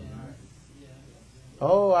again."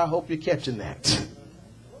 Oh, I hope you're catching that.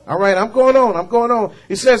 All right, I'm going on.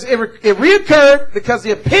 He says it reoccurred because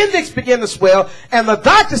the appendix began to swell, and the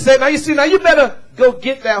doctor said, now you better go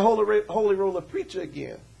get that holy roller preacher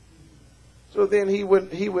again. So then he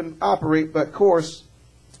wouldn't operate, but of course,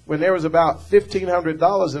 when there was about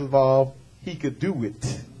 $1,500 involved, he could do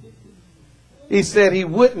it. He said he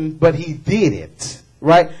wouldn't, but he did it.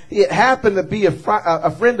 Right? It happened to be a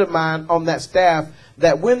friend of mine on that staff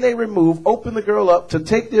that when they opened the girl up to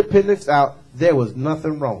take the appendix out, there was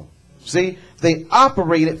nothing wrong. See, they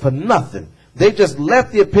operated for nothing. They just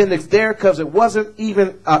left the appendix there because it wasn't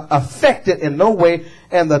even affected in no way.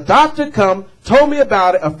 And the doctor told me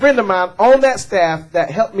about it. A friend of mine on that staff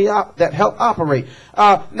that helped operate.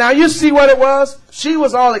 Now you see what it was? She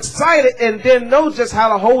was all excited and didn't know just how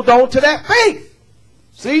to hold on to that faith.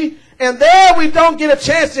 See? And there we don't get a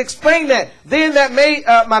chance to explain that. Then that made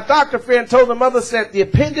my doctor friend told the mother, said the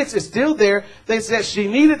appendix is still there. They said she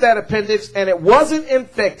needed that appendix and it wasn't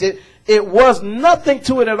infected. It was nothing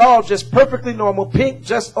to it at all, just perfectly normal, pink,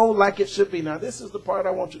 just like it should be. Now this is the part I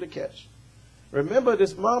want you to catch. Remember,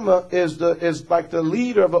 this mama is like the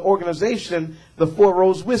leader of an organization, the Four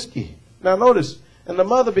Rose Whiskey. Now notice, and the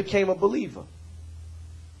mother became a believer.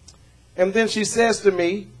 And then she says to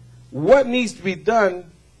me, what needs to be done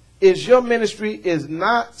is your ministry is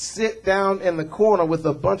not sit down in the corner with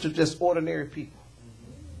a bunch of just ordinary people.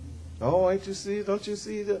 Oh, don't you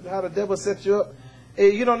see how the devil set you up?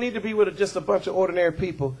 You don't need to be with just a bunch of ordinary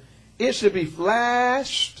people. It should be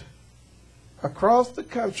flashed across the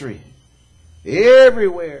country.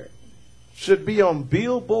 Everywhere. Should be on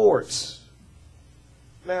billboards.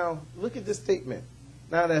 Now, look at this statement.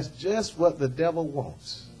 Now, that's just what the devil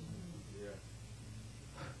wants.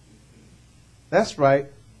 That's right.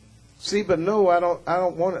 See, but no, I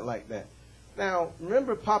don't want it like that. Now,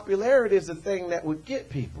 remember, popularity is the thing that would get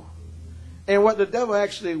people. And what the devil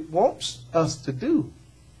actually wants us to do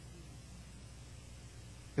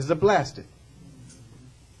is to blast it.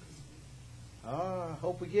 Oh, I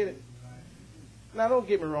hope we get it. Now, don't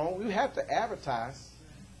get me wrong. We have to advertise.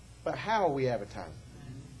 But how are we advertising?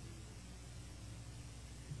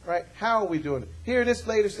 Right? How are we doing it? Here, this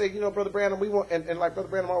lady say, you know, Brother Branham, we want, and like Brother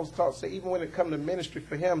Branham always taught, say, even when it comes to ministry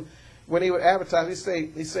for him, when he would advertise, he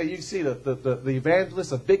say, you see the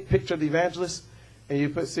evangelist, a big picture of the evangelist, and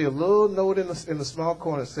you see a little note in the small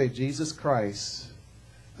corner that say, Jesus Christ,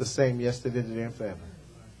 the same yesterday, today, and forever.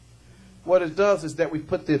 What it does is that we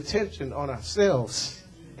put the attention on ourselves,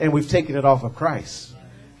 and we've taken it off of Christ.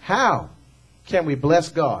 How can we bless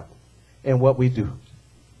God in what we do?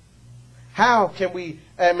 How can we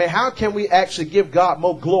actually give God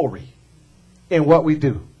more glory in what we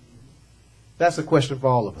do? That's a question for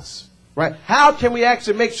all of us, right? How can we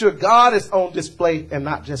actually make sure God is on display and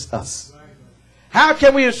not just us? How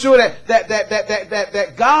can we ensure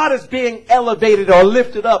that God is being elevated or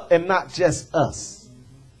lifted up and not just us?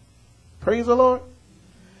 Praise the Lord.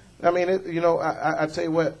 I mean, I tell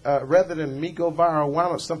you what, rather than me go viral, why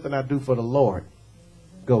don't something I do for the Lord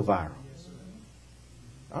go viral?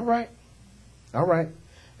 All right. All right.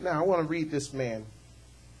 Now, I want to read this man.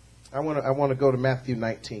 I want to go to Matthew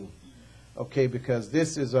 19. Okay, because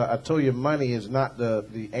this is, I told you, money is not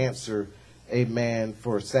the answer, amen,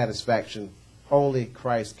 for satisfaction. Only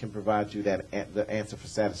Christ can provide you the answer for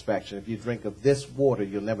satisfaction. If you drink of this water,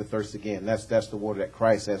 you'll never thirst again. That's the water that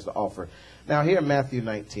Christ has to offer. Now, here in Matthew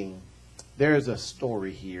 19, there is a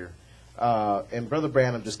story here. And Brother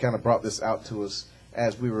Branham just kind of brought this out to us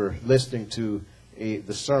as we were listening to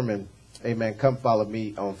the sermon, amen, Come Follow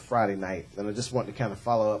Me, on Friday night. And I just want to kind of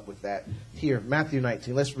follow up with that. Here, Matthew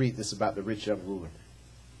 19, let's read this about the rich young ruler.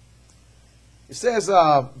 It says,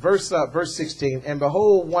 verse 16, and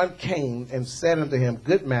behold, one came and said unto him,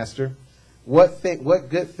 Good master, what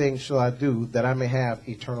good thing shall I do that I may have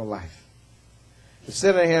eternal life? He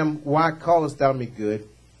said unto him, Why callest thou me good?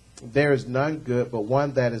 There is none good but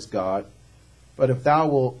one, that is God. But if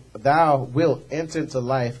thou wilt enter into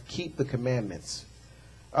life, keep the commandments.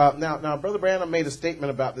 Now, Brother Branham made a statement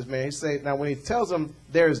about this man. He said, now when he tells him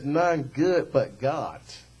there is none good but God,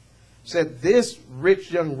 said this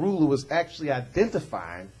rich young ruler was actually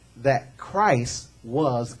identifying that Christ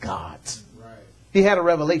was God. He had a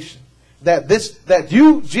revelation that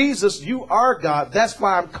you, Jesus, you are God. That's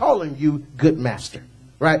why I'm calling you good master.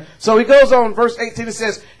 Right? So he goes on, verse 18, it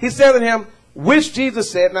says, he said to him, which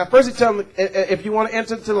Jesus said, now first he tells him, if you want to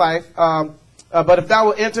enter into life, but if thou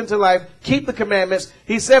wilt enter into life, keep the commandments.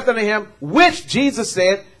 He said unto him, which Jesus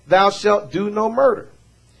said, thou shalt do no murder.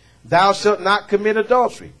 Thou shalt not commit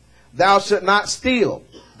adultery. Thou shalt not steal.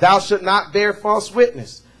 Thou shalt not bear false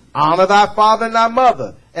witness. Honor thy father and thy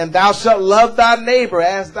mother. And thou shalt love thy neighbor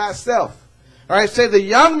as thyself. All right, say, the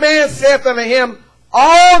young man saith unto him,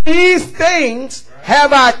 all these things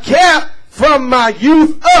have I kept from my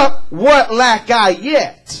youth up. What lack I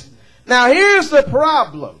yet? Now here's the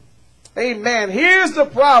problem. Amen. Here's the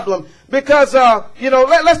problem. Because,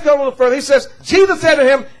 let's go a little further. He says, Jesus said to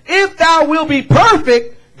him, if thou wilt be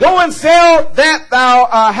perfect, go and sell that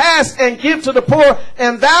thou hast and give to the poor,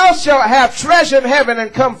 and thou shalt have treasure in heaven,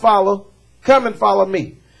 and come and follow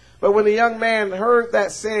me. But when the young man heard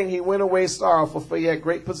that saying, he went away sorrowful, for he had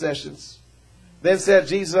great possessions. Then said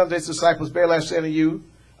Jesus unto his disciples, verily I say unto you,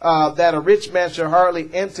 that a rich man shall hardly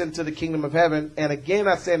enter into the kingdom of heaven. And again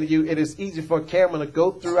I say unto you, it is easier for a camel to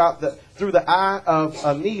go through the eye of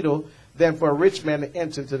a needle than for a rich man to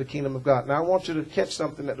enter into the kingdom of God. Now I want you to catch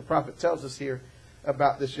something that the prophet tells us here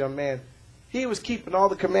about this young man. He was keeping all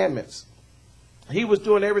the commandments. He was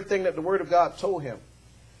doing everything that the word of God told him.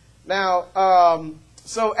 Now,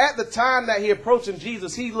 so at the time that he approaching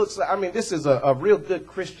Jesus, he looks like, this is a real good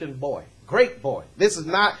Christian boy. Great boy. This is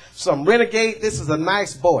not some renegade. This is a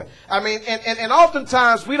nice boy. And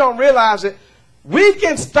oftentimes we don't realize it. We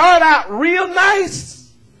can start out real nice,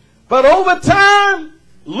 but over time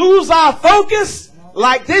lose our focus,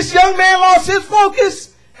 like this young man lost his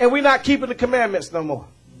focus, and we're not keeping the commandments no more.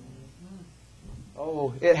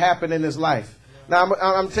 Oh, it happened in his life. Now,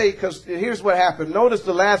 I'm telling you, because here's what happened. Notice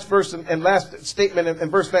the last verse and last statement in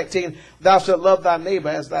verse 19, thou shalt love thy neighbor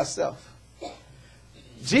as thyself.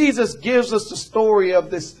 Jesus gives us the story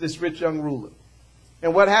of this rich young ruler.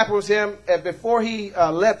 And what happened with him, before he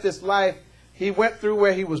left this life, he went through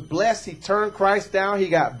where he was blessed. He turned Christ down. He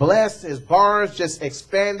got blessed. His barns just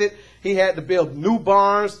expanded. He had to build new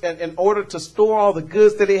barns in order to store all the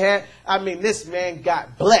goods that he had. This man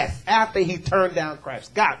got blessed after he turned down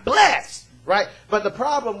Christ. Got blessed, right? But the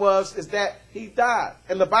problem is that he died.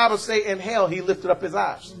 And the Bible say in hell he lifted up his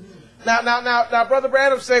eyes. Now, Brother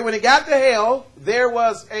Branham say when he got to hell, there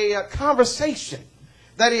was a conversation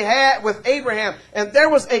that he had with Abraham. And there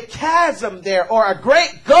was a chasm there, or a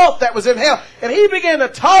great gulf that was in hell. And he began to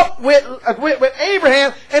talk with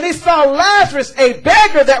Abraham, and he saw Lazarus, a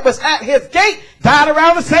beggar that was at his gate, died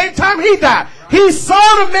around the same time he died. He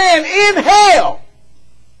saw the man in hell,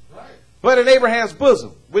 but in Abraham's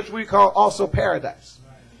bosom, which we call also paradise.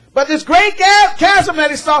 But this great chasm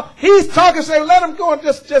that he saw, he's talking, saying, let him go and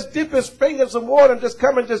just dip his fingers in water and just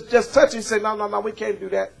come and just touch it. He said, no, we can't do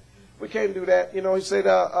that. We can't do that.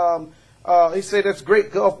 He said, that's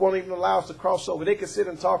great gulf won't even allow us to cross over. They can sit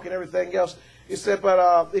and talk and everything else. He said,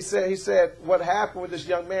 but he said what happened with this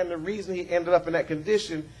young man, the reason he ended up in that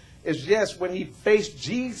condition is, yes, when he faced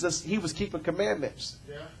Jesus, he was keeping commandments.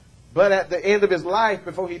 Yeah. But at the end of his life,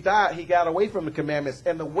 before he died, he got away from the commandments.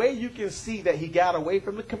 And the way you can see that he got away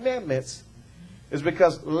from the commandments is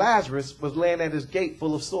because Lazarus was laying at his gate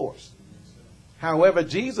full of sores. However,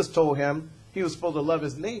 Jesus told him he was supposed to love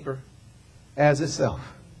his neighbor as himself.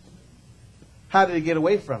 How did he get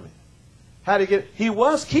away from it? He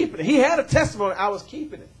was keeping it. He had a testimony, I was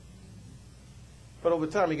keeping it. But over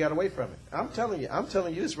time, he got away from it. I'm telling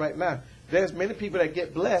you this right now. There's many people that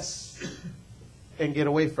get blessed and get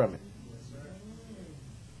away from it.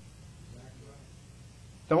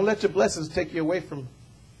 Don't let your blessings take you away from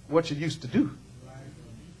what you used to do.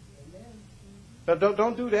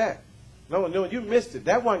 Don't do that. No, you missed it.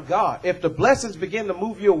 That wasn't God. If the blessings begin to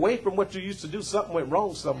move you away from what you used to do, something went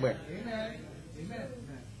wrong somewhere.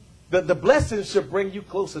 The blessings should bring you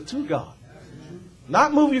closer to God,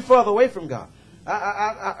 not move you further away from God.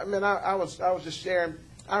 I was just sharing.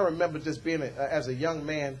 I remember just being as a young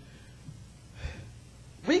man.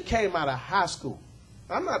 We came out of high school.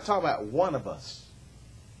 I'm not talking about one of us.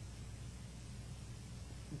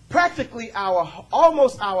 Practically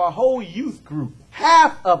almost our whole youth group,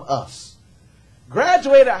 half of us,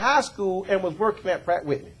 graduated high school and was working at Pratt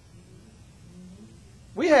Whitney.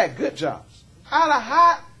 We had good jobs.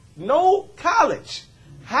 No college,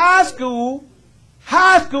 high school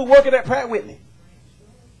working at Pratt Whitney.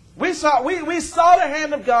 We saw the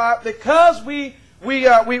hand of God because we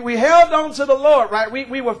held on to the Lord, right?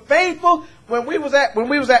 We were faithful when we was at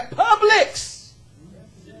Publix.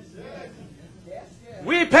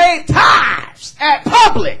 We paid tithes at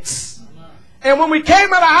Publix. And when we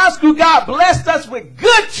came out of high school, God blessed us with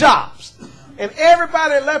good jobs. And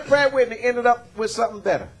everybody that left Pratt Whitney ended up with something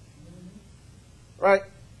better. Right?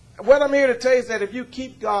 What I'm here to tell you is that if you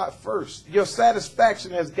keep God first, your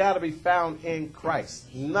satisfaction has got to be found in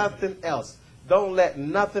Christ. Nothing else. Don't let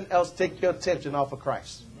nothing else take your attention off of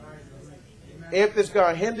Christ. If it's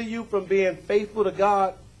going to hinder you from being faithful to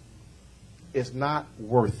God, it's not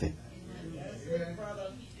worth it.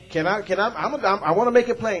 I want to make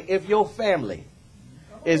it plain. If your family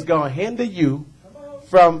is going to hinder you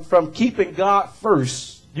from keeping God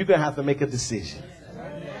first, you're going to have to make a decision.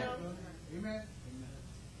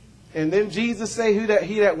 And then Jesus say,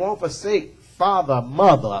 he that won't forsake father,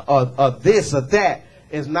 mother, or this or that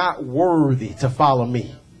is not worthy to follow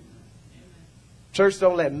me. Church,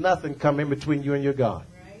 don't let nothing come in between you and your God.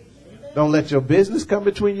 Don't let your business come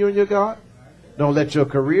between you and your God. Don't let your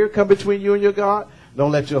career come between you and your God.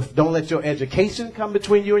 Don't let your education come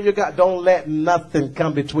between you and your God. Don't let nothing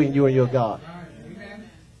come between you and your God.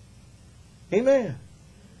 Amen.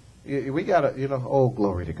 We gotta, oh,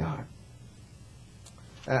 glory to God.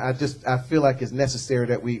 I feel like it's necessary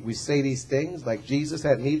that we say these things. Like Jesus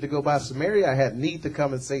had need to go by Samaria, I had need to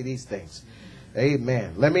come and say these things.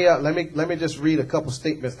 Amen. Let me just read a couple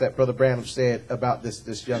statements that Brother Branham said about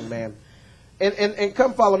this young man. And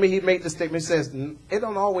come follow me. He made this statement. He says, it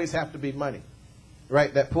don't always have to be money,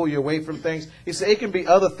 right, that pull you away from things. He said it can be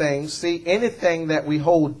other things. See, anything that we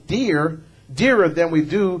hold dearer than we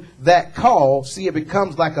do that call, see, it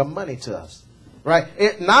becomes like a money to us. Right?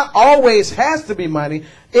 It not always has to be money.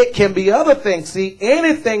 It can be other things. See,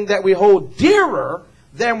 anything that we hold dearer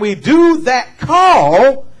than we do that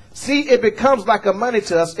call, see, it becomes like a money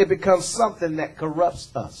to us. It becomes something that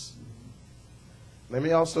corrupts us. Let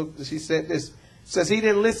me also, she said this, says he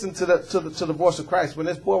didn't listen to the voice of Christ. When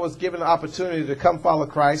this boy was given an opportunity to come follow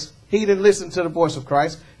Christ, he didn't listen to the voice of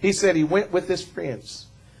Christ. He said he went with his friends.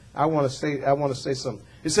 I want to say something.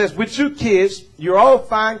 It says, with you kids, you're all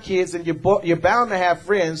fine kids and you're bound to have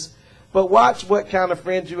friends, but watch what kind of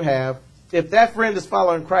friends you have. If that friend is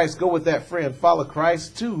following Christ, go with that friend. Follow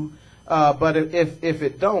Christ too, but if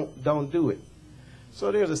it don't do it.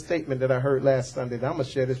 So there's a statement that I heard last Sunday, and I'm going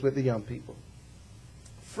to share this with the young people.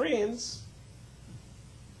 Friends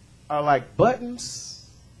are like buttons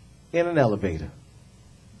in an elevator.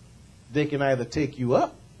 They can either take you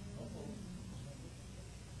up,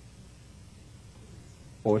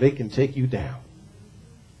 or they can take you down.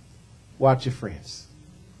 Watch your friends.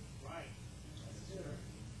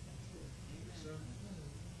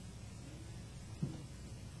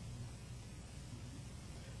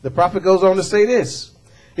 The prophet goes on to say this.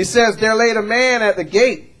 He says, there laid a man at the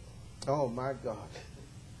gate. Oh my God.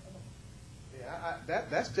 Yeah,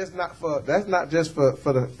 that's not just for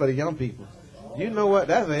the young people. You know what?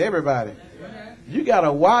 That's for everybody. You got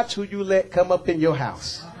to watch who you let come up in your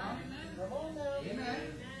house.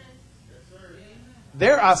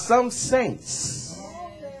 There are some saints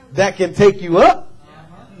that can take you up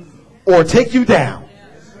or take you down.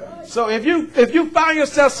 So if you find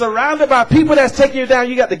yourself surrounded by people that's taking you down,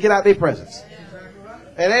 you got to get out their presence.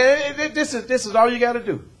 And this is all you got to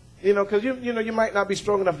do. Because you might not be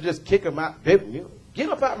strong enough to just kick them out. Get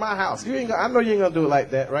up out my house. I know you ain't gonna do it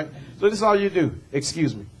like that, right? So this is all you do.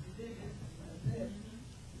 Excuse me.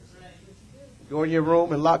 Go in your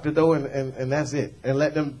room and lock the door, and that's it. And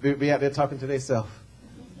let them be out there talking to themselves.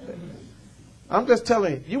 I'm just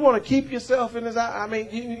telling you, you want to keep yourself in this.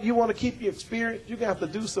 You want to keep your experience. You're going to have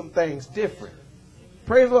to do some things different.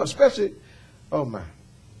 Praise the Lord. Especially, oh my.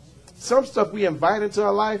 Some stuff we invite into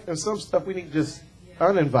our life, and some stuff we need to just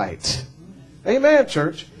uninvite. Amen,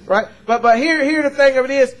 church. Right? But here the thing of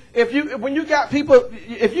it is, when you got people,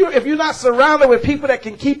 if you're not surrounded with people that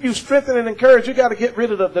can keep you strengthened and encouraged, you got to get rid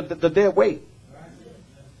of the dead weight.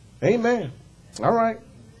 Amen. All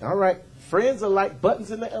right. Friends are like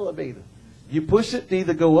buttons in the elevator. You push it to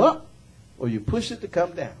either go up or you push it to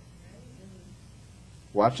come down.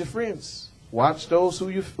 Watch your friends. Watch those who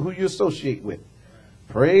you associate with.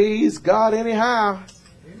 Praise God anyhow.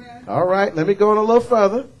 Amen. All right, let me go on a little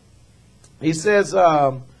further. He says,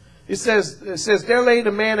 there laid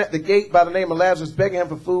a man at the gate by the name of Lazarus, begging him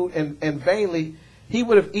for food, and vainly he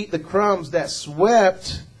would have eaten the crumbs that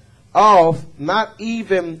swept off, not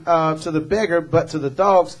even to the beggar, but to the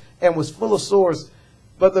dogs, and was full of sores.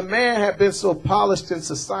 But the man had been so polished in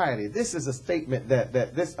society. This is a statement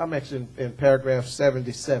that I'm actually in paragraph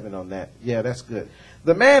 77 on that. Yeah, that's good.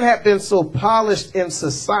 The man had been so polished in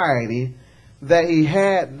society that he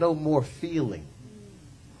had no more feeling.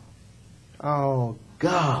 Oh,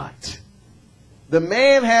 God. The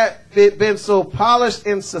man had been so polished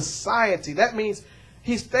in society. That means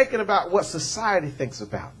He's thinking about what society thinks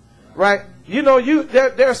about. Right? You know,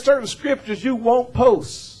 there are certain scriptures you won't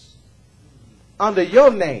post under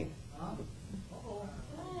your name.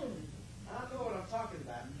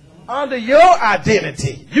 Under your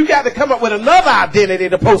identity. You got to come up with another identity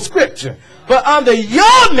to post scripture. But under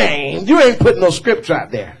your name, you ain't putting no scripture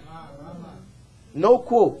out there. No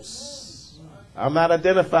quotes. I'm not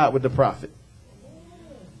identified with the prophet.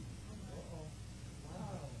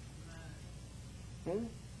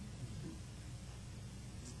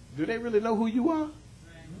 Do they really know who you are?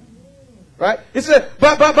 Right? It said,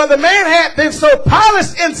 but the man had been so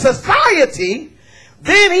polished in society,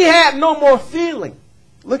 then he had no more feeling.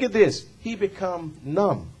 Look at this. He become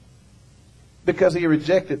numb because he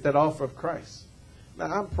rejected that offer of Christ.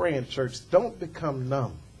 Now, I'm praying, church, don't become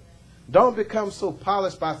numb. Don't become so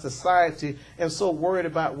polished by society and so worried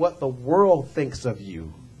about what the world thinks of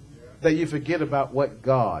you that you forget about what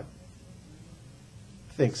God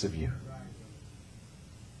thinks of you.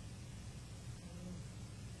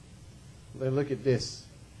 Then look at this.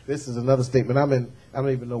 This is another statement. I don't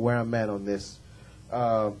even know where I'm at on this.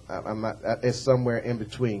 I'm not. It's somewhere in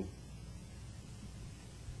between.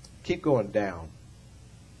 Keep going down.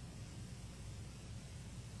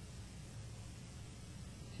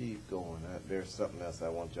 Keep going. There's something else I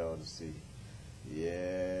want y'all to see.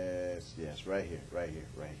 Yes, right here.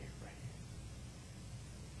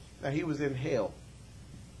 Now he was in hell.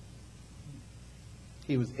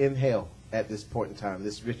 He was in hell at this point in time,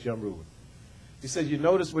 this rich young ruler. He said, you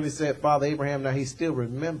notice when he said Father Abraham, now he still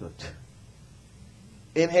remembered.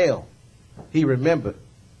 In hell, he remembered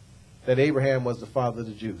that Abraham was the father of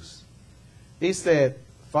the Jews. He said,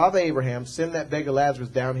 Father Abraham, send that beggar Lazarus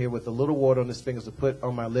down here with a little water on his fingers to put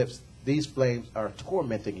on my lips. These flames are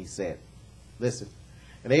tormenting, he said. Listen.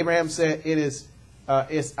 And Abraham said,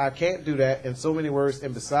 I can't do that in so many words.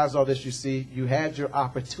 And besides all this, you see, you had your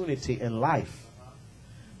opportunity in life.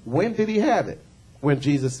 When did he have it? When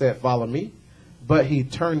Jesus said, follow me. But he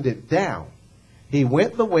turned it down. He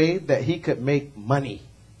went the way that he could make money.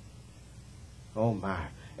 Oh, my.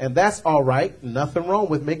 And that's all right. Nothing wrong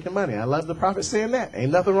with making money. I love the prophet saying that.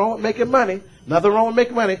 Ain't nothing wrong with making money. Nothing wrong with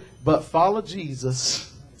making money. But follow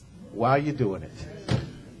Jesus while you're doing it.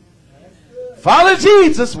 Follow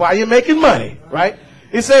Jesus while you're making money. Right?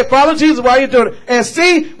 He said, follow Jesus while you're doing it. And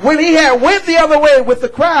see, when he had went the other way with the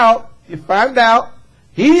crowd, you find out,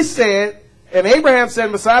 he said, and Abraham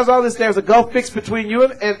said, besides all this, there's a gulf fixed between you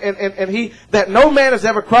and he, that no man has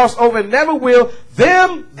ever crossed over and never will.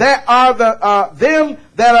 Them that are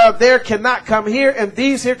there cannot come here, and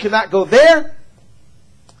these here cannot go there.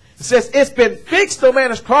 It says, it's been fixed, no man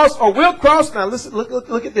has crossed or will cross. Now listen,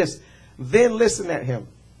 look at this. Then listen at him.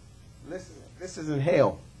 Listen, this is in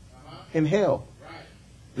hell. In hell.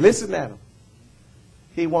 Listen at him.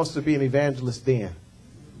 He wants to be an evangelist then.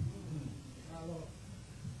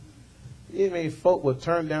 You mean folk will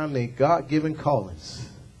turn down their God-given callings.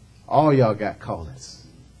 All y'all got callings.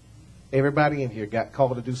 Everybody in here got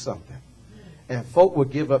called to do something. And folk will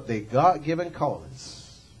give up their God-given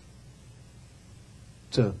callings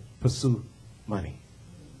to pursue money.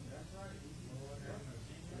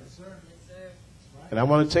 And I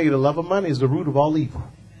want to tell you, the love of money is the root of all evil.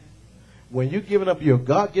 When you're giving up your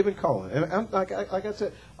God-given calling, and like I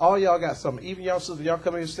said, all y'all got something. Even y'all sisters, y'all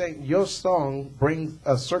come in and saying your song brings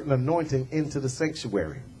a certain anointing into the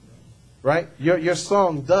sanctuary, right? Your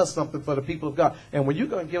song does something for the people of God. And when you're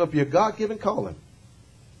going to give up your God-given calling,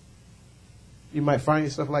 you might find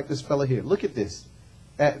yourself like this fella here. Look at this.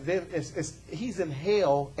 Then he's in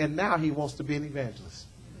hell, and now he wants to be an evangelist.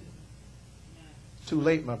 Too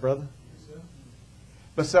late, my brother.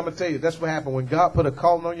 But so I'm going to tell you, that's what happened when God put a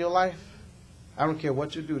calling on your life. I don't care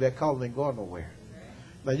what you do, that calling ain't going nowhere.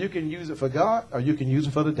 Now, you can use it for God or you can use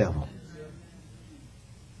it for the devil.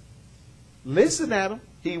 Listen at him.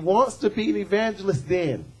 He wants to be an evangelist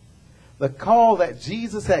then. The call that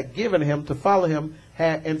Jesus had given him to follow him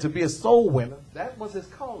and to be a soul winner, that was his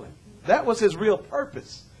calling. That was his real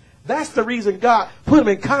purpose. That's the reason God put him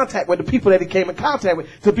in contact with the people that he came in contact with,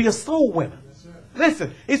 to be a soul winner.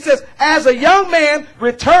 Listen, it says, as a young man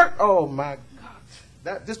returned. Oh, my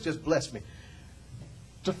God. This just blessed me.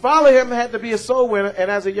 To follow him had to be a soul winner,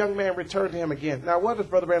 and as a young man returned to him again. Now, what does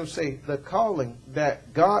Brother Branham say? The calling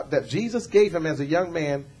that Jesus gave him as a young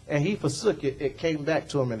man, and he forsook it, it came back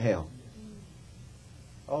to him in hell.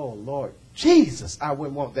 Oh, Lord. Jesus, I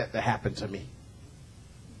wouldn't want that to happen to me.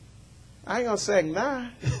 I ain't going to sing, nah.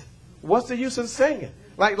 What's the use in singing?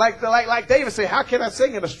 Like David said, how can I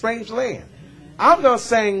sing in a strange land? I'm going to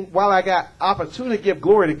sing while I got opportunity to give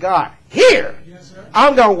glory to God here. Yes,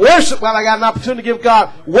 I'm going to worship while I got an opportunity to give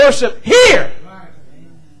God worship here.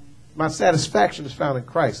 My satisfaction is found in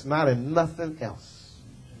Christ, not in nothing else.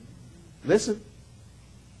 Listen.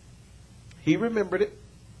 He remembered it,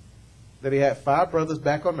 that he had 5 brothers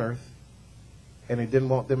back on earth, and he didn't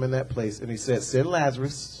want them in that place. And he said, send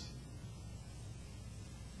Lazarus,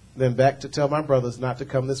 then back to tell my brothers not to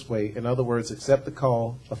come this way. In other words, accept the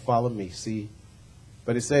call of follow me. See?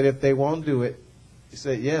 But he said, if they won't do it, he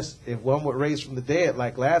said, yes, if one would raise from the dead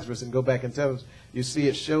like Lazarus and go back and tell them, you see,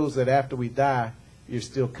 it shows that after we die, you're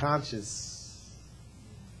still conscious.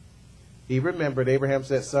 He remembered. Abraham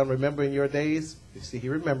said, son, remember in your days? You see, he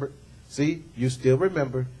remembered. See, you still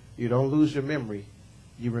remember. You don't lose your memory.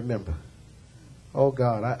 You remember. Oh,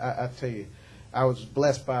 God, I tell you, I was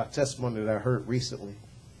blessed by a testimony that I heard recently.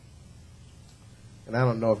 And I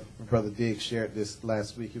don't know if Brother Diggs shared this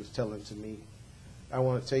last week. He was telling it to me. I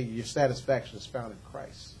want to tell you, your satisfaction is found in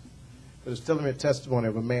Christ. But it's telling me a testimony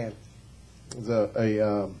of a man. He was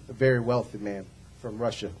a very wealthy man from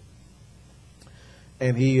Russia.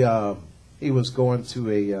 And he was going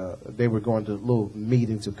to they were going to little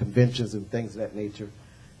meetings and conventions and things of that nature.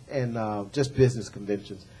 And just business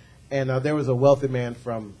conventions. And there was a wealthy man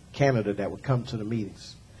from Canada that would come to the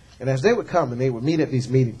meetings. And as they would come and they would meet at these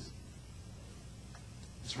meetings,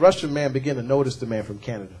 this Russian man began to notice the man from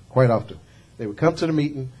Canada quite often. They would come to the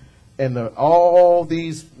meeting, and all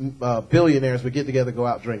these billionaires would get together, go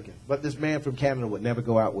out drinking. But this man from Canada would never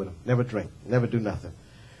go out with them, never drink, never do nothing.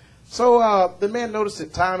 So the man noticed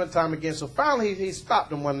it time and time again. So finally he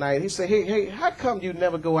stopped him one night. He said, hey, how come you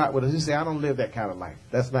never go out with us? He said, I don't live that kind of life.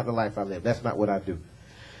 That's not the life I live. That's not what I do.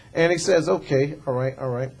 And he says, okay, all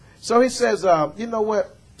right. So he says, you know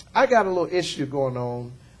what? I got a little issue going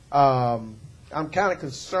on. I'm kind of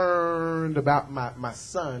concerned about my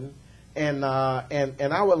son, and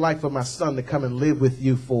I would like for my son to come and live with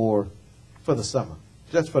you for the summer,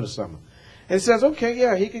 just for the summer. And he says, okay,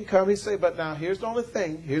 yeah, he can come. He said, but now here's the only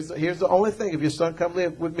thing. Here's the only thing. If your son come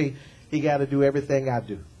live with me, he got to do everything I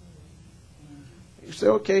do. You say,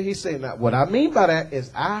 okay. He said, now what I mean by that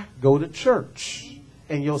is I go to church,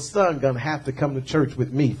 and your son gonna have to come to church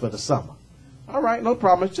with me for the summer. All right, no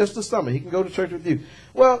problem. It's just the summer. He can go to church with you.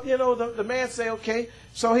 Well, you know, the man say, okay.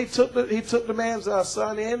 So he took the man's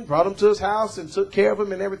son in, brought him to his house, and took care of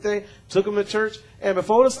him and everything. Took him to church. And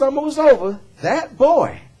before the summer was over, that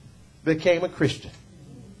boy became a Christian.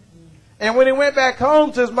 And when he went back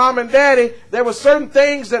home to his mom and daddy, there were certain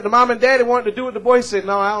things that the mom and daddy wanted to do with the boy. He said,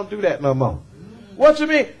 no, I don't do that no more. What you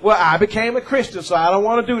mean? Well, I became a Christian, so I don't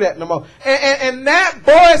want to do that no more. And that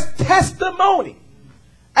boy's testimony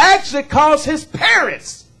actually caused his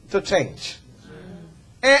parents to change.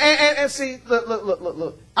 And see,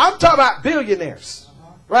 look. I'm talking about billionaires,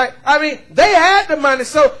 right? I mean, they had the money,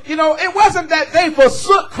 so, you know, it wasn't that they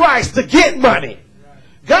forsook Christ to get money.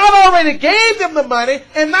 God already gave them the money,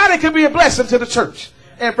 and now they can be a blessing to the church.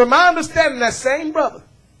 And from my understanding, that same brother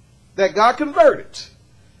that God converted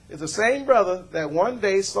is the same brother that one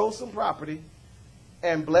day sold some property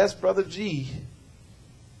and blessed Brother G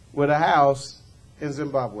with a house in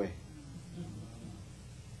Zimbabwe.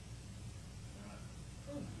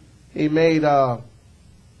 He made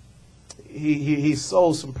he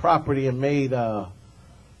sold some property and made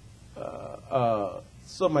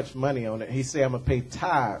so much money on it. He said, I'm gonna pay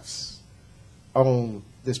tithes on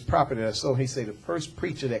this property that I sold. He said, the first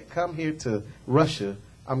preacher that come here to Russia,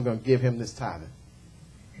 I'm gonna give him this tithing.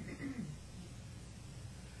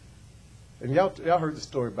 And y'all heard the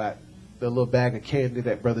story about the little bag of candy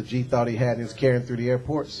that Brother G thought he had and he was carrying through the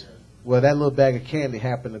airports. Well, that little bag of candy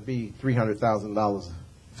happened to be $300,000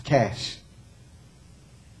 of cash.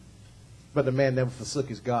 But the man never forsook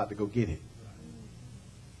his God to go get it.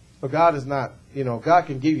 But God is not, you know, God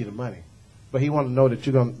can give you the money, but he wants to know that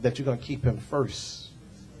you're going to keep him first.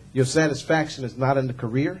 Your satisfaction is not in the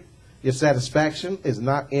career. Your satisfaction is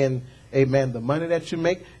not in, amen, the money that you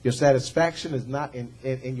make. Your satisfaction is not in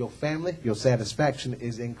your family. Your satisfaction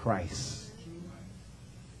is in Christ.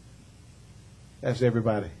 That's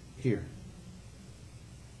everybody here.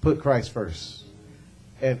 Put Christ first.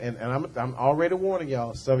 And I'm already warning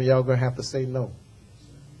y'all, some of y'all are going to have to say no.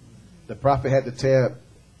 The prophet had to tell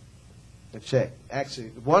the check. Actually,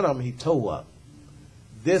 one of them he tore up.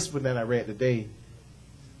 This one that I read today,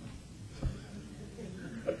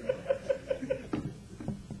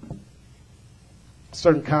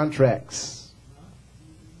 certain contracts,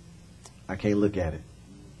 I can't look at it.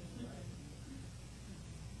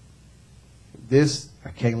 This,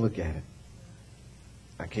 I can't look at it.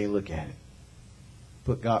 I can't look at it.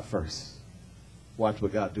 Put God first. Watch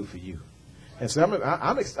what God do for you. And so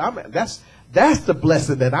that's the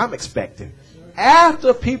blessing that I'm expecting.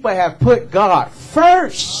 After people have put God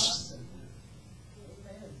first,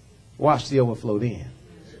 watch the overflow then.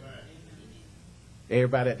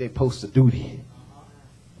 Everybody at their post of duty.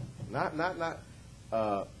 Not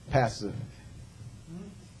passive.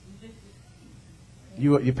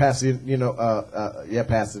 You passive,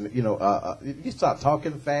 passive, you start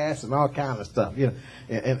talking fast and all kind of stuff, and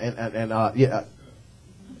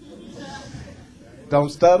don't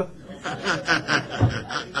stutter.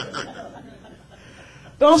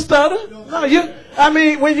 Don't stutter. No, when you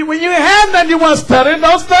have nothing, you want to stutter.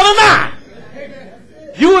 Don't stutter now.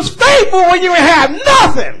 You was faithful when you have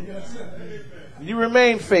nothing. You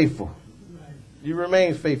remain faithful. You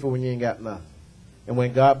remain faithful when you ain't got nothing. And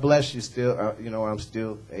when God bless you, still, I'm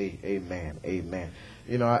still amen. Amen.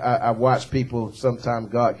 I watch people, sometimes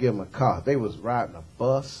God give them a car. They was riding a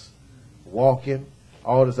bus, walking,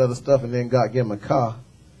 all this other stuff, and then God give them a car.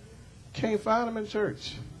 Can't find them in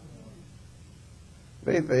church.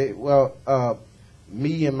 Me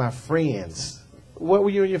and my friends, what were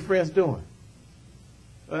you and your friends doing?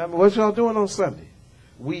 What y'all doing on Sunday?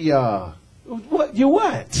 What? You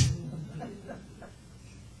what?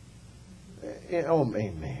 Oh,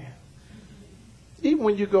 amen. Even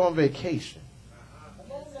when you go on vacation,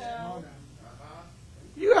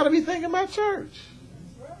 you got to be thinking about church.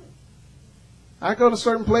 I go to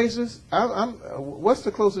certain places. What's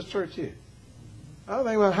the closest church here? I'm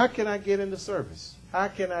thinking, well, how can I get into service? How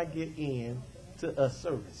can I get in to a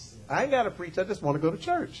service? I ain't got to preach. I just want to go to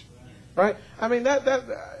church. Right? I mean,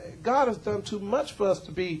 God has done too much for us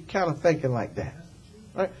to be kind of thinking like that.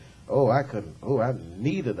 Right? I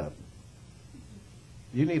needed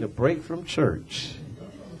you need a break from church.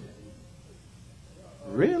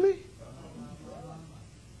 Really?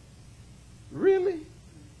 Really?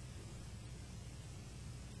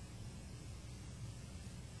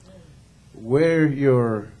 Where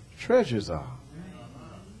your treasures are,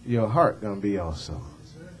 your heart gonna be also.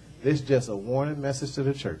 This is just a warning message to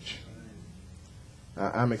the church.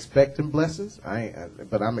 I'm expecting blessings.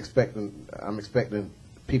 But I'm expecting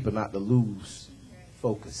people not to lose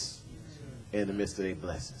focus in the midst of their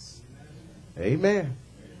blessings. Amen.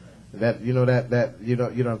 You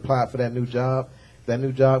don't apply for that new job. That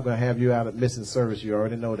new job gonna have you out of missing service. You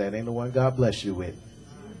already know that. Ain't the one God bless you with.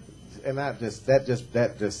 And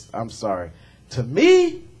I'm sorry. To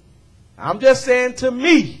me, I'm just saying to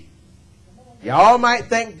me, y'all might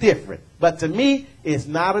think different, but to me, it's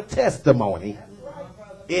not a testimony.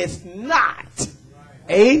 It's not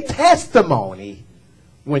a testimony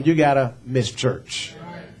when you gotta miss church.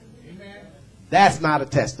 That's not a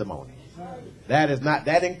testimony. That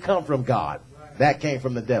didn't come from God. That came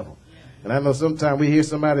from the devil. And I know sometimes we hear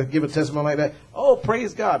somebody give a testimony like that. Oh,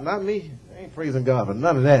 praise God. Not me. I ain't praising God for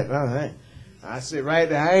none of that. I sit right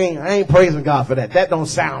there. I ain't praising God for that. That don't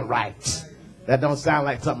sound right. That don't sound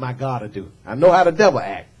like something I gotta do. I know how the devil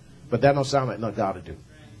act, but that don't sound like nothing God to do.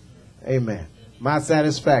 Amen. My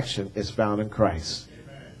satisfaction is found in Christ.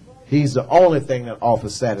 He's the only thing that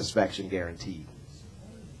offers satisfaction guaranteed.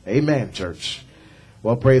 Amen, church.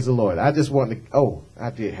 Well, praise the Lord. I just want to, I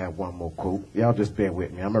did have one more quote. Y'all just bear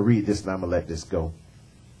with me. I'm going to read this and I'm going to let this go.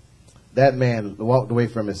 That man walked away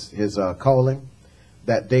from his calling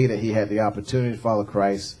that day that he had the opportunity to follow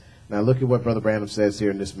Christ. Now look at what Brother Branham says here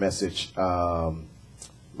in this message. My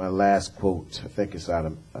last quote, I think it's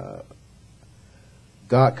out of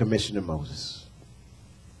God commissioning Moses.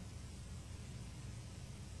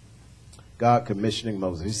 God commissioning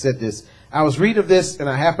Moses. He said this. I was reading this and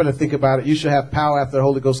I happened to think about it. You shall have power after the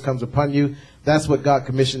Holy Ghost comes upon you. That's what God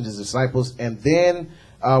commissioned his disciples. And then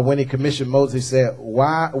when he commissioned Moses, he said,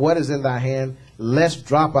 what is in thy hand? Let's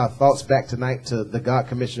drop our thoughts back tonight to the God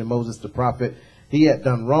commissioning Moses, the prophet. He had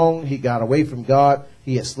done wrong. He got away from God.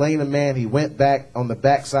 He had slain a man. He went back on the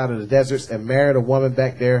backside of the deserts and married a woman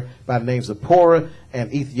back there by the name of Zipporah,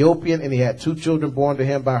 an Ethiopian. And he had 2 children born to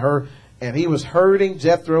him by her. And he was herding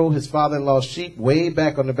Jethro, his father-in-law's sheep, way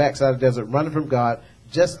back on the backside of the desert, running from God,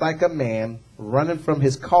 just like a man running from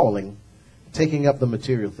his calling, taking up the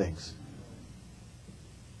material things.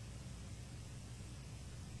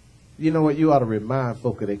 You know what? You ought to remind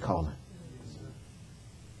folk of their calling.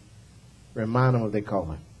 Remind them of their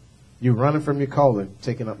calling. You're running from your calling,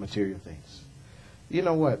 taking up material things. You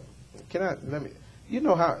know what? You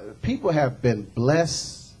know how people have been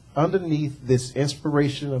blessed underneath this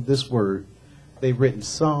inspiration of this word. They've written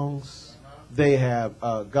songs. They have,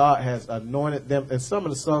 God has anointed them. And some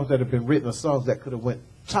of the songs that have been written are songs that could have went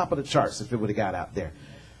top of the charts if it would have got out there.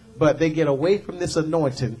 But they get away from this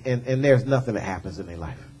anointing and there's nothing that happens in their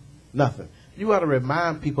life. Nothing. You ought to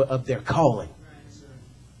remind people of their calling.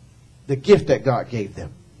 The gift that God gave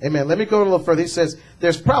them. Amen. Let me go a little further. He says,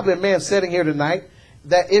 there's probably a man sitting here tonight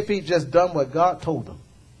that if he just done what God told him,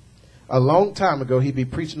 a long time ago, he'd be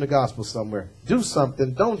preaching the gospel somewhere. Do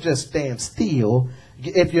something. Don't just stand still.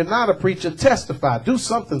 If you're not a preacher, testify. Do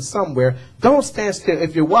something somewhere. Don't stand still.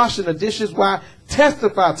 If you're washing the dishes, why?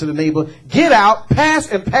 Testify to the neighbor. Get out,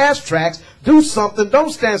 pass tracks. Do something. Don't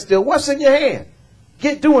stand still. What's in your hand?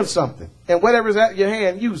 Get doing something. And whatever's at your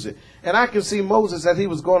hand, use it. And I can see Moses as he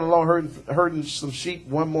was going along herding some sheep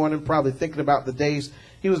one morning, probably thinking about the days.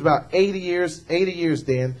 He was about 80 years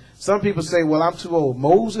then. Some people say, well, I'm too old.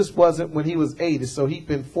 Moses wasn't when he was 80, so he'd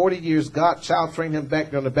been 40 years. God child trained him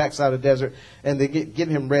back on the backside of the desert, and they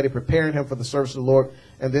getting him ready, preparing him for the service of the Lord.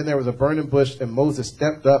 And then there was a burning bush, and Moses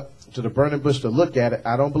stepped up to the burning bush to look at it.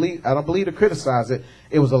 I don't believe to criticize it.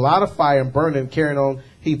 It was a lot of fire and burning, carrying on.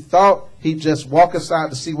 He thought he'd just walk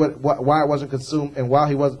aside to see why it wasn't consumed. And while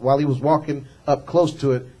he was walking up close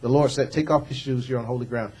to it, the Lord said, take off your shoes. You're on holy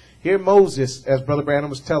ground. Here Moses, as Brother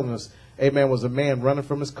Branham was telling us, amen, was a man running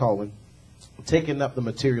from his calling, taking up the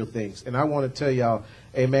material things. And I want to tell y'all,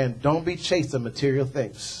 amen, don't be chasing material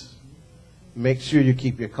things. Make sure you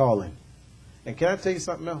keep your calling. And can I tell you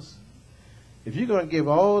something else? If you're going to give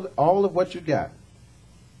all of what you got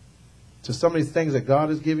to some of these things that God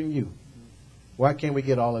has given you, why can't we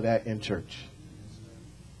get all of that in church?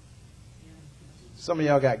 Some of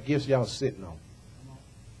y'all got gifts y'all sitting on.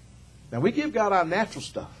 Now, we give God our natural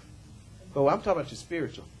stuff. But I'm talking about your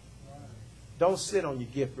spiritual. Don't sit on your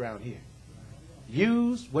gift around here.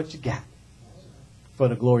 Use what you got for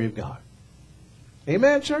the glory of God.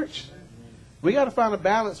 Amen, church? We got to find a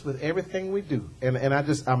balance with everything we do. And I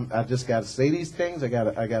just got to say these things. I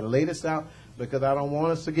got to lay this out because I don't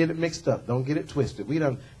want us to get it mixed up. Don't get it twisted. We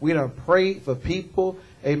done prayed for people,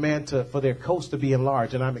 amen, for their coast to be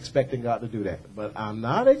enlarged, and I'm expecting God to do that. But I'm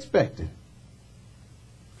not expecting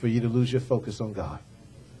for you to lose your focus on God.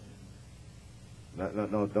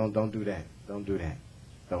 No, don't do that. Don't do that.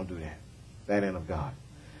 Don't do that. That ain't of God.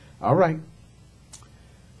 All right.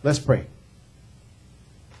 Let's pray.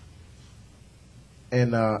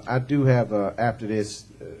 And I do have, after this,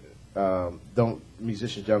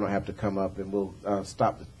 musicians, y'all don't have to come up, and we'll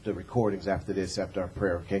stop the recordings after this, after our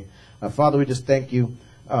prayer, okay? Father, we just thank you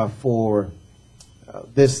for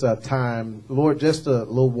this time. Lord, just a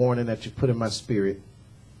little warning that you put in my spirit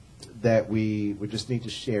that we just need to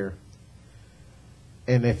share.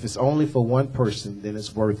 And if it's only for one person, then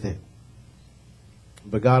it's worth it.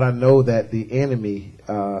 But God, I know that the enemy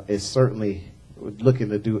is certainly looking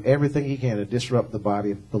to do everything he can to disrupt the body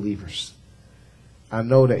of believers. I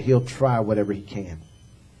know that he'll try whatever he can.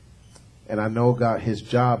 And I know, God, his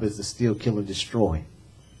job is to steal, kill, and destroy.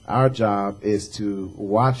 Our job is to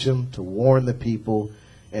watch him, to warn the people,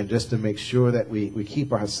 and just to make sure that we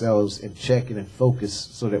keep ourselves in check and in focus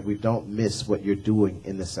so that we don't miss what you're doing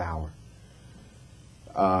in this hour.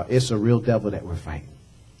 It's a real devil that we're fighting.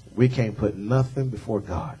 We can't put nothing before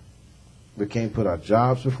God. We can't put our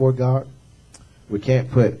jobs before God. We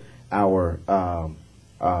can't put our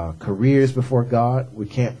careers before God. We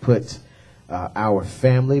can't put our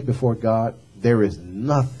family before God. There is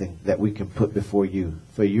nothing that we can put before you,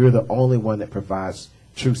 for you're the only one that provides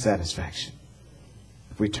true satisfaction.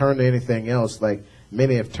 If we turn to anything else, like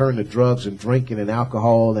many have turned to drugs and drinking and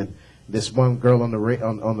alcohol, and this one girl on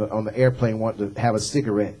the airplane wanted to have a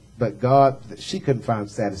cigarette, but God, she couldn't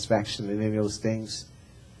find satisfaction in any of those things.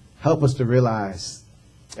 Help us to realize,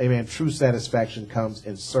 amen, true satisfaction comes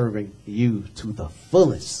in serving you to the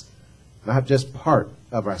fullest, not just part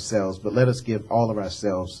of ourselves, but let us give all of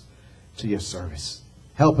ourselves to your service.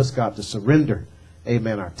 Help us, God, to surrender,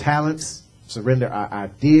 amen, our talents, surrender our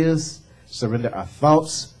ideas, surrender our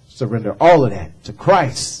thoughts, surrender all of that to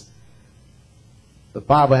Christ. The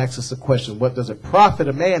Bible asks us a question: what does it profit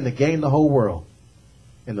a man to gain the whole world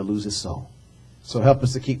and to lose his soul? So help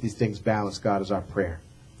us to keep these things balanced, God, is our prayer.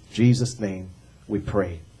 In Jesus' name we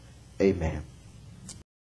pray. Amen.